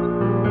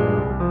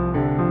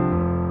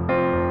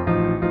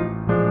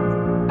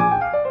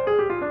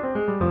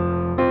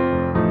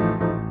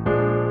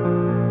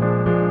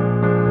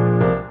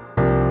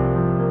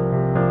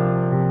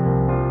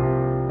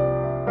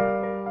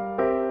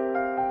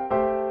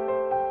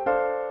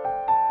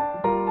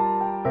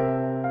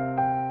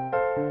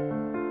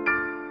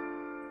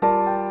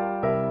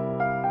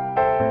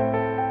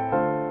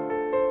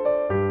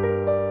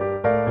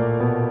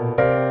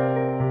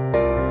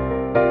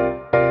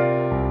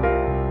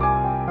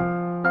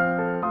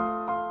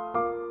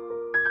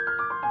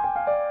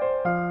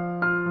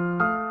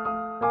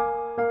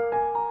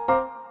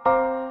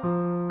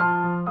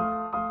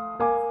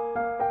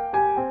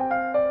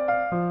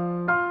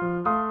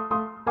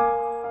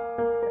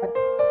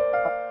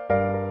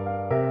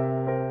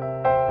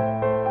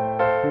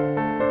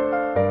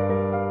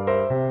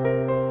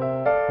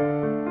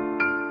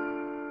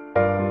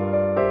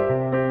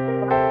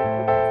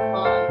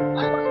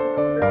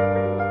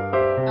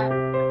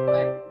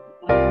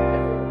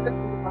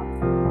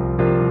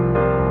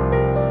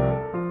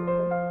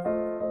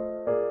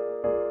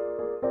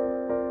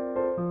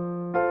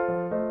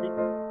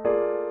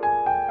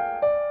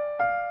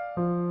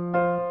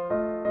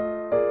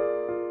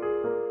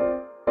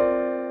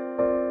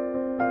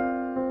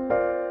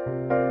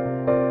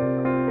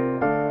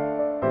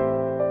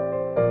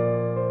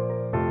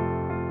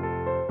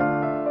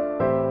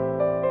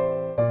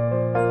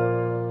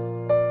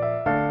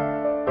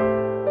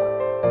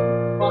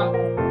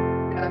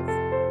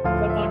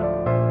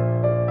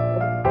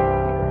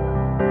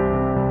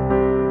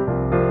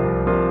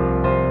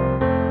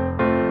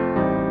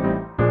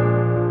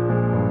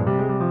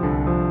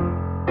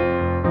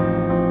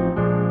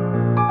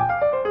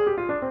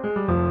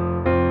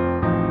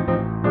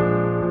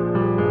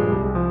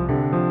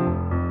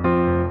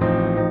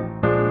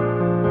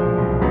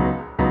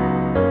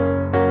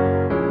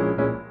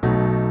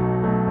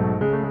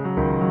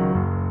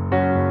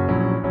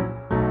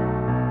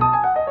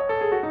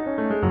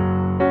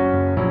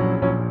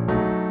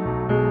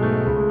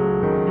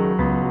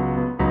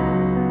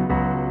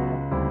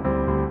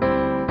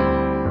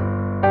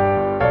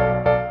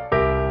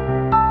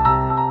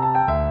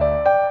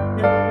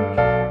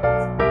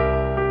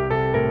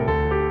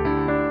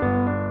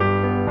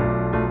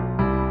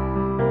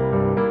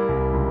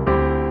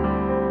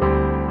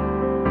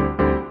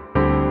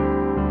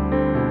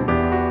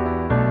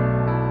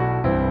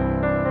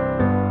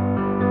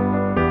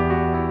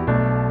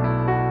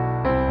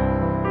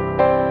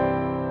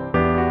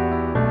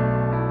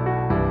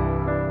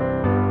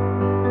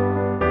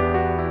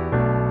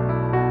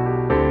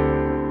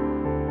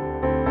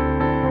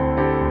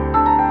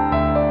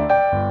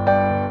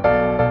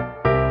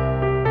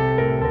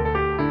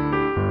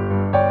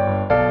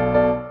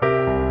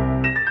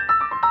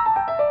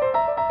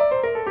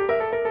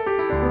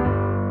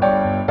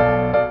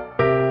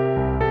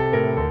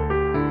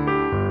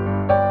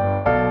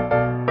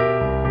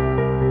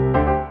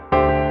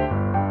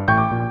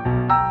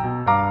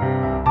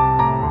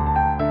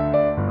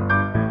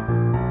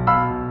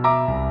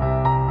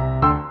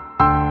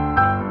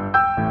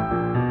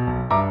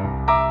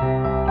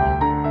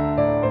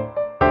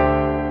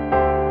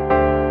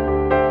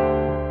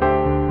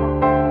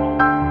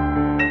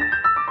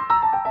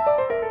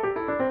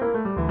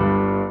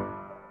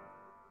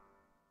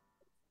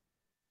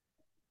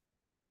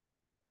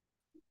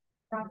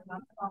 I'm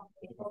not